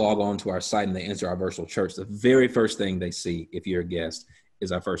guests log on to our site and they enter our virtual church, the very first thing they see, if you're a guest,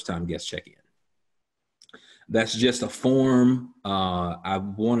 is our first time guest check-in. That's just a form.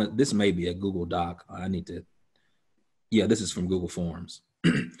 This may be a Google Doc. This is from Google Forms.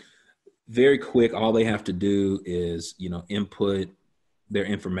 Very quick. All they have to do is, input their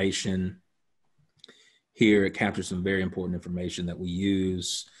information. Here, it captures some very important information that we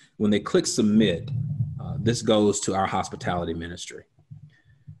use. When they click submit, this goes to our hospitality ministry.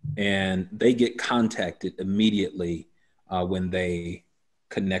 And they get contacted immediately when they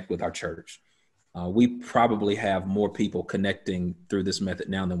connect with our church. We probably have more people connecting through this method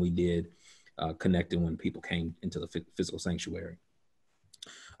now than we did connecting when people came into the physical sanctuary.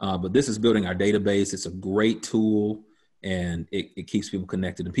 But this is building our database. It's a great tool, and it keeps people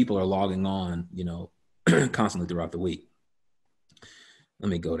connected. And people are logging on, constantly throughout the week. Let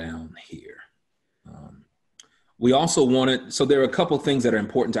me go down here. We also so there are a couple of things that are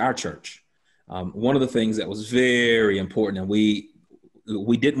important to our church. One of the things that was very important, and we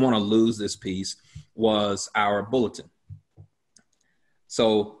didn't want to lose this piece, was our bulletin.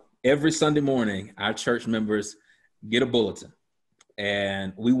 So every Sunday morning, our church members get a bulletin,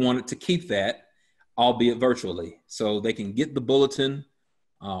 and we wanted to keep that, albeit virtually, so they can get the bulletin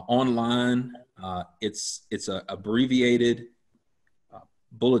online. It's an abbreviated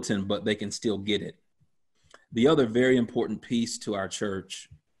bulletin, but they can still get it. The other very important piece to our church,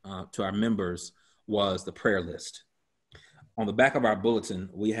 to our members, was the prayer list. On the back of our bulletin,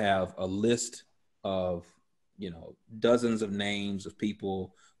 we have a list of, dozens of names of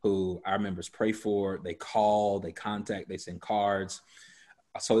people who our members pray for. They call, they contact, they send cards.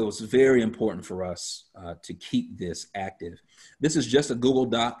 So it was very important for us to keep this active. This is just a Google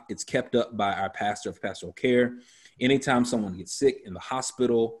Doc. It's kept up by our pastor of pastoral care. Anytime someone gets sick in the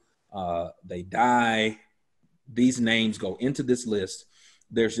hospital, they die, these names go into this list.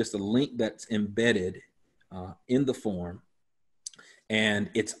 There's just a link that's embedded in the form, and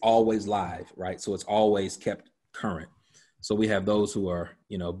it's always live, right? So it's always kept current. So we have those who are,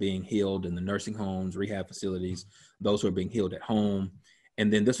 being healed in the nursing homes, rehab facilities, those who are being healed at home.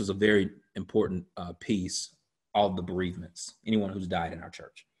 And then this was a very important piece, all of the bereavements, anyone who's died in our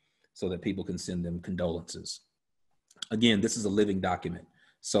church, so that people can send them condolences. Again, this is a living document.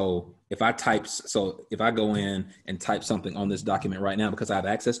 So if I go in and type something on this document right now, because I have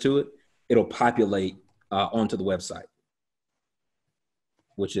access to it, it'll populate onto the website,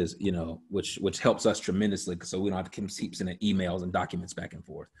 which is, which helps us tremendously, so we don't have to keep sending emails and documents back and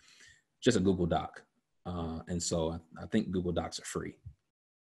forth. Just a Google Doc. And so I think Google Docs are free.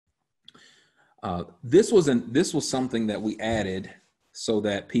 This was something that we added so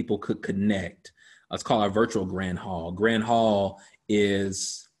that people could connect. It's called our virtual Grand Hall. Grand Hall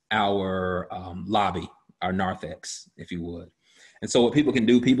is our lobby, our narthex, if you would. And so what people can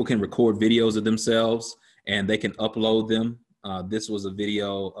do, people can record videos of themselves and they can upload them. This was a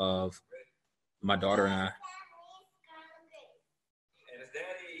video of my daughter and I. And it's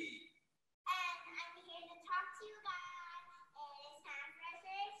Daddy. I'm here to talk to you guys.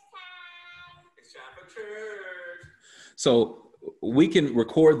 It's time for church. So we can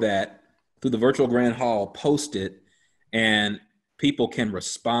record that through the virtual Grand Hall, post it, and people can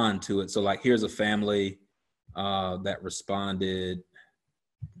respond to it. So like, here's a family that responded.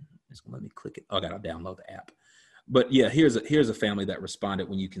 It's gonna let me click it. Oh, I gotta download the app. But yeah, here's a family that responded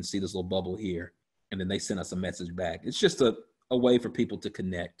when you can see this little bubble here, and then they sent us a message back. It's just a way for people to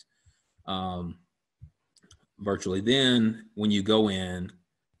connect virtually. Then when you go in,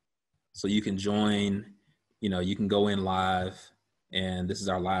 so you can join, you can go in live, and this is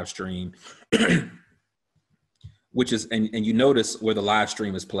our live stream, which is, and you notice where the live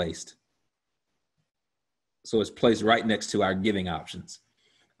stream is placed. So it's placed right next to our giving options.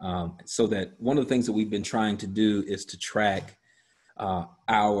 So that one of the things that we've been trying to do is to track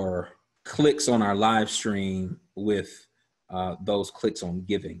our clicks on our live stream with those clicks on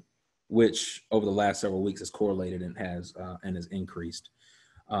giving, which over the last several weeks has correlated and has increased.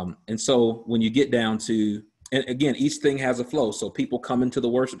 And so when you get down to, and again, each thing has a flow. So people come into the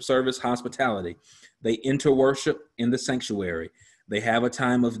worship service, hospitality. They enter worship in the sanctuary. They have a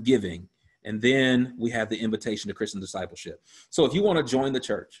time of giving. And then we have the invitation to Christian discipleship. So if you want to join the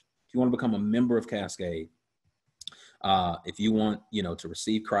church, if you want to become a member of Cascade, if you want, to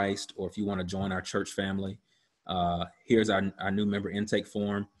receive Christ, or if you want to join our church family, here's our new member intake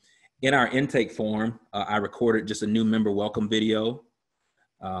form. In our intake form, I recorded just a new member welcome video.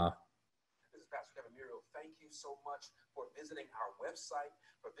 This is Pastor Murriel. Thank you so much for visiting our website,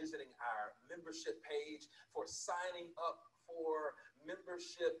 for visiting our membership page, for signing up for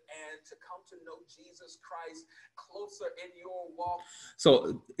membership, and to come to know Jesus Christ closer in your walk.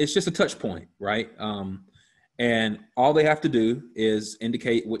 So it's just a touch point, right? And all they have to do is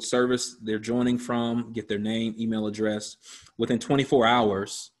indicate which service they're joining from, get their name, email address. Within 24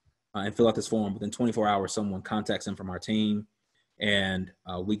 hours, and fill out this form. Within 24 hours, someone contacts them from our team, and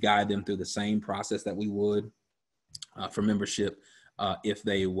we guide them through the same process that we would for membership if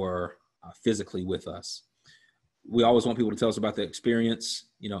they were physically with us. We always want people to tell us about their experience,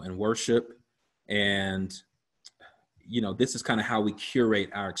 in worship. And, this is kind of how we curate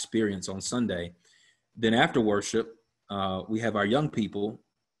our experience on Sunday. Then after worship, we have our young people,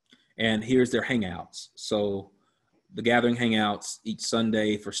 and here's their hangouts. So the gathering hangouts each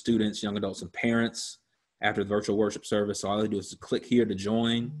Sunday for students, young adults, and parents after the virtual worship service. So all they do is to click here to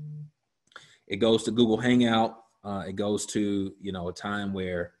join. It goes to Google Hangout. It goes to, a time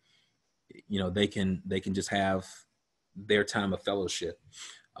where, they can just have their time of fellowship.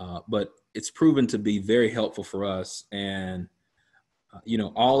 But it's proven to be very helpful for us. And,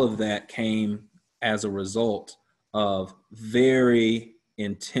 all of that came as a result of very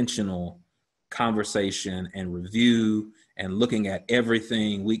intentional conversation and review and looking at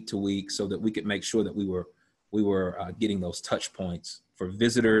everything week to week so that we could make sure that we were getting those touch points for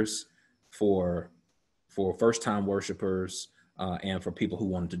visitors, for first-time worshipers, and for people who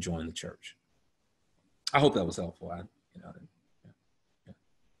wanted to join the church. I hope that was helpful.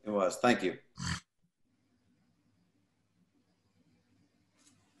 It was. Thank you.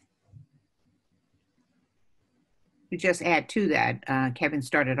 To just add to that, Kevin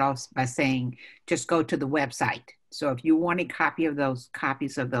started off by saying, just go to the website. So if you want a copy of those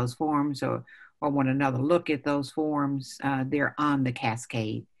copies of those forms, or or want another look at those forms, they're on the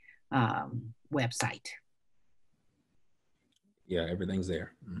Cascade website. Yeah, everything's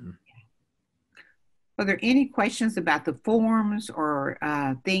there. Mm-hmm. Are there any questions about the forms or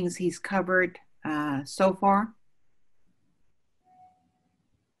things he's covered so far?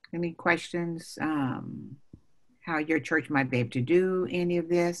 Any questions? How your church might be able to do any of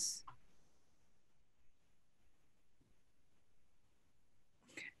this?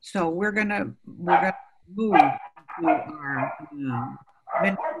 So we're gonna move to our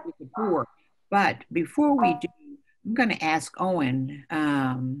ministry with the poor. But before we do, I'm gonna ask Owen,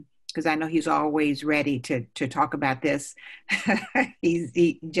 because I know he's always ready to talk about this.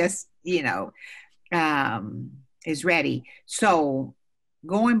 he just, is ready. So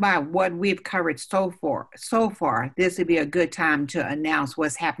going by what we've covered so far, this would be a good time to announce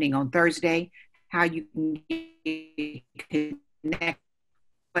what's happening on Thursday, how you can connect,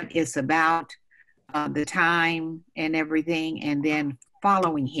 what it's about, the time and everything, and then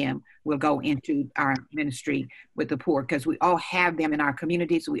following him, we'll go into our ministry with the poor, because we all have them in our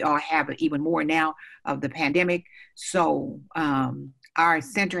communities. We all have it even more now of the pandemic. So our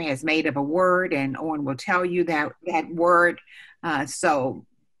center has made up a word, and Owen will tell you that word. So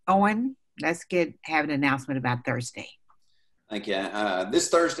Owen, let's have an announcement about Thursday. Thank you. This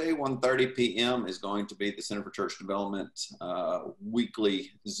Thursday, 1:30 p.m. is going to be the Center for Church Development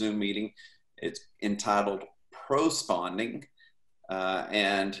weekly Zoom meeting. It's entitled Prosponding,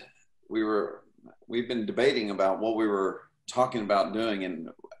 and we've been debating about what we were talking about doing, and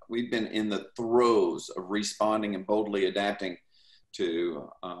we've been in the throes of responding and boldly adapting to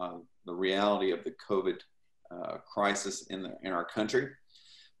the reality of the COVID crisis in our country.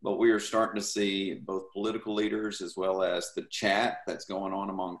 But we are starting to see both political leaders as well as the chat that's going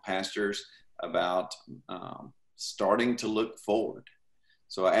on among pastors about starting to look forward.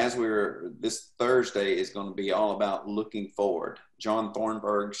 So this Thursday is going to be all about looking forward. John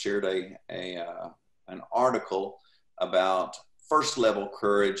Thornburg shared an article about first level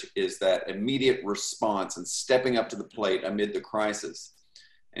courage is that immediate response and stepping up to the plate amid the crisis.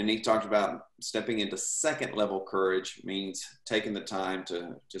 And he talked about stepping into second level courage means taking the time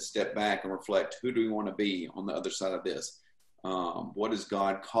to step back and reflect, who do we want to be on the other side of this? What is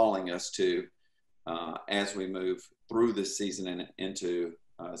God calling us to as we move through this season and into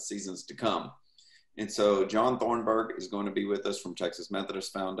seasons to come? And so John Thornburg is going to be with us from Texas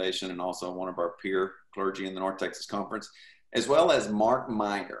Methodist Foundation, and also one of our peer clergy in the North Texas Conference, as well as Mark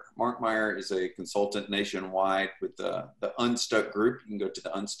Meyer. Mark Meyer is a consultant nationwide with the Unstuck Group. You can go to the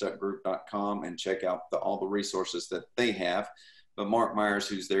unstuckgroup.com and check out all the resources that they have. But Mark Myers,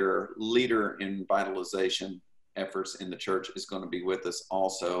 who's their leader in vitalization efforts in the church, is going to be with us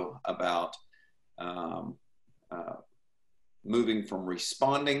also about moving from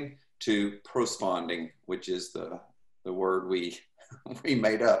responding to prosponding, which is the word we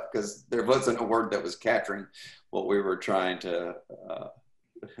made up, because there wasn't a word that was capturing what we were trying to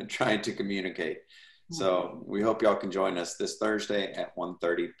communicate. So we hope y'all can join us this Thursday at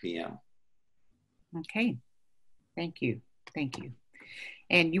 1:30 p.m. Okay, thank you.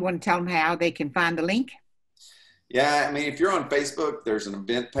 And you want to tell them how they can find the link? Yeah, I mean, if you're on Facebook, there's an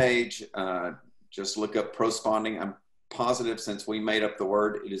event page. Just look up Prosponding. I'm positive, since we made up the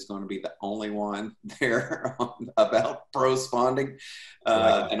word, it is going to be the only one there about prosponding.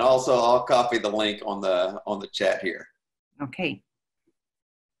 And also I'll copy the link on the chat here. Okay.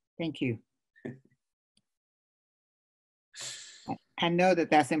 Thank you. I know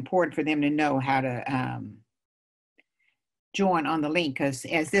that's important for them to know how to join on the link, because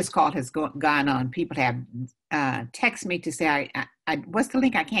as this call has gone on, people have texted me to say, what's the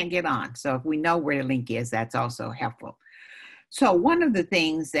link? I can't get on. So if we know where the link is, that's also helpful. So one of the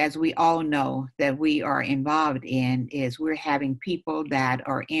things, as we all know, that we are involved in is we're having people that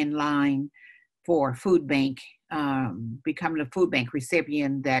are in line for food bank, becoming a food bank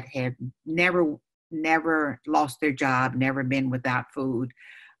recipient, that have never lost their job, never been without food.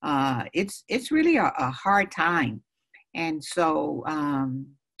 It's really a hard time. And so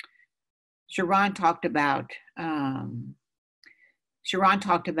Sharon talked about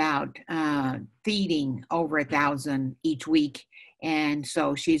feeding over 1,000 each week. And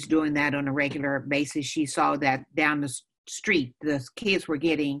so she's doing that on a regular basis. She saw that down the street, the kids were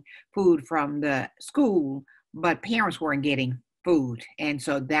getting food from the school, but parents weren't getting food. And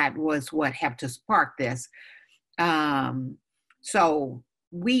so that was what helped to spark this. So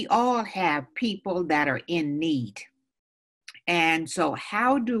we all have people that are in need. And so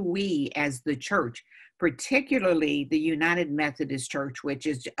how do we as the church, particularly the United Methodist Church, which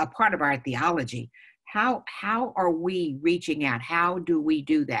is a part of our theology, how are we reaching out? How do we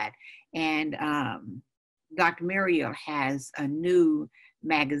do that? And Dr. Murriel has a new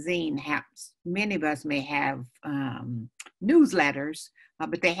magazine. Many of us may have newsletters,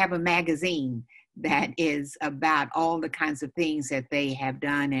 but they have a magazine that is about all the kinds of things that they have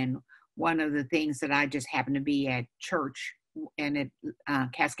done. And one of the things that I just happened to be at church and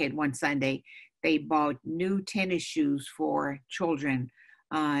at Cascade one Sunday, they bought new tennis shoes for children.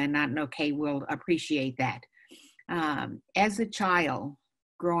 And I know Kay will appreciate that. As a child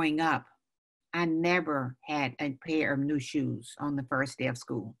growing up, I never had a pair of new shoes on the first day of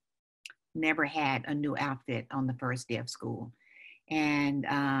school. Never had a new outfit on the first day of school. And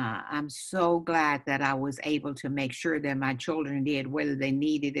I'm so glad that I was able to make sure that my children did, whether they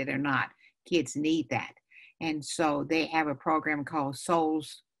needed it or not. Kids need that. And so they have a program called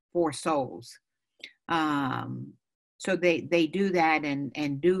Souls for Souls. So they do that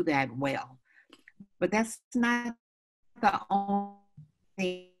and do that well. But that's not the only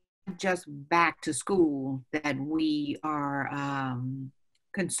thing, just back to school, that we are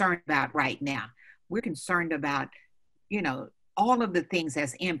concerned about right now. We're concerned about, all of the things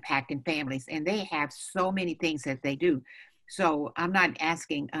that's impacting families, and they have so many things that they do. So I'm not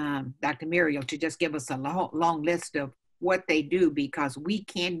asking Dr. Murriel to just give us a long list of what they do, because we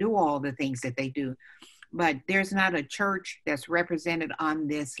can't do all the things that they do. But there's not a church that's represented on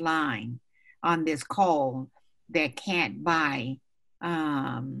this line, on this call, that can't buy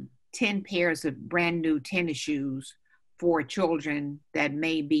 10 pairs of brand new tennis shoes for children that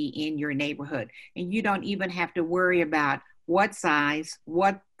may be in your neighborhood. And you don't even have to worry about what size,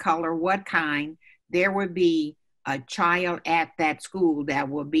 what color, what kind. There will be a child at that school that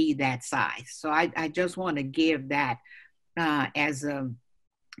will be that size. So I just want to give that as a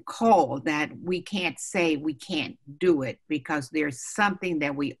call, that we can't say we can't do it, because there's something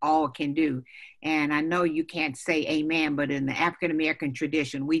that we all can do. And I know you can't say amen, but in the African American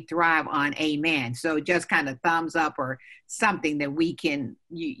tradition, we thrive on amen. So just kind of thumbs up or something that we can,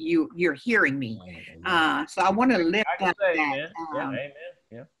 you're hearing me. So I want to lift up that. Amen. Amen.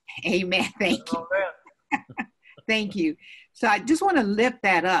 Yeah. Amen. Thank you. Thank you. So I just want to lift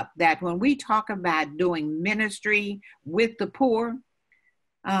that up, that when we talk about doing ministry with the poor,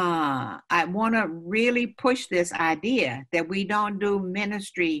 I want to really push this idea that we don't do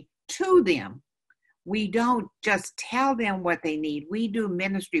ministry to them. We don't just tell them what they need. We do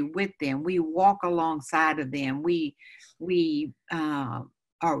ministry with them. We walk alongside of them. We are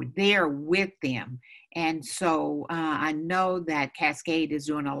there with them. And so I know that Cascade is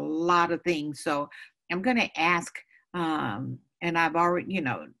doing a lot of things. So I'm going to ask, and I've already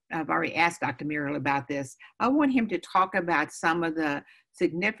asked Dr. Murriel about this. I want him to talk about some of the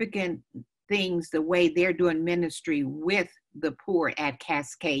significant things, the way they're doing ministry with the poor at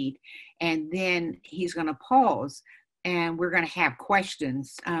Cascade. And then he's going to pause, and we're going to have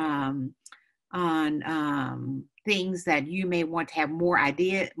questions on things that you may want to have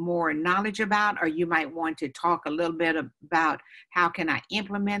more knowledge about, or you might want to talk a little bit about how can I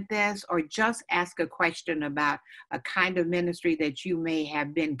implement this, or just ask a question about a kind of ministry that you may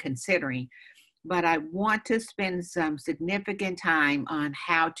have been considering. But I want to spend some significant time on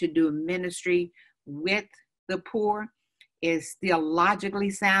how to do ministry with the poor. Is theologically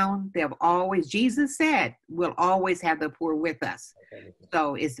sound. Jesus said, we'll always have the poor with us.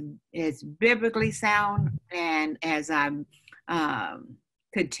 So it's biblically sound. And as I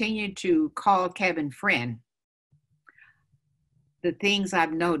continue to call Kevin friend, the things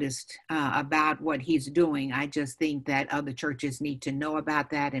I've noticed about what he's doing, I just think that other churches need to know about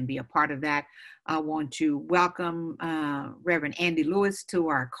that and be a part of that. I want to welcome Reverend Andy Lewis to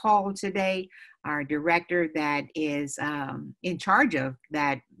our call today, our director that is in charge of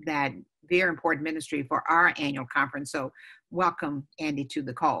that very important ministry for our annual conference. So welcome, Andy, to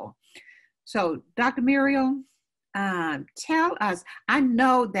the call. So Dr. Murriel, tell us, I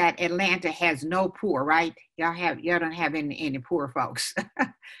know that Atlanta has no poor, right? Y'all don't have any poor folks.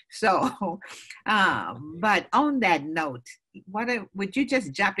 So, but on that note, would you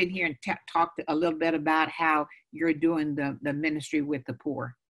just jump in here and talk a little bit about how you're doing the ministry with the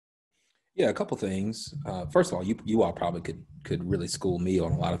poor? Yeah, a couple things. First of all, you all probably could really school me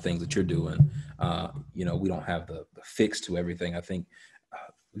on a lot of things that you're doing. We don't have the fix to everything. I think,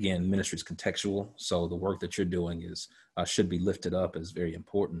 again, ministry is contextual. So the work that you're doing should be lifted up as very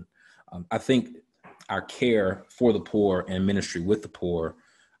important. I think our care for the poor and ministry with the poor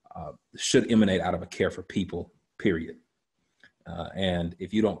should emanate out of a care for people, period. And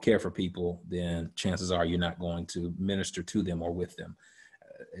if you don't care for people, then chances are you're not going to minister to them or with them.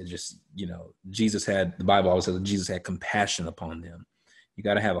 The Bible always says that Jesus had compassion upon them. You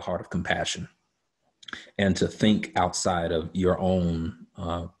got to have a heart of compassion and to think outside of your own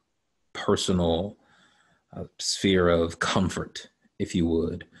personal sphere of comfort, if you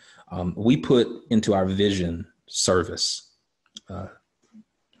would. We put into our vision service,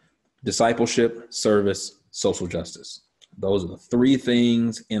 discipleship, service, social justice. Those are the three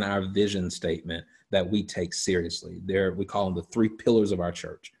things in our vision statement that we take seriously. We call them the three pillars of our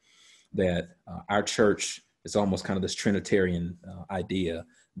church. That our church is almost kind of this Trinitarian idea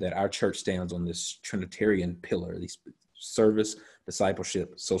that our church stands on this Trinitarian pillar, these service,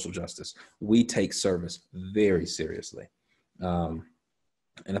 discipleship, social justice. We take service very seriously. And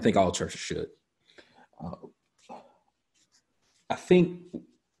I think all churches should. I think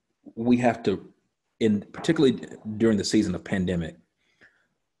we have to, particularly during the season of pandemic,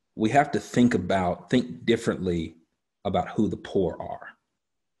 we have to think differently about who the poor are.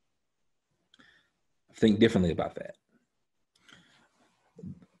 Think differently about that.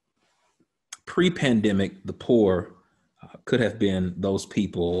 Pre-pandemic, the poor could have been those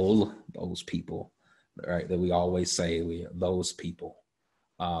people, right? That we always say, those people.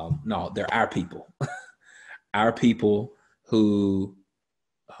 No, they're our people. Our people who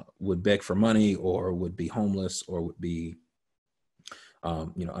would beg for money or would be homeless or would be,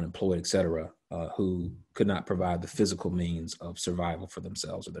 unemployed, et cetera, who could not provide the physical means of survival for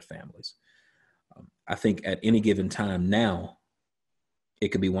themselves or their families. I think at any given time now, it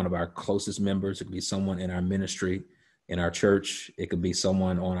could be one of our closest members. It could be someone in our ministry, in our church. It could be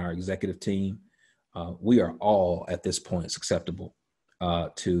someone on our executive team. We are all at this point susceptible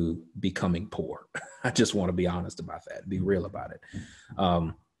to becoming poor. I just want to be honest about that, be real about it.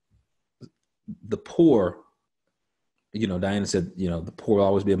 The poor, Diana said, the poor will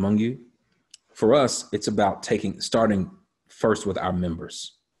always be among you. For us, it's about starting first with our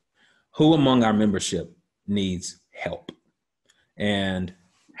members. Who among our membership needs help? And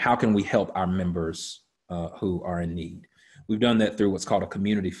how can we help our members who are in need? We've done that through what's called a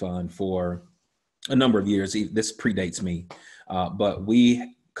community fund for a number of years. This predates me, but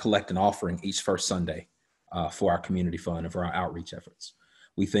we collect an offering each first Sunday for our community fund and for our outreach efforts.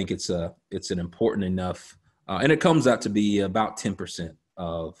 We think it's an important enough, and it comes out to be about 10%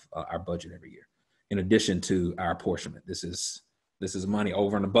 of our budget every year, in addition to our apportionment. This is money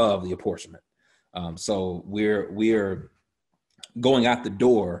over and above the apportionment. So we're going out the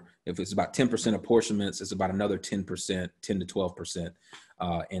door. If it's about 10% apportionments, it's about another 10%, 10 to 12%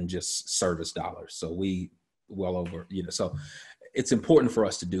 in just service dollars. So well over, so it's important for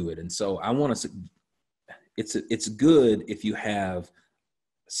us to do it. And so I want to, it's good if you have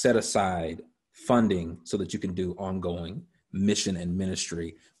set aside funding so that you can do ongoing mission and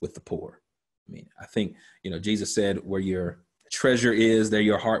ministry with the poor. I mean, I think, Jesus said, where your treasure is, there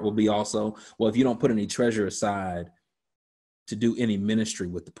your heart will be also. Well, if you don't put any treasure aside to do any ministry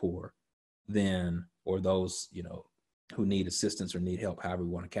with the poor, then, or those, who need assistance or need help, however we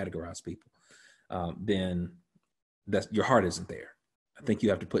want to categorize people, then your heart isn't there. I think you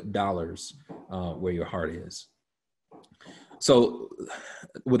have to put dollars where your heart is. So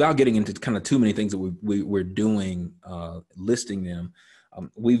without getting into kind of too many things that we're doing, listing them,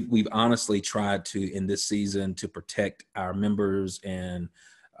 we've honestly tried to, in this season, to protect our members and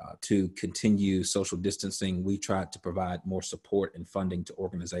to continue social distancing. We tried to provide more support and funding to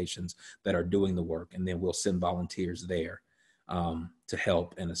organizations that are doing the work, and then we'll send volunteers there to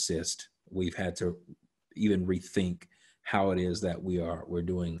help and assist. We've had to even rethink how it is that we're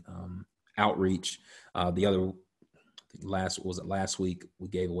doing outreach. Last week we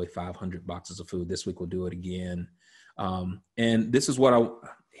gave away 500 boxes of food. This week we'll do it again. And this is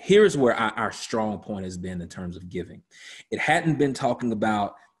here's where our strong point has been in terms of giving. It hadn't been talking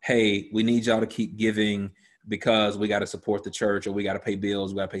about, hey, we need y'all to keep giving because we got to support the church, or we got to pay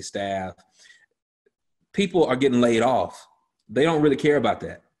bills, we got to pay staff. People are getting laid off. They don't really care about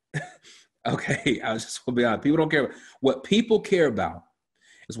that. Okay, I just want to be honest. People don't care. What people care about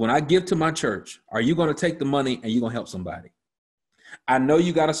is, when I give to my church, are you going to take the money and you're going to help somebody? I know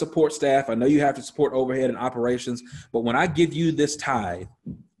you got to support staff. I know you have to support overhead and operations. But when I give you this tithe,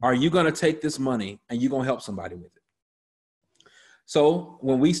 are you going to take this money and you're going to help somebody with it? So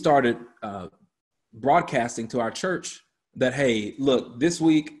when we started broadcasting to our church that, hey, look, this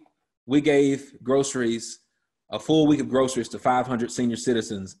week we gave groceries, a full week of groceries to 500 senior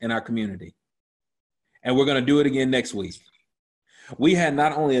citizens in our community. And we're going to do it again next week. We had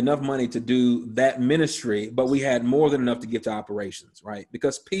not only enough money to do that ministry, but we had more than enough to give to operations, right?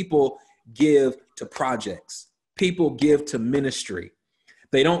 Because people give to projects. People give to ministry.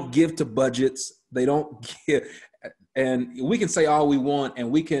 They don't give to budgets. They don't give. And we can say all we want, and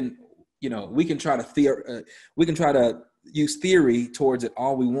we can try to use theory towards it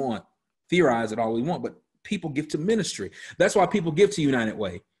all we want, theorize it all we want, but people give to ministry. That's why people give to United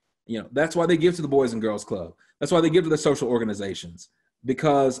Way. That's why they give to the Boys and Girls Club. That's why they give to the social organizations,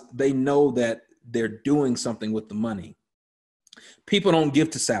 because they know that they're doing something with the money. People don't give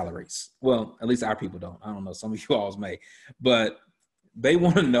to salaries. Well, at least our people don't. I don't know. Some of you all may, but they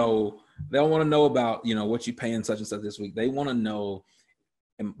want to know. They don't want to know about, what you paying such and such this week. They want to know,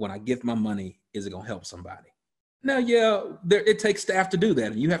 when I give my money, is it going to help somebody? Now, it takes staff to do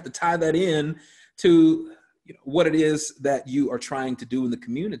that. And you have to tie that in to what it is that you are trying to do in the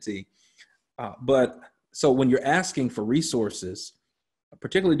community. But so when you're asking for resources,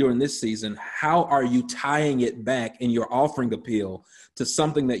 particularly during this season, how are you tying it back in your offering appeal to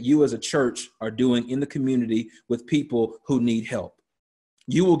something that you as a church are doing in the community with people who need help?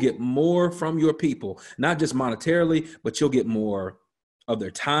 You will get more from your people, not just monetarily, but you'll get more of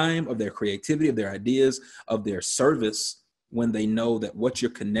their time, of their creativity, of their ideas, of their service, when they know that what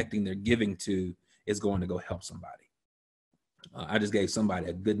you're connecting their giving to is going to go help somebody. I just gave somebody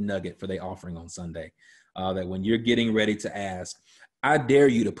a good nugget for their offering on Sunday, that when you're getting ready to ask, I dare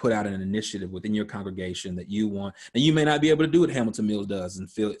you to put out an initiative within your congregation that you want. And you may not be able to do what Hamilton Mills does and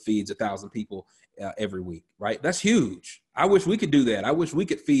feeds 1,000 people every week, right? That's huge. I wish we could do that. I wish we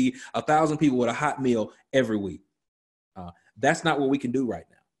could feed 1,000 people with a hot meal every week. That's not what we can do right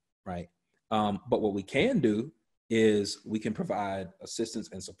now, right? But what we can do is we can provide assistance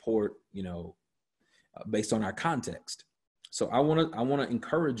and support, based on our context. So I want to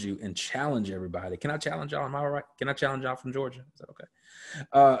encourage you and challenge everybody. Can I challenge y'all? Am I all right? Can I challenge y'all from Georgia? Is that okay?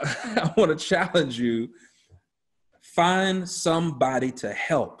 I want to challenge you. Find somebody to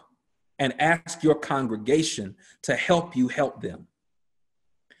help and ask your congregation to help you help them.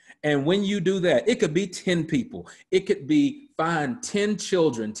 And when you do that, it could be 10 people. It could be find 10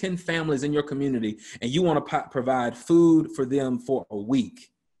 children, 10 families in your community, and you want to provide food for them for a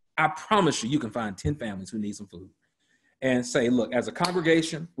week. I promise you can find 10 families who need some food. And say, look, as a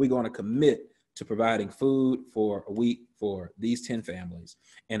congregation, we're going to commit to providing food for a week for these 10 families.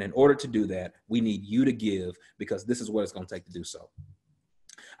 And in order to do that, we need you to give, because this is what it's going to take to do so.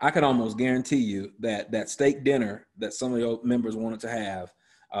 I can almost guarantee you that steak dinner that some of your members wanted to have,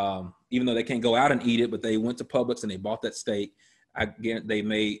 even though they can't go out and eat it, but they went to Publix and they bought that steak, they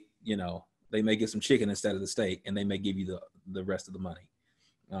may get some chicken instead of the steak, and they may give you the rest of the money.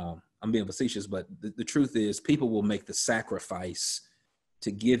 I'm being facetious, but the truth is people will make the sacrifice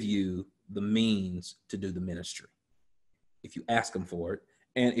to give you the means to do the ministry if you ask them for it,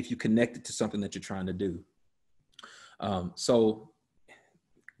 and if you connect it to something that you're trying to do. So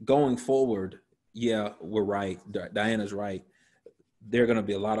going forward, we're right. Diana's right. There are going to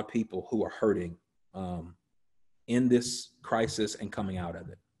be a lot of people who are hurting in this crisis and coming out of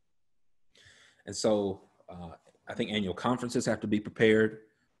it. And so I think annual conferences have to be prepared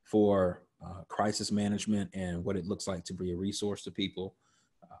for crisis management and what it looks like to be a resource to people.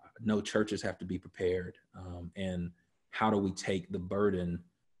 No churches have to be prepared. And how do we take the burden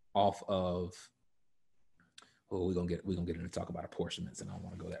off of, we're gonna get into talk about apportionments, and I don't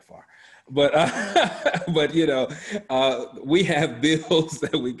want to go that far. But we have bills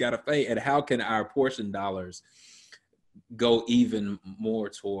that we've got to pay, and how can our portion dollars go even more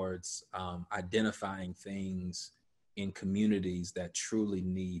towards identifying things in communities that truly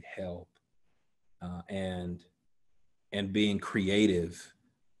need help, and being creative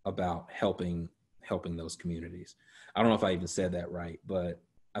about helping those communities. I don't know if I even said that right, but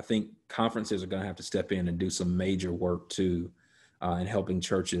I think conferences are going to have to step in and do some major work too, in helping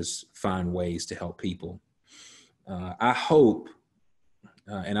churches find ways to help people. I hope,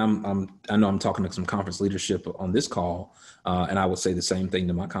 and I know I'm talking to some conference leadership on this call, and I will say the same thing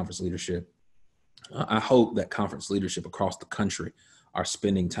to my conference leadership. I hope that conference leadership across the country are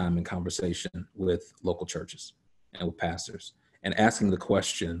spending time in conversation with local churches and with pastors and asking the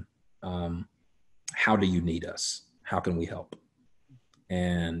question, how do you need us? How can we help?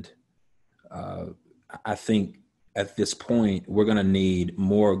 And I think at this point, we're going to need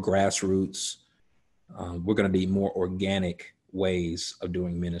more grassroots. We're going to need more organic ways of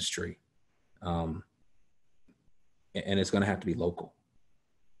doing ministry. And it's going to have to be local.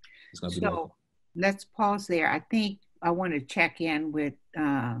 It's going to be local. Let's pause there. I think I want to check in with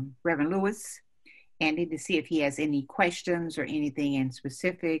Reverend Lewis, Andy, to see if he has any questions or anything in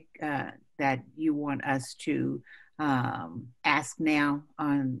specific that you want us to ask now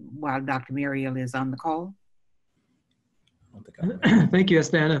while Dr. Murriel is on the call. Thank you,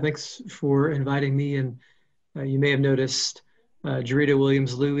 S.Dianna. Thanks for inviting me. And you may have noticed Jarita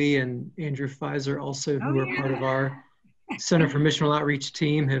Williams-Louie and Andrew Pfizer also, who are part of our Center for Missional Outreach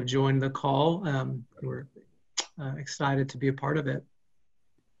team, have joined the call. We're excited to be a part of it.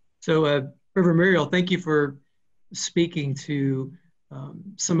 So Reverend Murriel, thank you for speaking to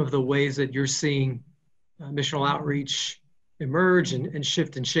some of the ways that you're seeing missional outreach emerge and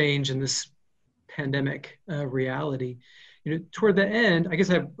shift and change in this pandemic reality. Toward the end, I guess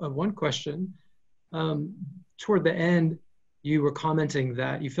I have one question. Toward the end, you were commenting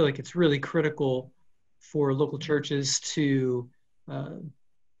that you feel like it's really critical for local churches to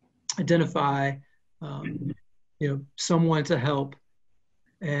identify, someone to help,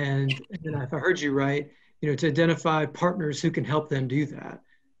 and if I heard you right, to identify partners who can help them do that.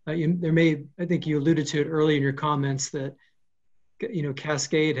 I think you alluded to it early in your comments that,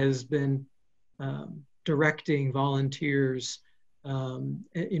 Cascade has been directing volunteers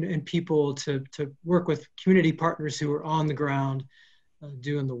and people to work with community partners who are on the ground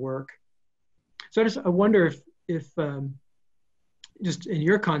doing the work. So I wonder if just in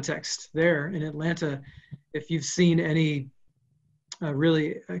your context there in Atlanta, if you've seen any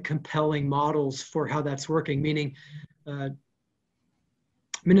really compelling models for how that's working, meaning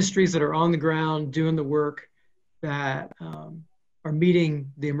ministries that are on the ground doing the work that are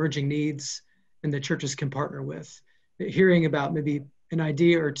meeting the emerging needs and the churches can partner with. Hearing about maybe an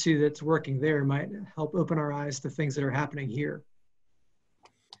idea or two that's working there might help open our eyes to things that are happening here.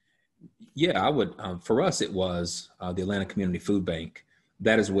 Yeah, I would. For us, it was the Atlanta Community Food Bank.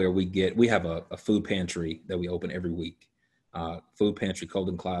 That is where we have a food pantry that we open every week. Food pantry,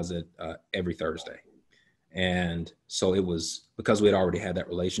 cold closet every Thursday. And so it was because we had already had that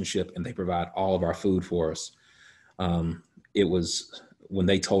relationship and they provide all of our food for us. It was when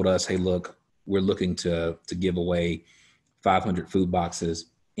they told us, hey, look, we're looking to give away 500 food boxes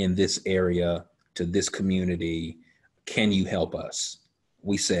in this area to this community. Can you help us?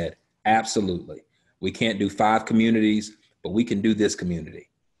 We said, absolutely. We can't do 5 communities, but we can do this community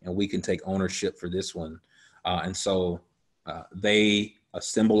and we can take ownership for this one. And so they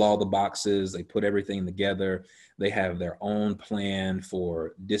assemble all the boxes, they put everything together. They have their own plan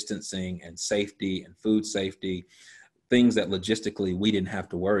for distancing and safety and food safety, things that logistically we didn't have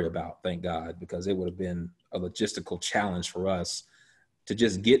to worry about, thank God, because it would have been a logistical challenge for us to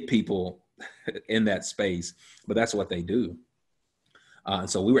just get people in that space, but that's what they do. And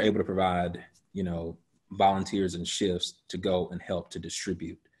so we were able to provide, volunteers and shifts to go and help to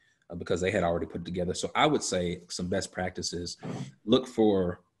distribute because they had already put together. So I would say some best practices: look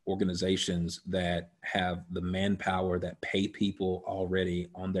for organizations that have the manpower, that pay people already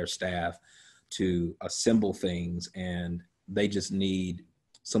on their staff to assemble things, and they just need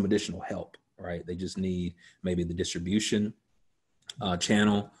some additional help, right? They just need maybe the distribution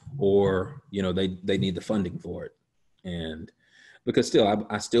channel, or, they need the funding for it. And because still,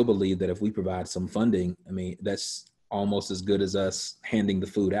 I still believe that if we provide some funding, that's almost as good as us handing the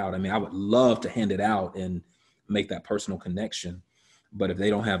food out. I would love to hand it out and make that personal connection, but if they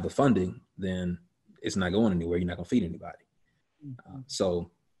don't have the funding, then it's not going anywhere. You're not going to feed anybody. So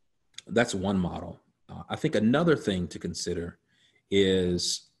that's one model. I think another thing to consider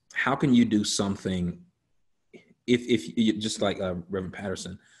is how can you do something if you, just like Reverend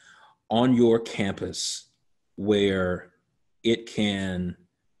Patterson, on your campus where it can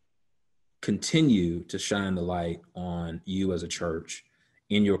continue to shine the light on you as a church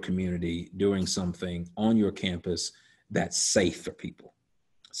in your community, doing something on your campus that's safe for people.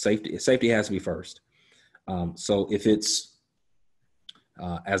 Safety has to be first. So if it's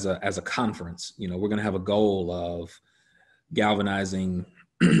as a conference, we're going to have a goal of galvanizing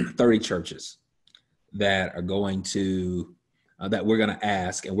 30 churches that are going to, that we're going to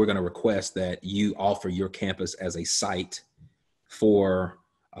ask and we're going to request that you offer your campus as a site for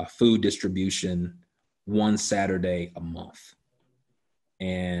food distribution one Saturday a month.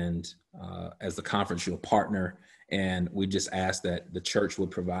 And as the conference, you'll partner, and we just ask that the church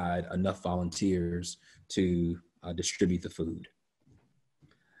would provide enough volunteers to distribute the food.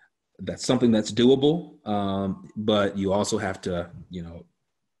 That's something that's doable, but you also have to,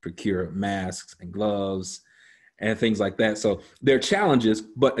 procure masks and gloves and things like that. So there are challenges,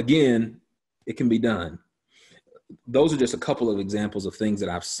 but again, it can be done. Those are just a couple of examples of things that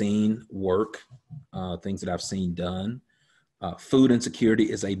I've seen work, things that I've seen done. Food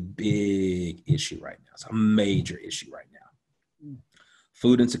insecurity is a big issue right now. It's a major issue right now.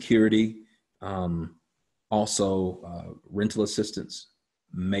 Food insecurity, also rental assistance,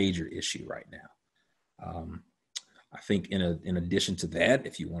 major issue right now. I think in addition to that,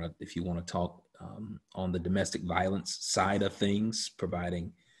 if you want to talk on the domestic violence side of things,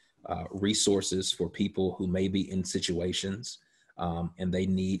 providing resources for people who may be in situations and they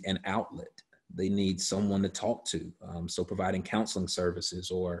need an outlet. They need someone to talk to. So providing counseling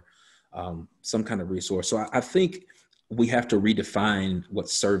services or some kind of resource. So I think we have to redefine what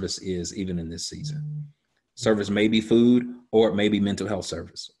service is even in this season. Service may be food, or it may be mental health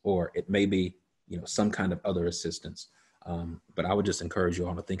service, or it may be, some kind of other assistance. But I would just encourage you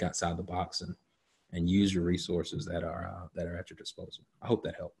all to think outside the box and use your resources that are at your disposal. I hope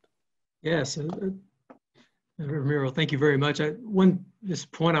that helped. Yes. Murriel, thank you very much. This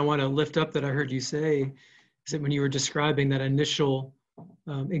point I want to lift up that I heard you say is that when you were describing that initial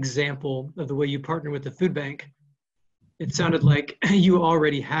example of the way you partner with the food bank, it sounded like you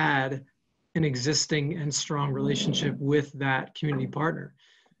already had an existing and strong relationship with that community partner,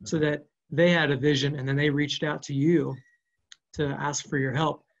 so that they had a vision and then they reached out to you to ask for your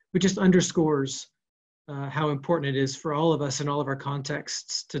help, which just underscores how important it is for all of us in all of our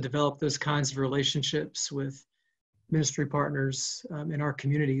contexts to develop those kinds of relationships with ministry partners in our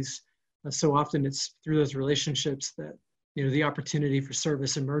communities. So often it's through those relationships that the opportunity for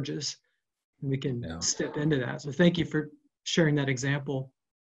service emerges, and we can step into that. So thank you for sharing that example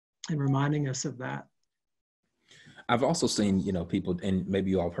and reminding us of that. I've also seen, people, and maybe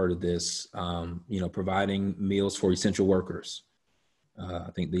you all have heard of this, providing meals for essential workers.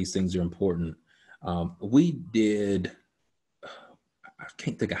 I think these things are important. We did, I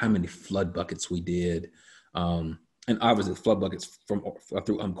can't think of how many flood buckets we did. And obviously flood buckets through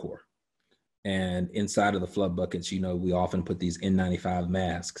UMCOR. And inside of the flood buckets, we often put these N95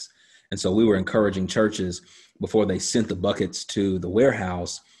 masks. And so we were encouraging churches, before they sent the buckets to the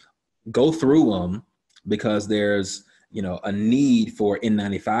warehouse, go through them, because there's, a need for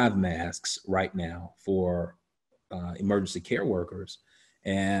N95 masks right now for emergency care workers.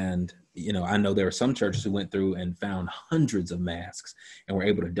 And, I know there are some churches who went through and found hundreds of masks and were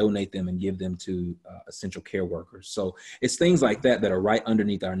able to donate them and give them to essential care workers. So it's things like that are right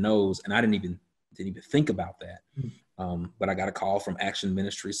underneath our nose. And I didn't even think about that. But I got a call from Action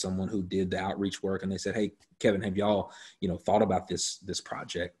Ministry, someone who did the outreach work. And they said, "Hey, Kevin, have y'all, thought about this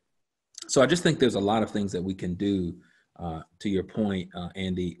project?" So I just think there's a lot of things that we can do, to your point,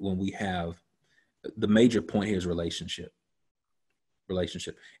 Andy, when we have, the major point here is relationship.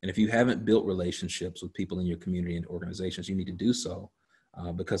 And if you haven't built relationships with people in your community and organizations, you need to do so,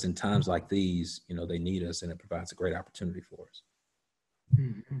 because in times like these, they need us, and it provides a great opportunity for us.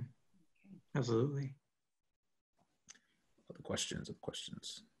 Mm-hmm. Absolutely. Other questions?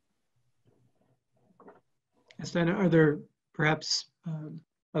 S.Dianna, are there perhaps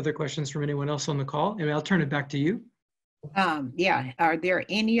other questions from anyone else on the call? And I'll turn it back to you. Yeah. Are there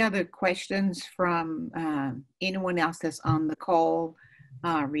any other questions from anyone else that's on the call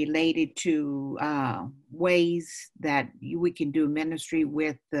related to ways that we can do ministry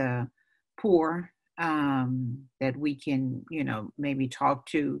with the poor, that we can, maybe talk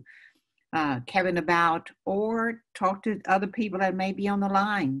to Kevin about, or talk to other people that may be on the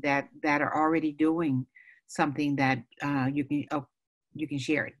line that are already doing something that you can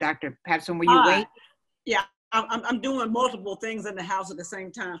share it. Dr. Patterson, will you wait? Yeah. I'm doing multiple things in the house at the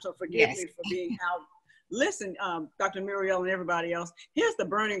same time, so forgive me for being out. Listen, Dr. Murriel and everybody else, here's the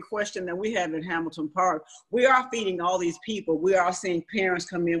burning question that we have in Hamilton Park. We are feeding all these people. We are seeing parents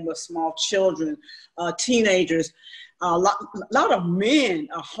come in with small children, teenagers. A lot of men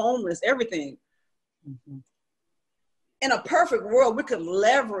are homeless, everything. Mm-hmm. In a perfect world, we could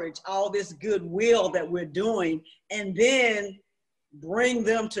leverage all this goodwill that we're doing and then bring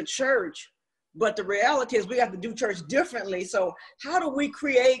them to church. But the reality is we have to do church differently. So how do we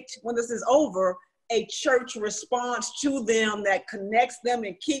create, when this is over, a church response to them that connects them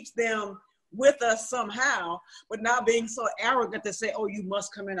and keeps them with us somehow, but not being so arrogant to say, "Oh, you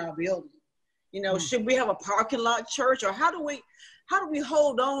must come in our building." Should we have a parking lot church, or how do we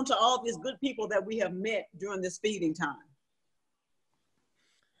hold on to all these good people that we have met during this feeding time?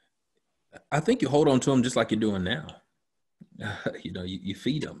 I think you hold on to them just like you're doing now. You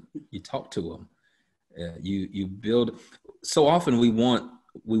feed them, you talk to them, you build. So often we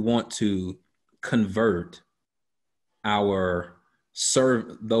want to convert those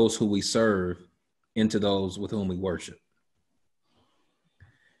who we serve into those with whom we worship.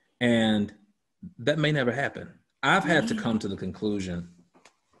 And that may never happen. I've had to come to the conclusion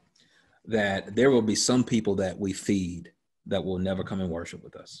that there will be some people that we feed that will never come and worship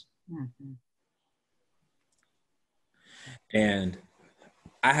with us. Mm-hmm. And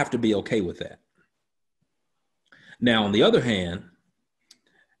I have to be okay with that. Now, on the other hand,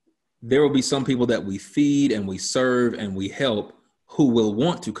 there will be some people that we feed and we serve and we help who will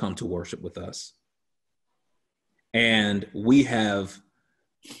want to come to worship with us. And we have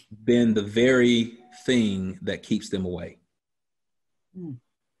been the very thing that keeps them away.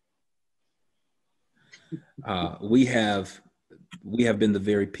 We have been the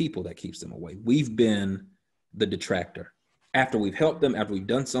very people that keeps them away. We've been the detractor. After we've helped them, after we've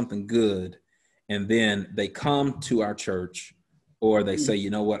done something good, and then they come to our church, or they say, you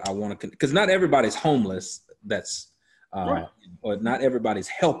know what, I want to, because not everybody's homeless. That's, Right. or not everybody's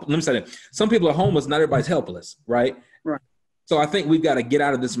help. Let me say that. Some people are homeless, not everybody's helpless, right? Right. So I think we've got to get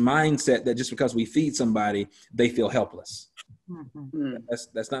out of this mindset that just because we feed somebody, they feel helpless. Mm-hmm.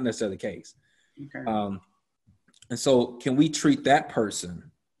 That's not necessarily the case. Okay. And so can we treat that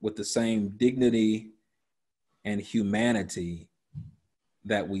person with the same dignity and humanity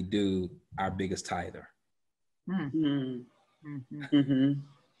that we do our biggest tither? Mm-hmm. Mm-hmm.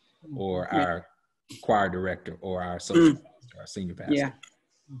 Or our choir director, or our social pastor, our senior pastor? Yeah.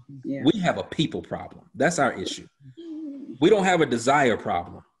 Yeah. We have a people problem. That's our issue. We don't have a desire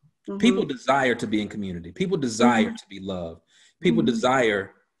problem. People desire to be in community. People desire to be loved. People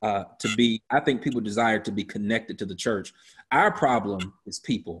desire I think people desire to be connected to the church. Our problem is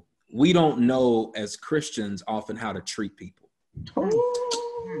people. We don't know as Christians often how to treat people.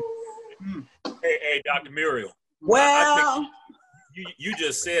 Hey, Dr. Murriel. Well, you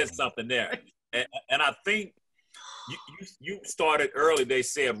just said something there. And I think you started early. They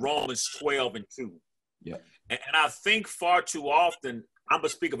said Romans 12:2. Yeah. And I think far too often, I'm going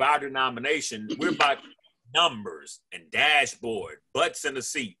to speak of our denomination, we're about numbers and dashboard, butts in the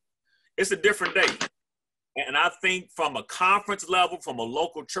seat. It's a different day. And I think from a conference level, from a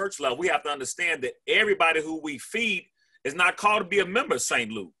local church level, we have to understand that everybody who we feed is not called to be a member of St.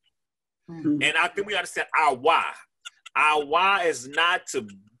 Luke. And I think we understand our why. Our why is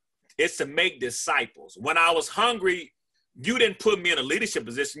it's to make disciples. When I was hungry, you didn't put me in a leadership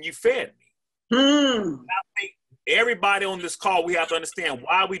position, you fed me. I think everybody on this call, we have to understand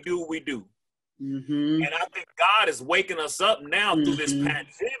why we do what we do. And I think God is waking us up now through this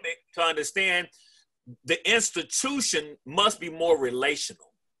pandemic to understand the institution must be more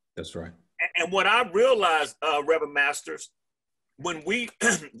relational. That's right. And what I realized, Reverend Masters, when we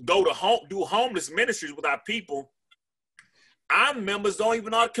go to do homeless ministries with our people, our members don't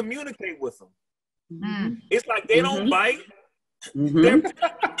even know how to communicate with them. It's like they don't bite.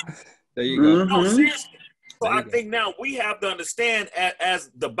 There you go. No, seriously. So I think now we have to understand as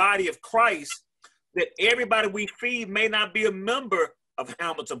the body of Christ that everybody we feed may not be a member of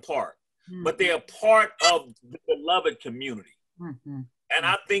Hamilton Park, but they are part of the beloved community. And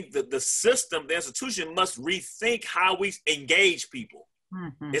I think that the system, the institution must rethink how we engage people.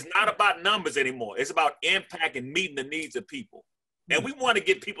 It's not about numbers anymore. It's about impact and meeting the needs of people. And we want to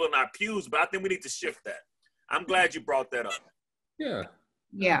get people in our pews, but I think we need to shift that. I'm glad you brought that up. Yeah.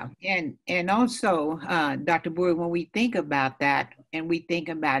 Yeah, and also, Dr. Boyd, when we think about that and we think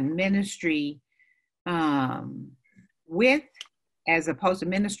about ministry with as opposed to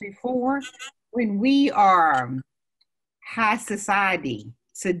ministry for, when we are high society,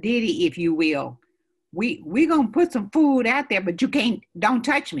 sedity, if you will, we're going to put some food out there, but don't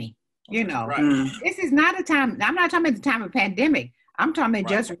touch me, you know. Right. This is not a time, I'm not talking about the time of pandemic. I'm talking about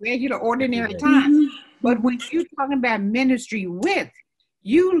just regular, ordinary time. But when you're talking about ministry with,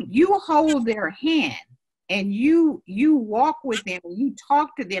 you hold their hand and you walk with them, you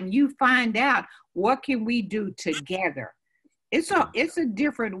talk to them, you find out what can we do together. It's a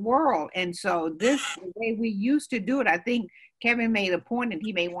different world. And so the way we used to do it, I think Kevin made a point and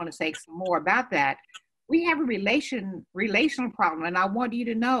he may want to say some more about that. We have a relational problem. And I want you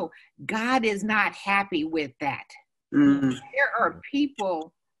to know, God is not happy with that. There are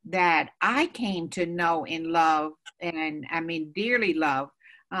people that I came to know and love, and I mean dearly love,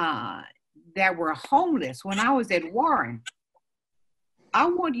 that were homeless when I was at Warren. I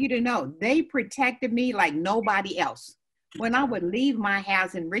want you to know they protected me like nobody else. When I would leave my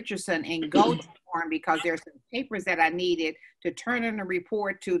house in Richardson and go to Warren because there's some papers that I needed to turn in a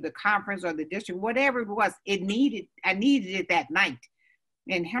report to the conference or the district, whatever it was, I needed it that night.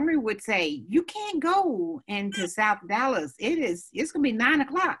 And Henry would say, you can't go into South Dallas. It's going to be 9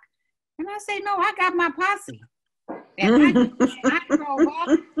 o'clock. And I say, no, I got my posse. And I drove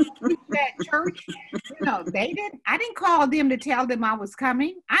up to that church. You know, I didn't call them to tell them I was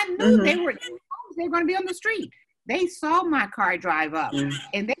coming. I knew they were going to be on the street. They saw my car drive up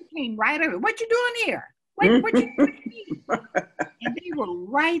and they came right over. What you doing here? What you doing? And they were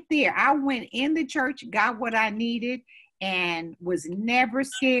right there. I went in the church, got what I needed, and was never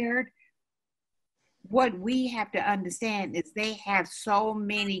scared. What we have to understand is they have so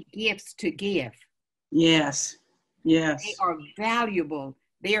many gifts to give. Yes. Yes. They are valuable.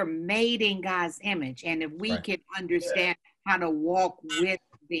 They are made in God's image. And if we can understand how to walk with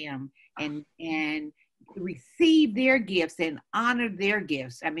them and receive their gifts and honor their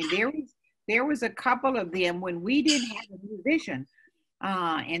gifts. I mean, there was a couple of them when we didn't have a musician,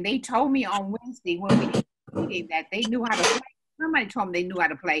 and they told me on Wednesday when we did that they knew how to play somebody told them they knew how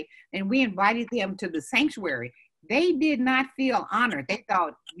to play, and we invited them to the sanctuary. They did not feel honored. They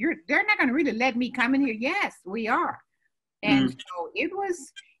thought, they're not going to really let me come in here. Yes, we are. And so it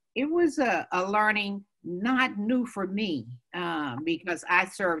was a learning not new for me, because I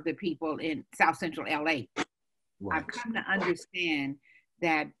serve the people in South Central LA. Right. I've come to understand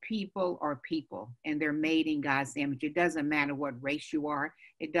that people are people and they're made in God's image. It doesn't matter what race you are.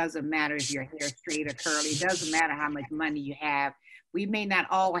 It doesn't matter if your hair is straight or curly. It doesn't matter how much money you have. We may not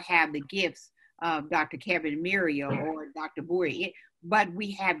all have the gifts of Dr. Kevin Murriel or Dr. Bowie, but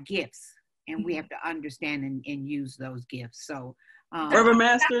we have gifts and we have to understand and use those gifts. So, Reverend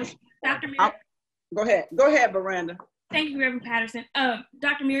Masters, Dr. Muriel. Go ahead, Miranda. Thank you, Reverend Patterson.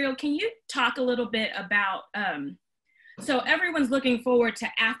 Dr. Muriel, can you talk a little bit about, so everyone's looking forward to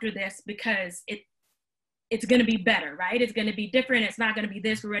after this because it's going to be better, right? It's going to be different. It's not going to be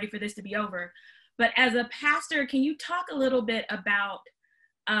this. We're ready for this to be over. But as a pastor, can you talk a little bit about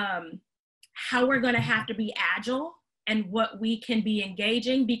how we're going to have to be agile and what we can be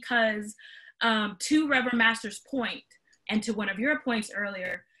engaging? Because to Reverend Master's point and to one of your points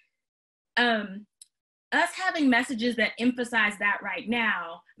earlier, us having messages that emphasize that right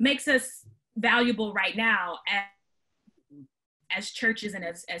now makes us valuable right now as churches and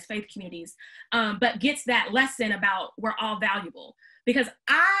as faith communities, but gets that lesson about we're all valuable. Because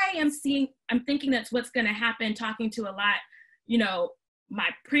I'm thinking that's what's going to happen, talking to a lot, my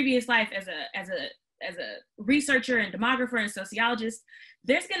previous life as a researcher and demographer and sociologist,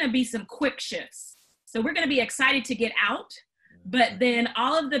 there's going to be some quick shifts. So we're going to be excited to get out. But then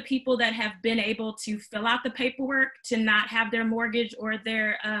all of the people that have been able to fill out the paperwork to not have their mortgage or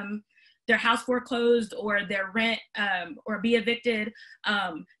their house foreclosed or their rent or be evicted,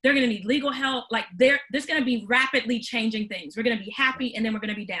 they're going to need legal help. Like there's going to be rapidly changing things. We're going to be happy and then we're going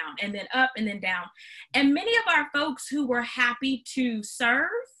to be down and then up and then down. And many of our folks who were happy to serve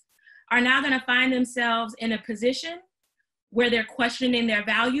are now going to find themselves in a position where they're questioning their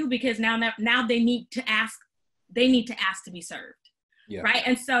value because now they need to ask to be served. Yeah. Right.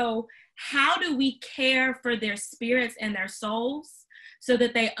 And so how do we care for their spirits and their souls so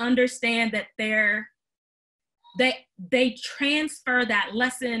that they understand that they transfer that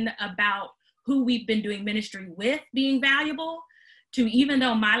lesson about who we've been doing ministry with being valuable to, even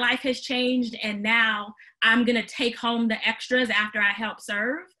though my life has changed and now I'm going to take home the extras after I help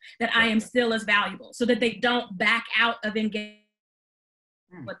serve, that I am still as valuable so that they don't back out of engagement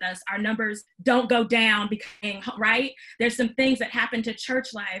with us. Our numbers don't go down because, right? There's some things that happen to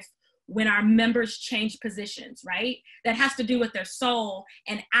church life when our members change positions, right? That has to do with their soul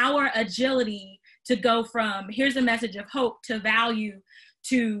and our agility to go from here's a message of hope to value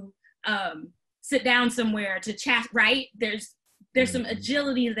to sit down somewhere to chat, right? There's some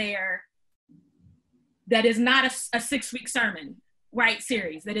agility there that is not a 6-week sermon, right?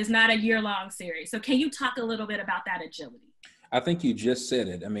 Series, that is not a year-long series. So can you talk a little bit about that agility? I think you just said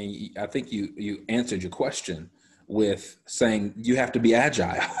it. I mean, I think you answered your question with saying you have to be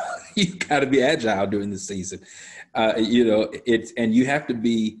agile. You got to be agile during the season. And you have to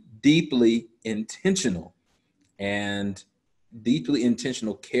be deeply intentional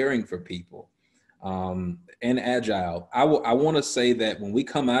caring for people, and agile. I want to say that when we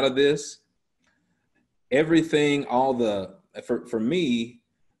come out of this, everything, for me,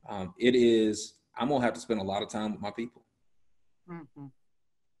 it is, I'm going to have to spend a lot of time with my people. Mm-hmm.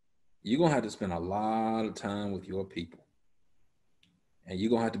 You're going to have to spend a lot of time with your people. And you're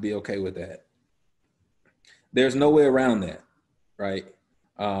going to have to be okay with that. There's no way around that, right?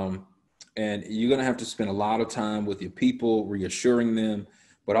 And you're going to have to spend a lot of time with your people, reassuring them,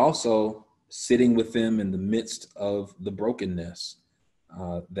 but also sitting with them in the midst of the brokenness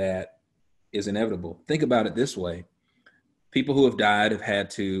that is inevitable. Think about it this way. People who have died have had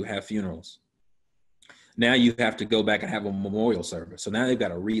to have funerals. Now you have to go back and have a memorial service. So now they've got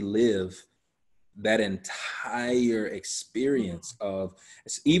to relive that entire experience of,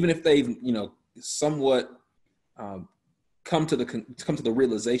 even if they've, somewhat come to the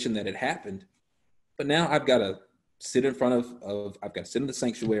realization that it happened, but now I've got to sit in front I've got to sit in the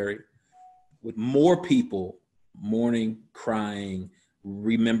sanctuary with more people mourning, crying,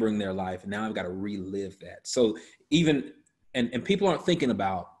 remembering their life. And now I've got to relive that. So and people aren't thinking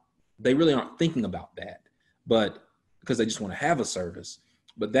about, they really aren't thinking about that, but because they just want to have a service.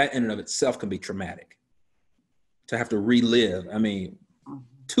 But that in and of itself can be traumatic to have to relive. I mean,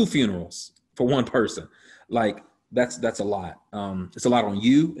 2 funerals for one person, like that's a lot. It's a lot on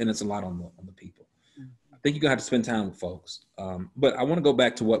you and it's a lot on the people. I think you're gonna have to spend time with folks. But I want to go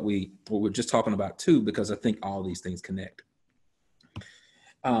back to what we're just talking about too, because I think all these things connect.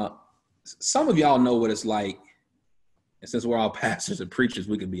 Some of y'all know what it's like And since we're all pastors and preachers,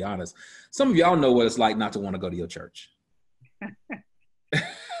 we can be honest. Some of y'all know what it's like not to want to go to your church.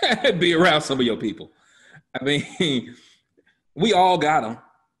 Be around some of your people. I mean, we all got them.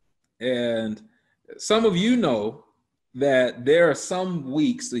 And some of you know that there are some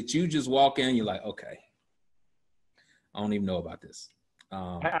weeks that you just walk in, you're like, okay, I don't even know about this.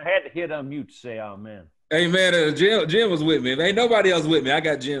 I had to hit unmute to say amen. Amen. Jim was with me. If ain't nobody else with me, I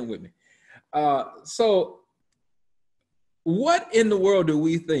got Jim with me. So what in the world do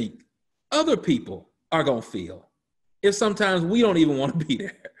we think other people are going to feel if sometimes we don't even want to be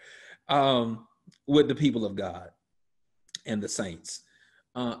there with the people of God and the saints?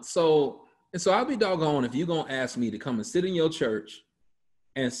 So I'll be doggone if you're going to ask me to come and sit in your church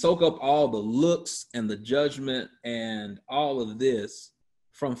and soak up all the looks and the judgment and all of this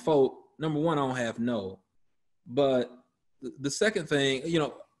from folk. Number one, I don't have no. But the second thing,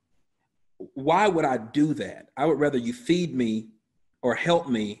 why would I do that? I would rather you feed me or help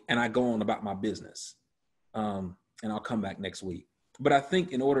me and I go on about my business. And I'll come back next week. But I think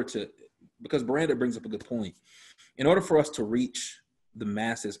because Miranda brings up a good point, in order for us to reach the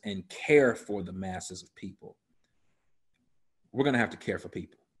masses and care for the masses of people, we're going to have to care for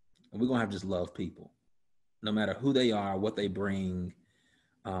people. And we're going to have to just love people, no matter who they are, what they bring.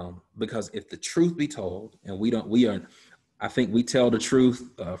 Because if the truth be told, and I think we tell the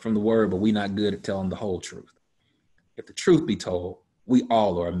truth from the word, but we're not good at telling the whole truth. If the truth be told, we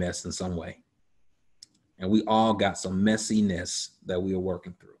all are a mess in some way. And we all got some messiness that we are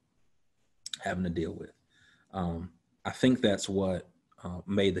working through, having to deal with. I think that's what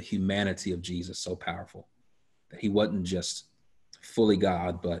made the humanity of Jesus so powerful. That he wasn't just fully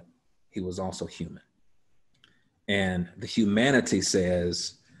God, but he was also human. And the humanity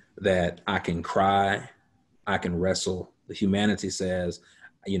says that I can cry, I can wrestle. The humanity says,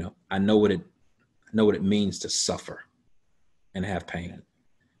 I know what it means to suffer and have pain.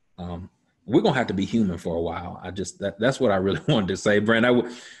 We're gonna have to be human for a while. That's what I really wanted to say, Brent. I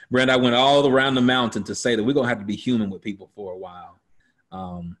went all around the mountain to say that we're gonna have to be human with people for a while,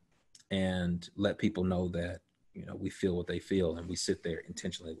 and let people know that we feel what they feel, and we sit there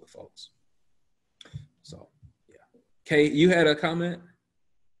intentionally with folks. So, yeah. Kay, you had a comment?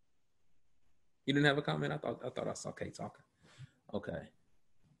 You didn't have a comment? I thought I saw Kay talking. Okay.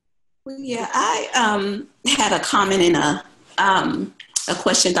 Well, yeah, I had a comment and a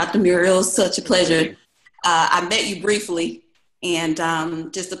question, Dr. Murriel. Such a pleasure. I met you briefly, and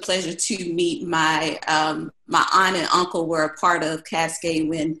just a pleasure to meet my aunt and uncle were a part of Cascade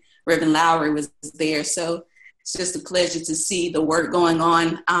when Reverend Lowry was there. So it's just a pleasure to see the work going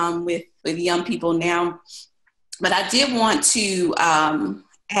on with young people now. But I did want to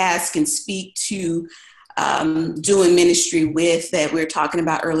ask and speak to doing ministry with that we were talking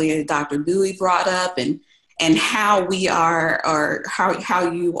about earlier, Dr. Bowie brought up, and how we are, or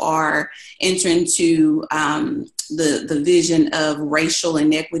how you are entering to the vision of racial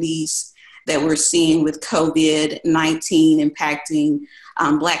inequities that we're seeing with COVID-19 impacting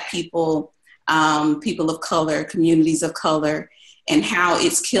Black people, people of color, communities of color, and how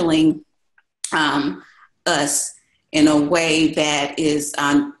it's killing us in a way that is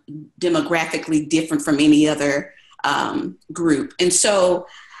demographically different from any other group. And so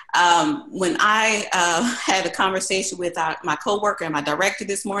when I had a conversation with my coworker and my director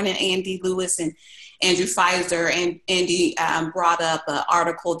this morning, Andy Lewis and Andrew Pfizer, and Andy brought up an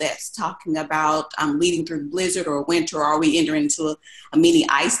article that's talking about leading through blizzard or winter, are we entering into a mini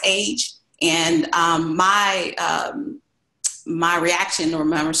ice age? And my reaction or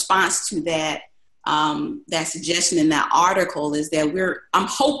my response to that suggestion in that article is that I'm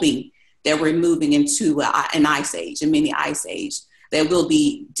hoping that we're moving into an ice age, a mini ice age, that will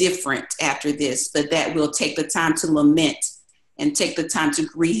be different after this, but that we'll take the time to lament and take the time to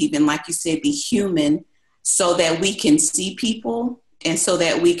grieve. And like you said, be human so that we can see people and so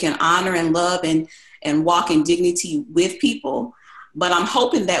that we can honor and love and walk in dignity with people. But I'm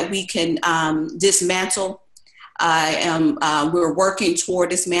hoping that we can dismantle. We're working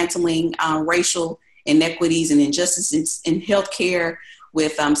toward dismantling racial inequities and injustices in healthcare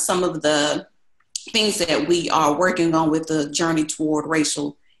with some of the things that we are working on with the journey toward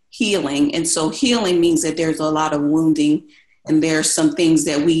racial healing. And so healing means that there's a lot of wounding, and there's some things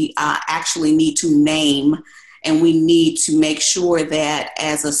that we actually need to name, and we need to make sure that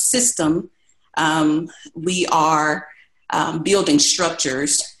as a system, we are building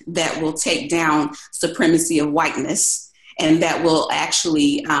structures that will take down supremacy of whiteness, and that will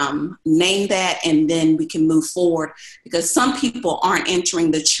actually name that, and then we can move forward. Because some people aren't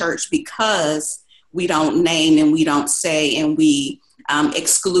entering the church because we don't name and we don't say and we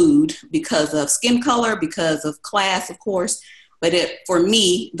exclude because of skin color, because of class, of course. But for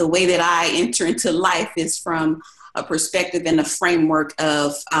me, the way that I enter into life is from a perspective and a framework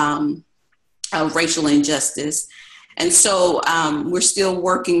of racial injustice. And so we're still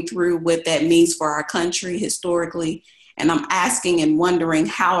working through what that means for our country historically. And I'm asking and wondering,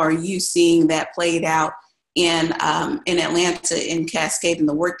 how are you seeing that played out in Atlanta, in Cascade, and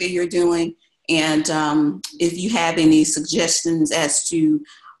the work that you're doing? And if you have any suggestions as to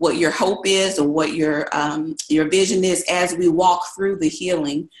what your hope is or what your vision is as we walk through the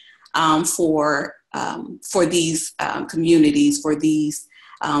healing for these communities, for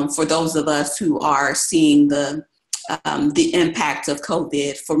those of us who are seeing the impact of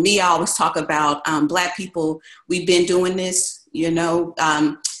COVID. For me, I always talk about Black people. We've been doing this,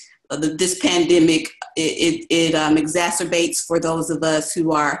 this pandemic, it exacerbates for those of us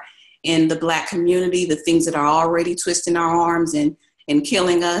who are in the Black community, the things that are already twisting our arms and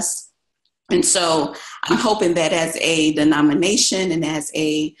killing us. And so I'm hoping that as a denomination and as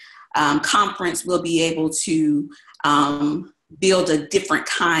a conference, we'll be able to build a different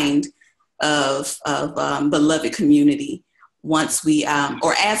kind of beloved community once we,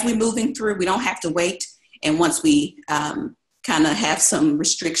 or as we're moving through. We don't have to wait. And once we kind of have some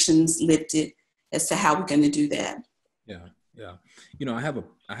restrictions lifted as to how we're going to do that. Yeah.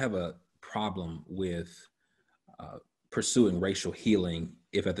 I have a problem with pursuing racial healing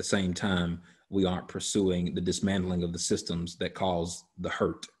if at the same time we aren't pursuing the dismantling of the systems that cause the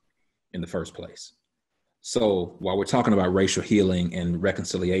hurt in the first place. So while we're talking about racial healing and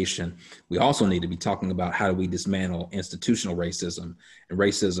reconciliation, we also need to be talking about how do we dismantle institutional racism and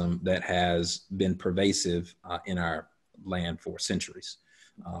racism that has been pervasive in our land for centuries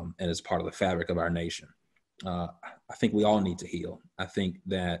and is part of the fabric of our nation. I think we all need to heal. I think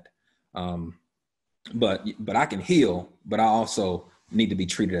that, but I can heal, but I also need to be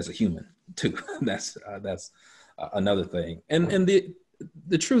treated as a human too. That's another thing. And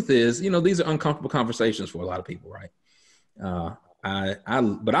the truth is, these are uncomfortable conversations for a lot of people, right?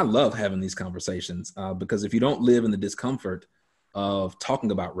 But I love having these conversations because if you don't live in the discomfort of talking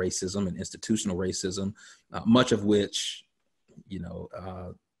about racism and institutional racism, much of which,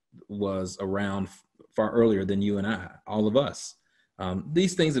 was around far earlier than you and I, all of us.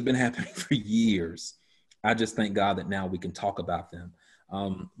 These things have been happening for years. I just thank God that now we can talk about them.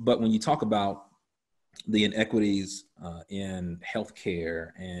 But when you talk about the inequities in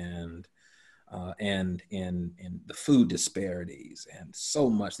healthcare and the food disparities and so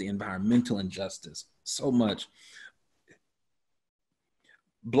much, the environmental injustice, so much,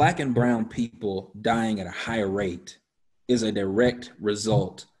 Black and brown people dying at a higher rate is a direct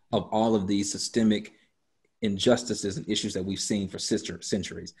result of all of these systemic injustices and issues that we've seen for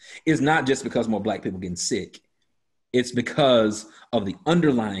centuries. It's not just because more Black people getting sick. It's because of the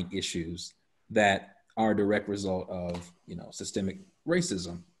underlying issues that are a direct result of, systemic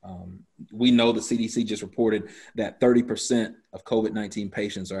racism. We know the CDC just reported that 30% of COVID-19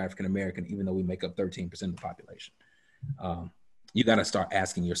 patients are African-American, even though we make up 13% of the population. You got to start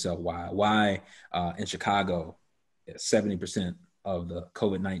asking yourself why. Why in Chicago, 70% of the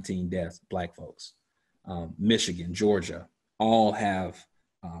COVID-19 deaths, Black folks. Michigan, Georgia, all have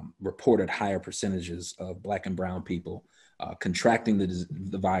reported higher percentages of Black and brown people contracting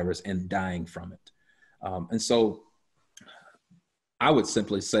the virus and dying from it. And so I would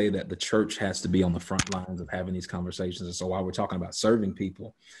simply say that the church has to be on the front lines of having these conversations. And so while we're talking about serving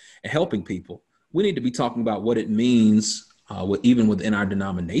people and helping people, we need to be talking about what it means, even within our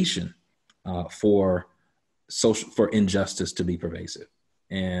denomination, for injustice to be pervasive,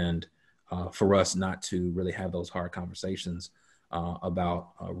 and for us not to really have those hard conversations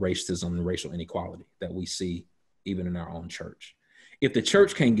about racism and racial inequality that we see even in our own church. If the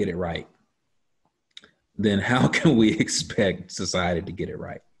church can't get it right, then how can we expect society to get it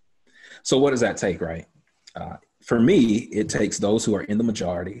right? So what does that take, right? For me, it takes those who are in the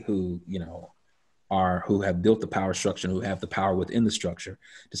majority, who have built the power structure, who have the power within the structure,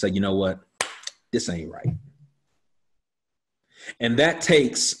 to say, you know what, this ain't right. And that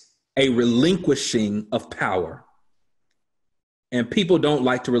takes a relinquishing of power. And people don't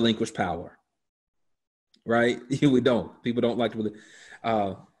like to relinquish power, right? We don't. People don't like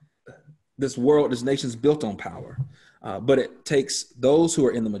to. This nation's built on power. But it takes those who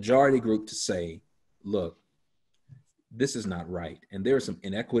are in the majority group to say, look, this is not right. And there are some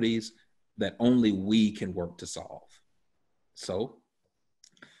inequities that only we can work to solve. So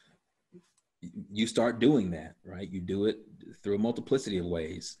you start doing that, right? You do it through a multiplicity of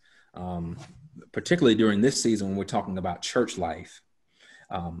ways, particularly during this season when we're talking about church life.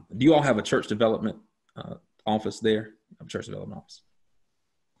 Do you all have a church development office there? A church development office?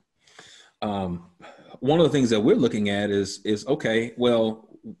 One of the things that we're looking at is okay, well,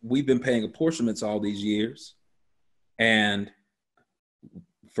 we've been paying apportionments all these years, and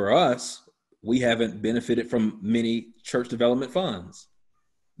for us, we haven't benefited from many church development funds.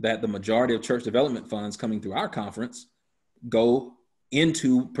 That the majority of church development funds coming through our conference go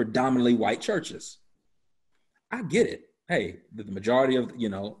into predominantly white churches. I get it. Hey, the majority of,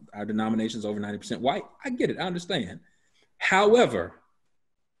 our denomination is over 90% white. I get it. I understand. However,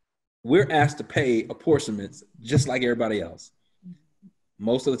 we're asked to pay apportionments just like everybody else.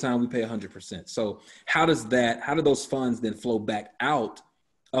 Most of the time we pay 100%. So how do those funds then flow back out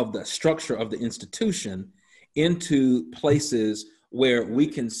of the structure of the institution into places where we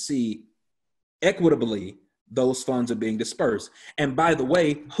can see equitably those funds are being dispersed? And by the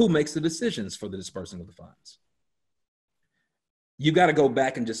way, who makes the decisions for the dispersing of the funds? You got to go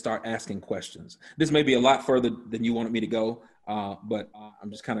back and just start asking questions. This may be a lot further than you wanted me to go, but I'm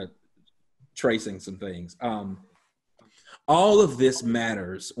just kind of tracing some things. All of this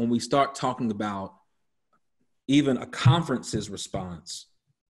matters when we start talking about even a conference's response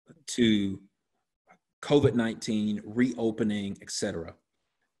to COVID-19, reopening, etc.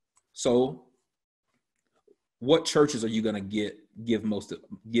 So what churches are you going to give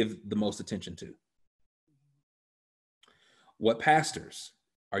the most attention to? What pastors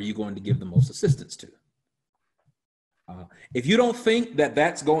are you going to give the most assistance to? If you don't think that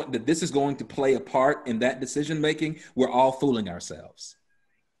this is going to play a part in that decision making, we're all fooling ourselves,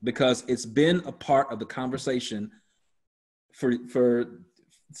 because it's been a part of the conversation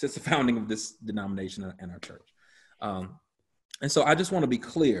since the founding of this denomination and our church. And so I just want to be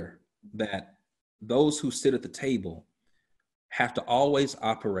clear that those who sit at the table have to always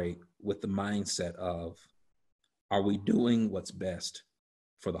operate with the mindset of, are we doing what's best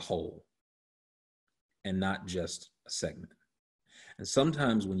for the whole and not just a segment? And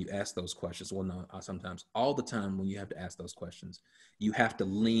sometimes when you ask those questions, sometimes all the time when you have to ask those questions, you have to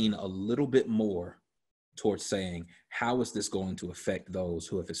lean a little bit more towards saying, how is this going to affect those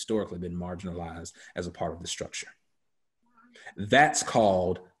who have historically been marginalized as a part of the structure? That's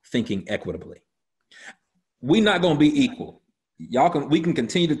called thinking equitably. We're not going to be equal. We can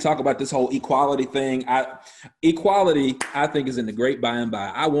continue to talk about this whole equality thing. Equality, I think, is in the great by and by.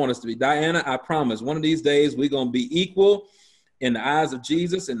 I want us to be. Diana, I promise, one of these days we're going to be equal in the eyes of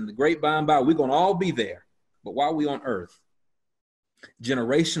Jesus, and in the great by and by, we're going to all be there. But while we're on earth,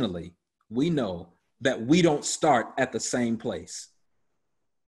 generationally, we know that we don't start at the same place,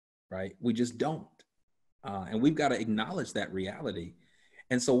 right? We just don't. And we've got to acknowledge that reality.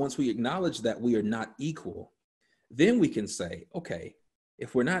 And so once we acknowledge that we are not equal, then we can say, okay,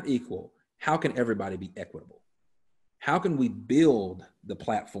 if we're not equal, how can everybody be equitable? How can we build the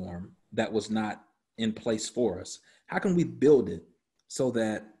platform that was not in place for us? How can we build it so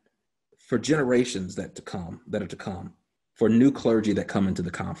that for generations that are to come, for new clergy that come into the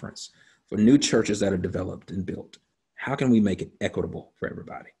conference, for new churches that are developed and built, how can we make it equitable for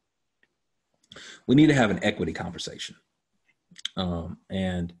everybody? We need to have an equity conversation.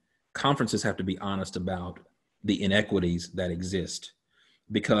 And conferences have to be honest about the inequities that exist,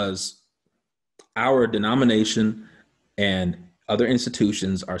 because our denomination and other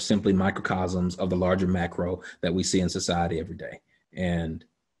institutions are simply microcosms of the larger macro that we see in society every day. And,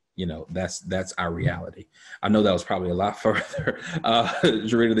 that's our reality. I know that was probably a lot further,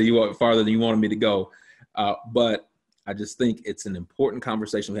 Jarita, farther than you wanted me to go. But I just think it's an important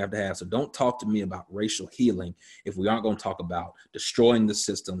conversation we have to have. So don't talk to me about racial healing if we aren't going to talk about destroying the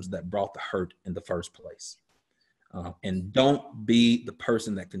systems that brought the hurt in the first place. And don't be the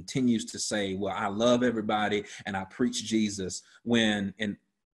person that continues to say, well, I love everybody and I preach Jesus, when in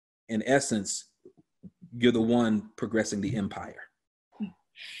essence, you're the one progressing the empire.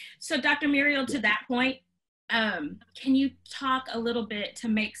 So Dr. Murriel, to that point, can you talk a little bit to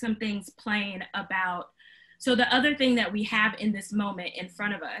make some things plain about, so the other thing that we have in this moment in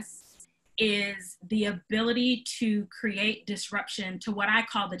front of us is the ability to create disruption to what I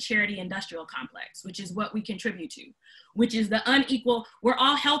call the charity industrial complex, which is what we contribute to, which is the unequal, we're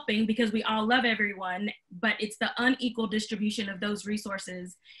all helping because we all love everyone, but it's the unequal distribution of those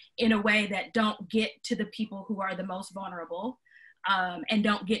resources in a way that don't get to the people who are the most vulnerable, and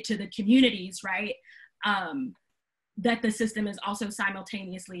don't get to the communities, right? That the system is also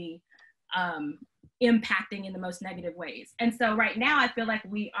simultaneously impacting in the most negative ways. And so right now I feel like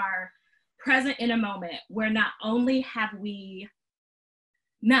we are present in a moment where not only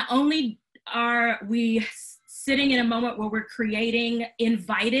are we sitting in a moment where we're creating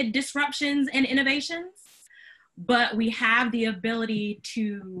invited disruptions and innovations, but we have the ability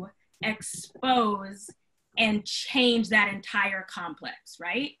to expose and change that entire complex,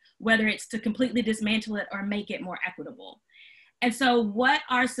 right? Whether it's to completely dismantle it or make it more equitable. And so what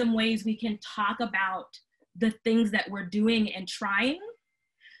are some ways we can talk about the things that we're doing and trying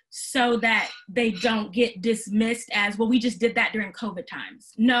so that they don't get dismissed as, well, we just did that during COVID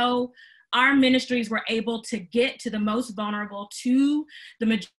times? No, our ministries were able to get to the most vulnerable, to the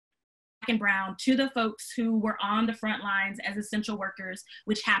majority Black and brown, to the folks who were on the front lines as essential workers,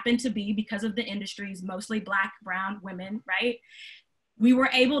 which happened to be, because of the industries, mostly Black, brown women, right? We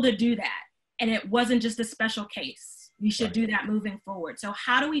were able to do that. And it wasn't just a special case. We should do that moving forward. So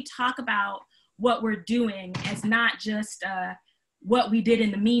how do we talk about what we're doing as not just what we did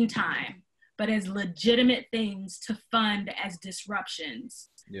in the meantime, but as legitimate things to fund as disruptions?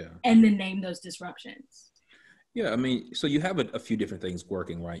 Yeah. And then name those disruptions. Yeah, I mean, so you have a few different things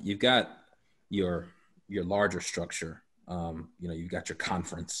working, right? You've got your larger structure. You've got your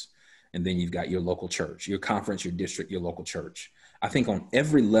conference, and then you've got your local church, your conference, your district, your local church. I think on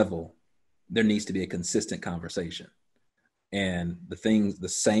every level, there needs to be a consistent conversation. And the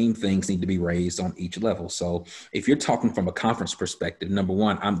same things need to be raised on each level. So if you're talking from a conference perspective, number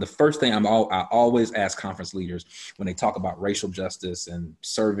one, the first thing I always ask conference leaders when they talk about racial justice and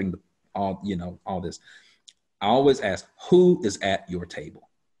serving all this, I always ask, who is at your table?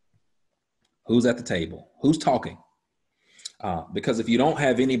 Who's at the table? Who's talking? Because if you don't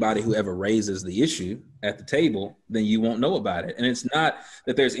have anybody who ever raises the issue at the table, then you won't know about it. And it's not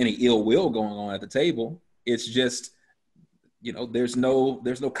that there's any ill will going on at the table. It's just, there's no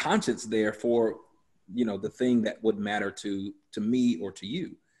conscience there for, the thing that would matter to me or to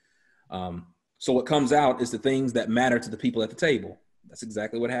you. So what comes out is the things that matter to the people at the table. That's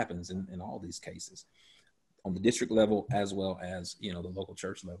exactly what happens in all these cases, on the district level as well as, the local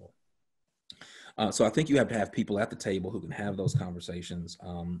church level. So I think you have to have people at the table who can have those conversations.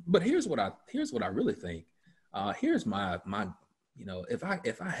 But here's what I really think. Here's my if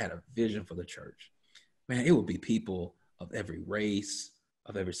I had a vision for the church, man, it would be people of every race,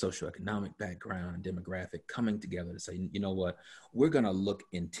 of every socioeconomic background and demographic coming together to say, you know what, we're going to look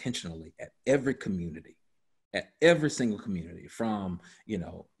intentionally at every community, at every single community, from,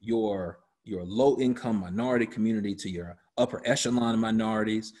 your low-income minority community to your upper echelon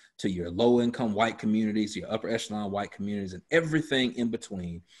minorities, to your low-income white communities, your upper echelon white communities, and everything in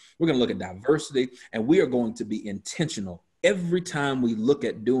between. We're going to look at diversity, and we are going to be intentional. Every time we look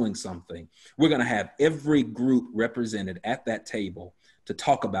at doing something, we're going to have every group represented at that table to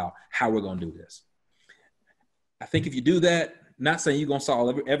talk about how we're going to do this. I think if you do that, not saying you're going to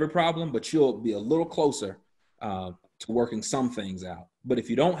solve every problem, but you'll be a little closer to working some things out. But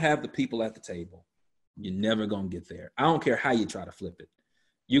if you don't have the people at the table, you're never going to get there. I don't care how you try to flip it.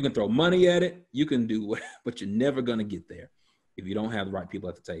 You can throw money at it, you can do what, but you're never going to get there if you don't have the right people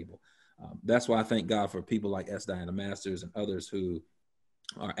at the table. That's why I thank God for people like S.Dianna Masters and others who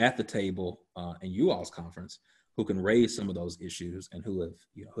are at the table in you all's conference, who can raise some of those issues and who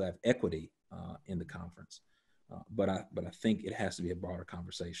have equity in the conference. But I think it has to be a broader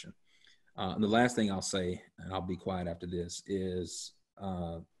conversation. And the last thing I'll say, and I'll be quiet after this, is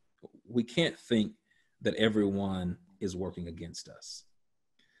we can't think that everyone is working against us.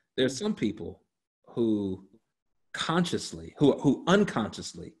 There's some people who unconsciously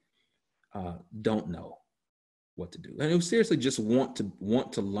don't know what to do, and who seriously just want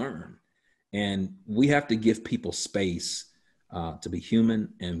to learn. And we have to give people space to be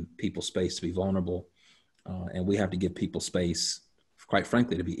human, and people space to be vulnerable, and we have to give people space, quite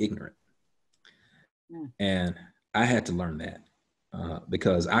frankly, to be ignorant. And I had to learn that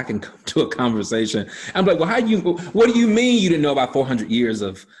because I can come to a conversation, I'm like, well, what do you mean you didn't know about 400 years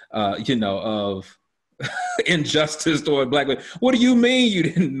of injustice toward Black women? What do you mean you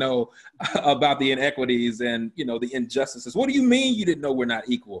didn't know about the inequities and, the injustices? What do you mean you didn't know we're not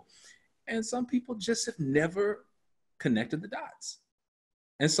equal? And some people just have never connected the dots.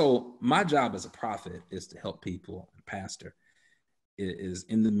 And so my job as a prophet is to help people, and pastor is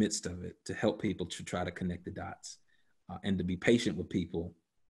in the midst of it, to help people to try to connect the dots and to be patient with people,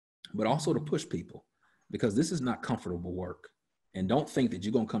 but also to push people, because this is not comfortable work. And don't think that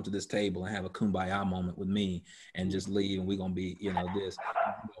you're going to come to this table and have a kumbaya moment with me and just leave and we're going to be, this,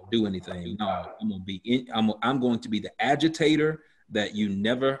 do anything. No, I'm going to be the agitator that you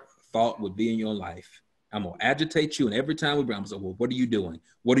never thought would be in your life. I'm going to agitate you. And every time we bring, I'm going to say, well, what are you doing?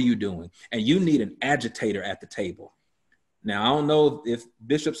 What are you doing? And you need an agitator at the table. Now, I don't know if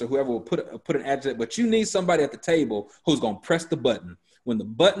bishops or whoever will put an agitator, but you need somebody at the table who's going to press the button. When the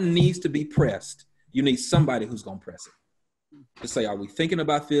button needs to be pressed, you need somebody who's going to press it. To say, are we thinking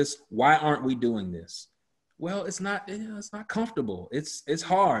about this? Why aren't we doing this? Well, it's not comfortable. It's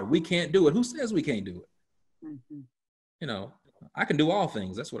hard. We can't do it. Who says we can't do it? Mm-hmm. You know, I can do all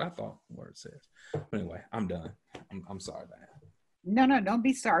things. That's what I thought the word says. But anyway, I'm done. I'm sorry about that. No, don't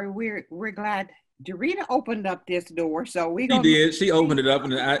be sorry. We're glad Dorita opened up this door, so we're She gonna. did. She opened it up,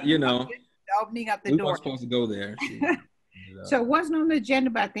 and opening up the we door. weren't supposed to go there. So it wasn't on the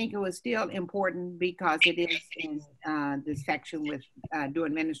agenda, but I think it was still important because it is in the section with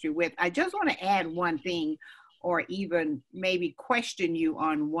doing ministry with. I just want to add one thing, or even maybe question you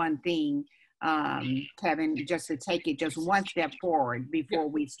on one thing, Kevin, just to take it just one step forward before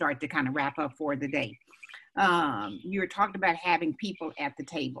we start to kind of wrap up for the day. You were talking about having people at the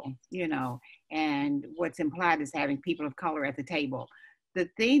table, you know, and what's implied is having people of color at the table. The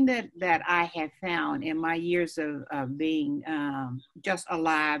thing that I have found in my years of being just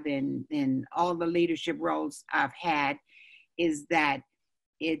alive and in all the leadership roles I've had is that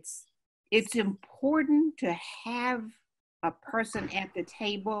it's important to have a person at the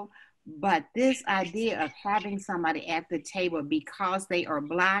table, but this idea of having somebody at the table because they are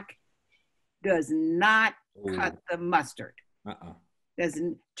Black does not cut the mustard.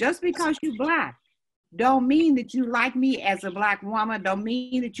 Doesn't, just because you're Black don't mean that you like me as a Black woman, don't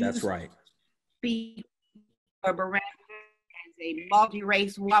mean that you That's right. speak for Miranda as a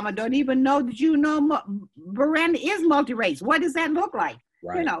multi-race woman, don't even know that you know Miranda is multi-race. What does that look like?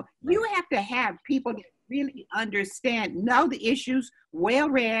 Right. You know, you have to have people that really understand, know the issues,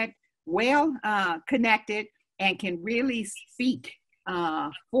 well-read, well connected, and can really speak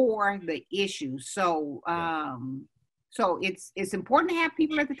for the issues. So, so it's important to have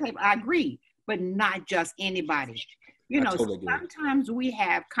people at the table. I agree, but not just anybody. You know, totally sometimes we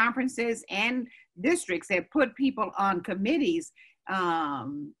have conferences and districts that put people on committees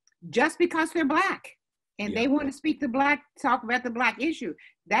just because they're Black and they want to speak to Black, talk about the Black issue.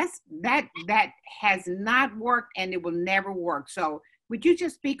 That has not worked and it will never work. So would you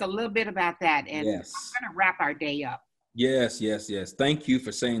just speak a little bit about that? And I'm going to wrap our day up. Yes. Thank you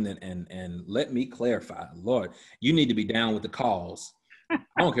for saying that. And let me clarify, Lord, you need to be down with the cause.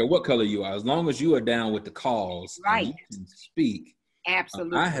 I don't care what color you are, as long as you are down with the cause, right? And you can speak.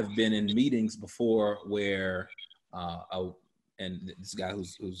 Absolutely. I have been in meetings before where, and this guy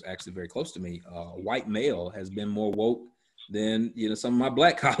who's actually very close to me, a white male has been more woke than some of my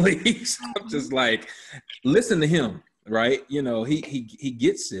Black colleagues. I'm just like, listen to him, right? He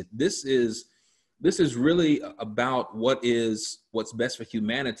gets it. This is really about what's best for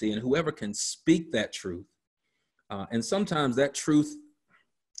humanity, and whoever can speak that truth. And sometimes that truth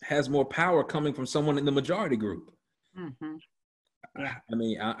has more power coming from someone in the majority group. Mm-hmm. Yeah. I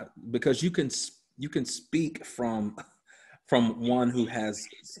mean, because you can speak from one who has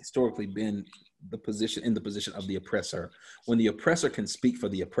historically been in the position of the oppressor. When the oppressor can speak for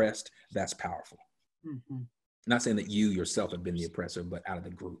the oppressed, that's powerful. Mm-hmm. Not saying that you yourself have been the oppressor, but out of the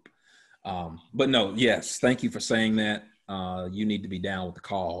group. But no, yes, thank you for saying that. You need to be down with the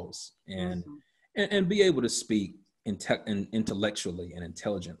cause and be able to speak intellectually and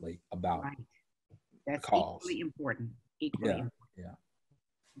intelligently about that's the cause. Equally important. Important.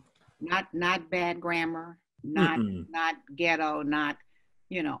 Yeah. Not bad grammar, not ghetto, not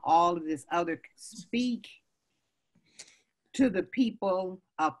all of this other. Speak to the people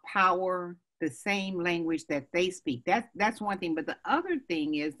of power the same language that they speak. That's one thing. But the other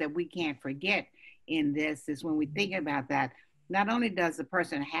thing is that we can't forget in this is when we think about that, not only does the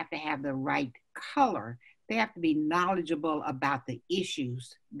person have to have the right color, they have to be knowledgeable about the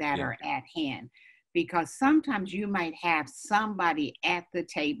issues that are at hand. Because sometimes you might have somebody at the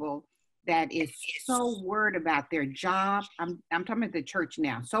table that is so worried about their job. I'm talking about the church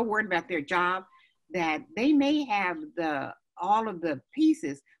now. So worried about their job that they may have all of the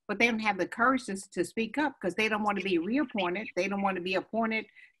pieces, but they don't have the courage to speak up because they don't want to be reappointed. They don't want to be appointed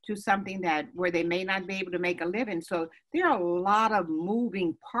to something where they may not be able to make a living. So there are a lot of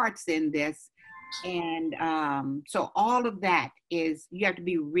moving parts in this. And so all of that is, you have to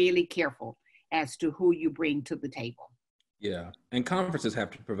be really careful as to who you bring to the table. Yeah, and conferences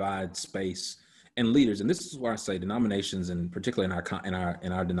have to provide space and leaders. And this is why I say denominations, and particularly in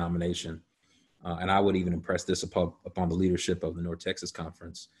our denomination, and I would even impress this upon the leadership of the North Texas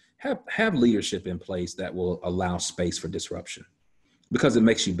Conference, have leadership in place that will allow space for disruption, because it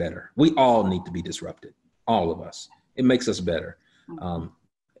makes you better. We all need to be disrupted, all of us. It makes us better.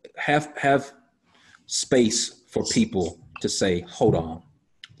 Have space for people to say, hold on,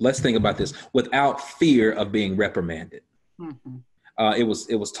 let's think about this without fear of being reprimanded. Mm-hmm.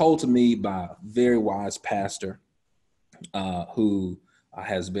 It was told to me by a very wise pastor who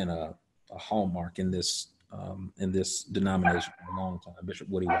has been a hallmark in this denomination for a long time, Bishop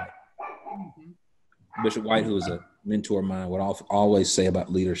Woody White. Mm-hmm. Bishop White, who is a mentor of mine, would always say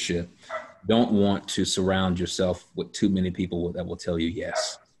about leadership don't want to surround yourself with too many people that will tell you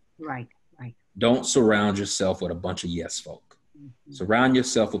yes. Right, right. Don't surround yourself with a bunch of yes folk. Surround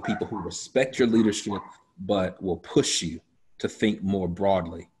yourself with people who respect your leadership, but will push you to think more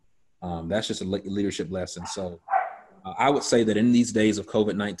broadly. That's just a leadership lesson. So I would say that in these days of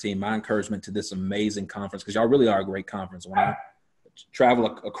COVID-19, my encouragement to this amazing conference, because y'all really are a great conference. When I travel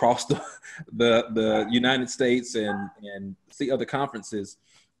across the United States and see other conferences,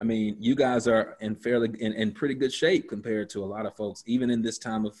 I mean, you guys are in pretty good shape compared to a lot of folks, even in this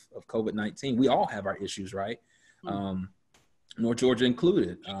time of COVID-19. We all have our issues, right? North Georgia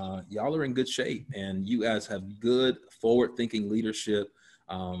included. Y'all are in good shape, and you guys have good forward-thinking leadership.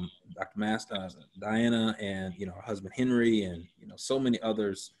 Dr. Master, S.Dianna, and her husband Henry, and so many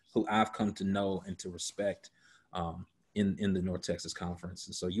others who I've come to know and to respect in the North Texas Conference.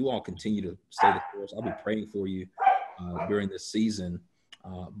 And so you all continue to stay the course. I'll be praying for you during this season,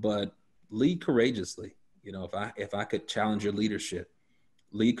 but lead courageously. If I could challenge your leadership,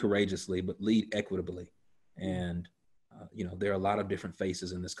 lead courageously, but lead equitably. And there are a lot of different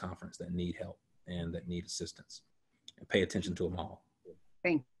faces in this conference that need help and that need assistance, and pay attention to them all.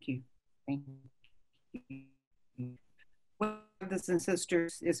 Thank you. Thank you. Well, brothers and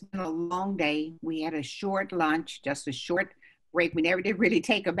sisters, it's been a long day. We had a short lunch, just a short break. We never did really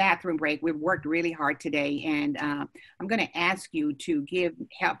take a bathroom break. We've worked really hard today. And I'm going to ask you to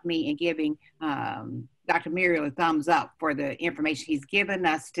help me in giving Dr. Murriel a thumbs up for the information he's given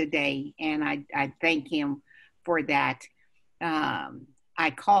us today. And I thank him for that.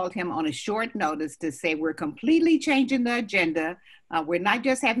 I called him on a short notice to say we're completely changing the agenda. We're not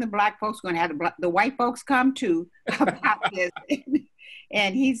just having the Black folks, we're going to have the white folks come too about this.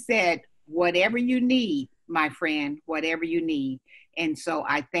 And he said, whatever you need, my friend, whatever you need. And so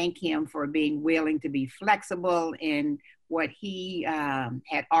I thank him for being willing to be flexible in what he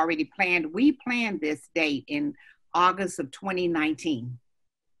had already planned. We planned this date in August of 2019.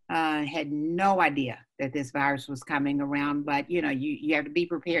 Had no idea that this virus was coming around, but you have to be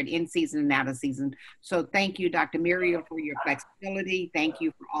prepared in season and out of season. So thank you, Dr. Murriel, for your flexibility. Thank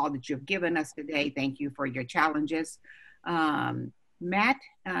you for all that you've given us today. Thank you for your challenges. Matt,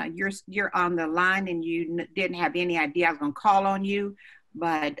 you're on the line, and you didn't have any idea I was going to call on you,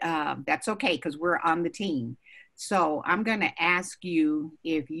 but that's okay because we're on the team. So I'm going to ask you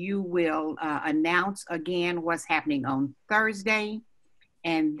if you will announce again what's happening on Thursday.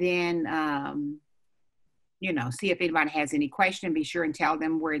 And then, see if anybody has any question. Be sure and tell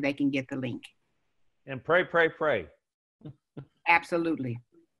them where they can get the link. And pray. Absolutely.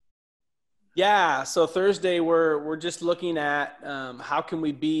 Yeah. So Thursday, we're just looking at how can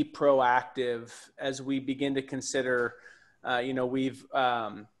we be proactive as we begin to consider. We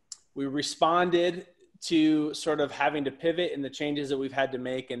responded to sort of having to pivot in the changes that we've had to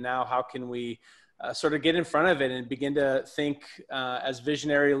make, and now how can we sort of get in front of it and begin to think as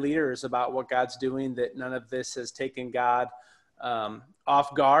visionary leaders about what God's doing, that none of this has taken God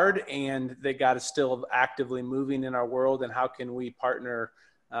off guard, and that God is still actively moving in our world, and how can we partner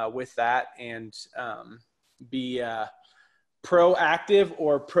with that and be proactive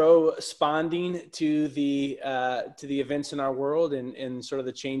or pro-sponding to the events in our world and sort of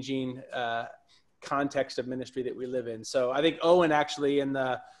the changing context of ministry that we live in. So I think Owen actually in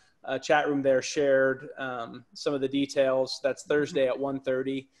the chat room there shared some of the details. That's Thursday at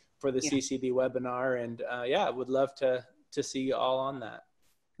 1:30 for the CCD webinar. And I would love to see you all on that.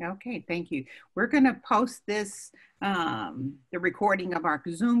 Okay, thank you. We're going to post this, the recording of our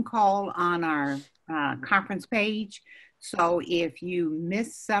Zoom call on our conference page. So if you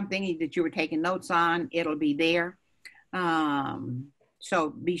missed something that you were taking notes on, it'll be there.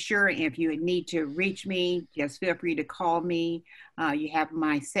 So be sure, if you need to reach me, just feel free to call me. You have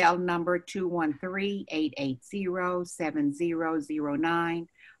my cell number, 213-880-7009.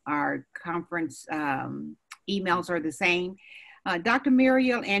 Our conference emails are the same. Dr.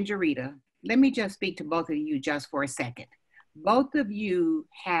 Murriel and Jarita, let me just speak to both of you just for a second. Both of you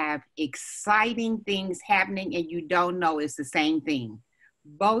have exciting things happening, and you don't know it's the same thing.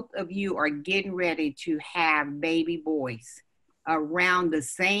 Both of you are getting ready to have baby boys around the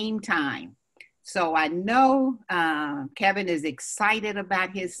same time. So I know Kevin is excited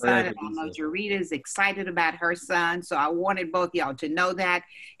about his son, and I know Jarita is excited about her son. So I wanted both y'all to know that.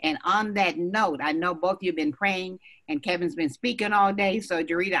 And on that note, I know both of you have been praying, and Kevin's been speaking all day. So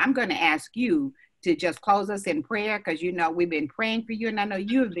Jarita, I'm going to ask you to just close us in prayer, because we've been praying for you, and I know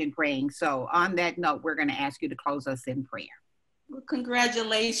you have been praying. So on that note, we're going to ask you to close us in prayer. Well,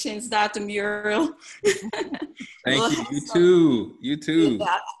 congratulations, Dr. Murriel. Thank you. You too. You too.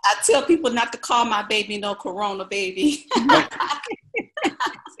 Yeah, I tell people not to call my baby no corona baby.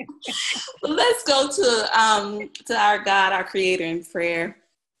 Let's go to our God, our Creator, in prayer.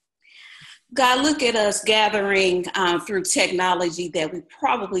 God, look at us gathering through technology that we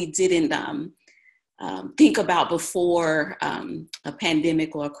probably didn't think about before a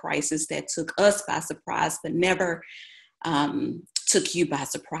pandemic or a crisis that took us by surprise, but never took you by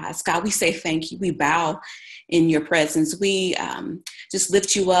surprise. God, we say thank you. We bow in your presence. We just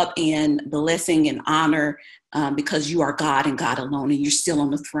lift you up in blessing and honor because you are God and God alone, and you're still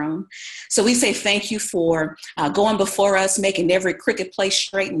on the throne. So we say thank you for going before us, making every crooked place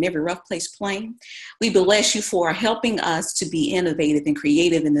straight and every rough place plain. We bless you for helping us to be innovative and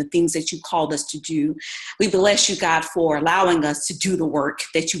creative in the things that you called us to do. We bless you, God, for allowing us to do the work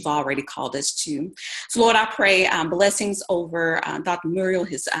that you've already called us to. So, Lord, I pray blessings over Dr. Murriel,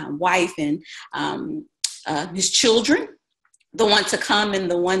 his wife, and his children, the one to come and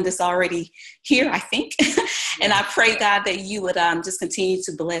the one that's already here, I think. And I pray, God, that you would just continue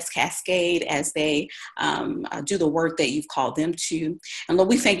to bless Cascade as they do the work that you've called them to. And Lord,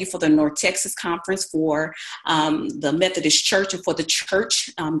 we thank you for the North Texas Conference, for the Methodist Church, and for the church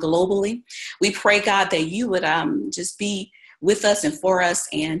globally. We pray, God, that you would just be with us and for us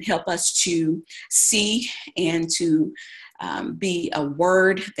and help us to see and to be a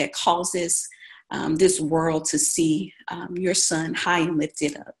word that causes this world to see your son high and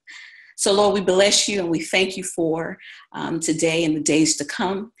lifted up. So, Lord, we bless you and we thank you for today and the days to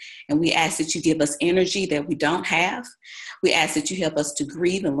come. And we ask that you give us energy that we don't have. We ask that you help us to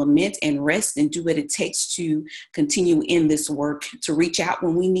grieve and lament and rest and do what it takes to continue in this work, to reach out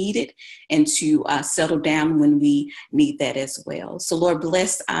when we need it and to settle down when we need that as well. So, Lord,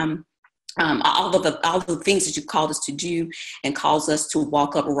 bless all the things that you've called us to do and calls us to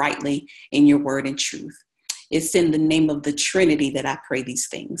walk uprightly in your word and truth. It's in the name of the Trinity that I pray these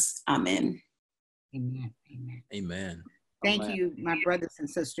things. Amen. Amen. Amen. Amen. Thank you, my brothers and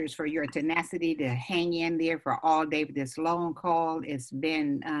sisters, for your tenacity to hang in there for all day with this long call. It's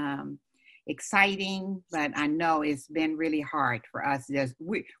been exciting, but I know it's been really hard for us.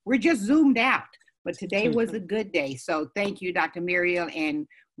 We're just zoomed out, but today was a good day. So thank you, Dr. Murriel, and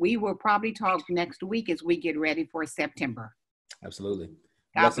we will probably talk next week as we get ready for September. Absolutely.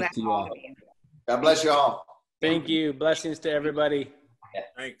 God bless you all. God bless you all. Thank you. Blessings to everybody.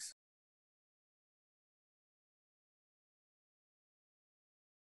 Thanks.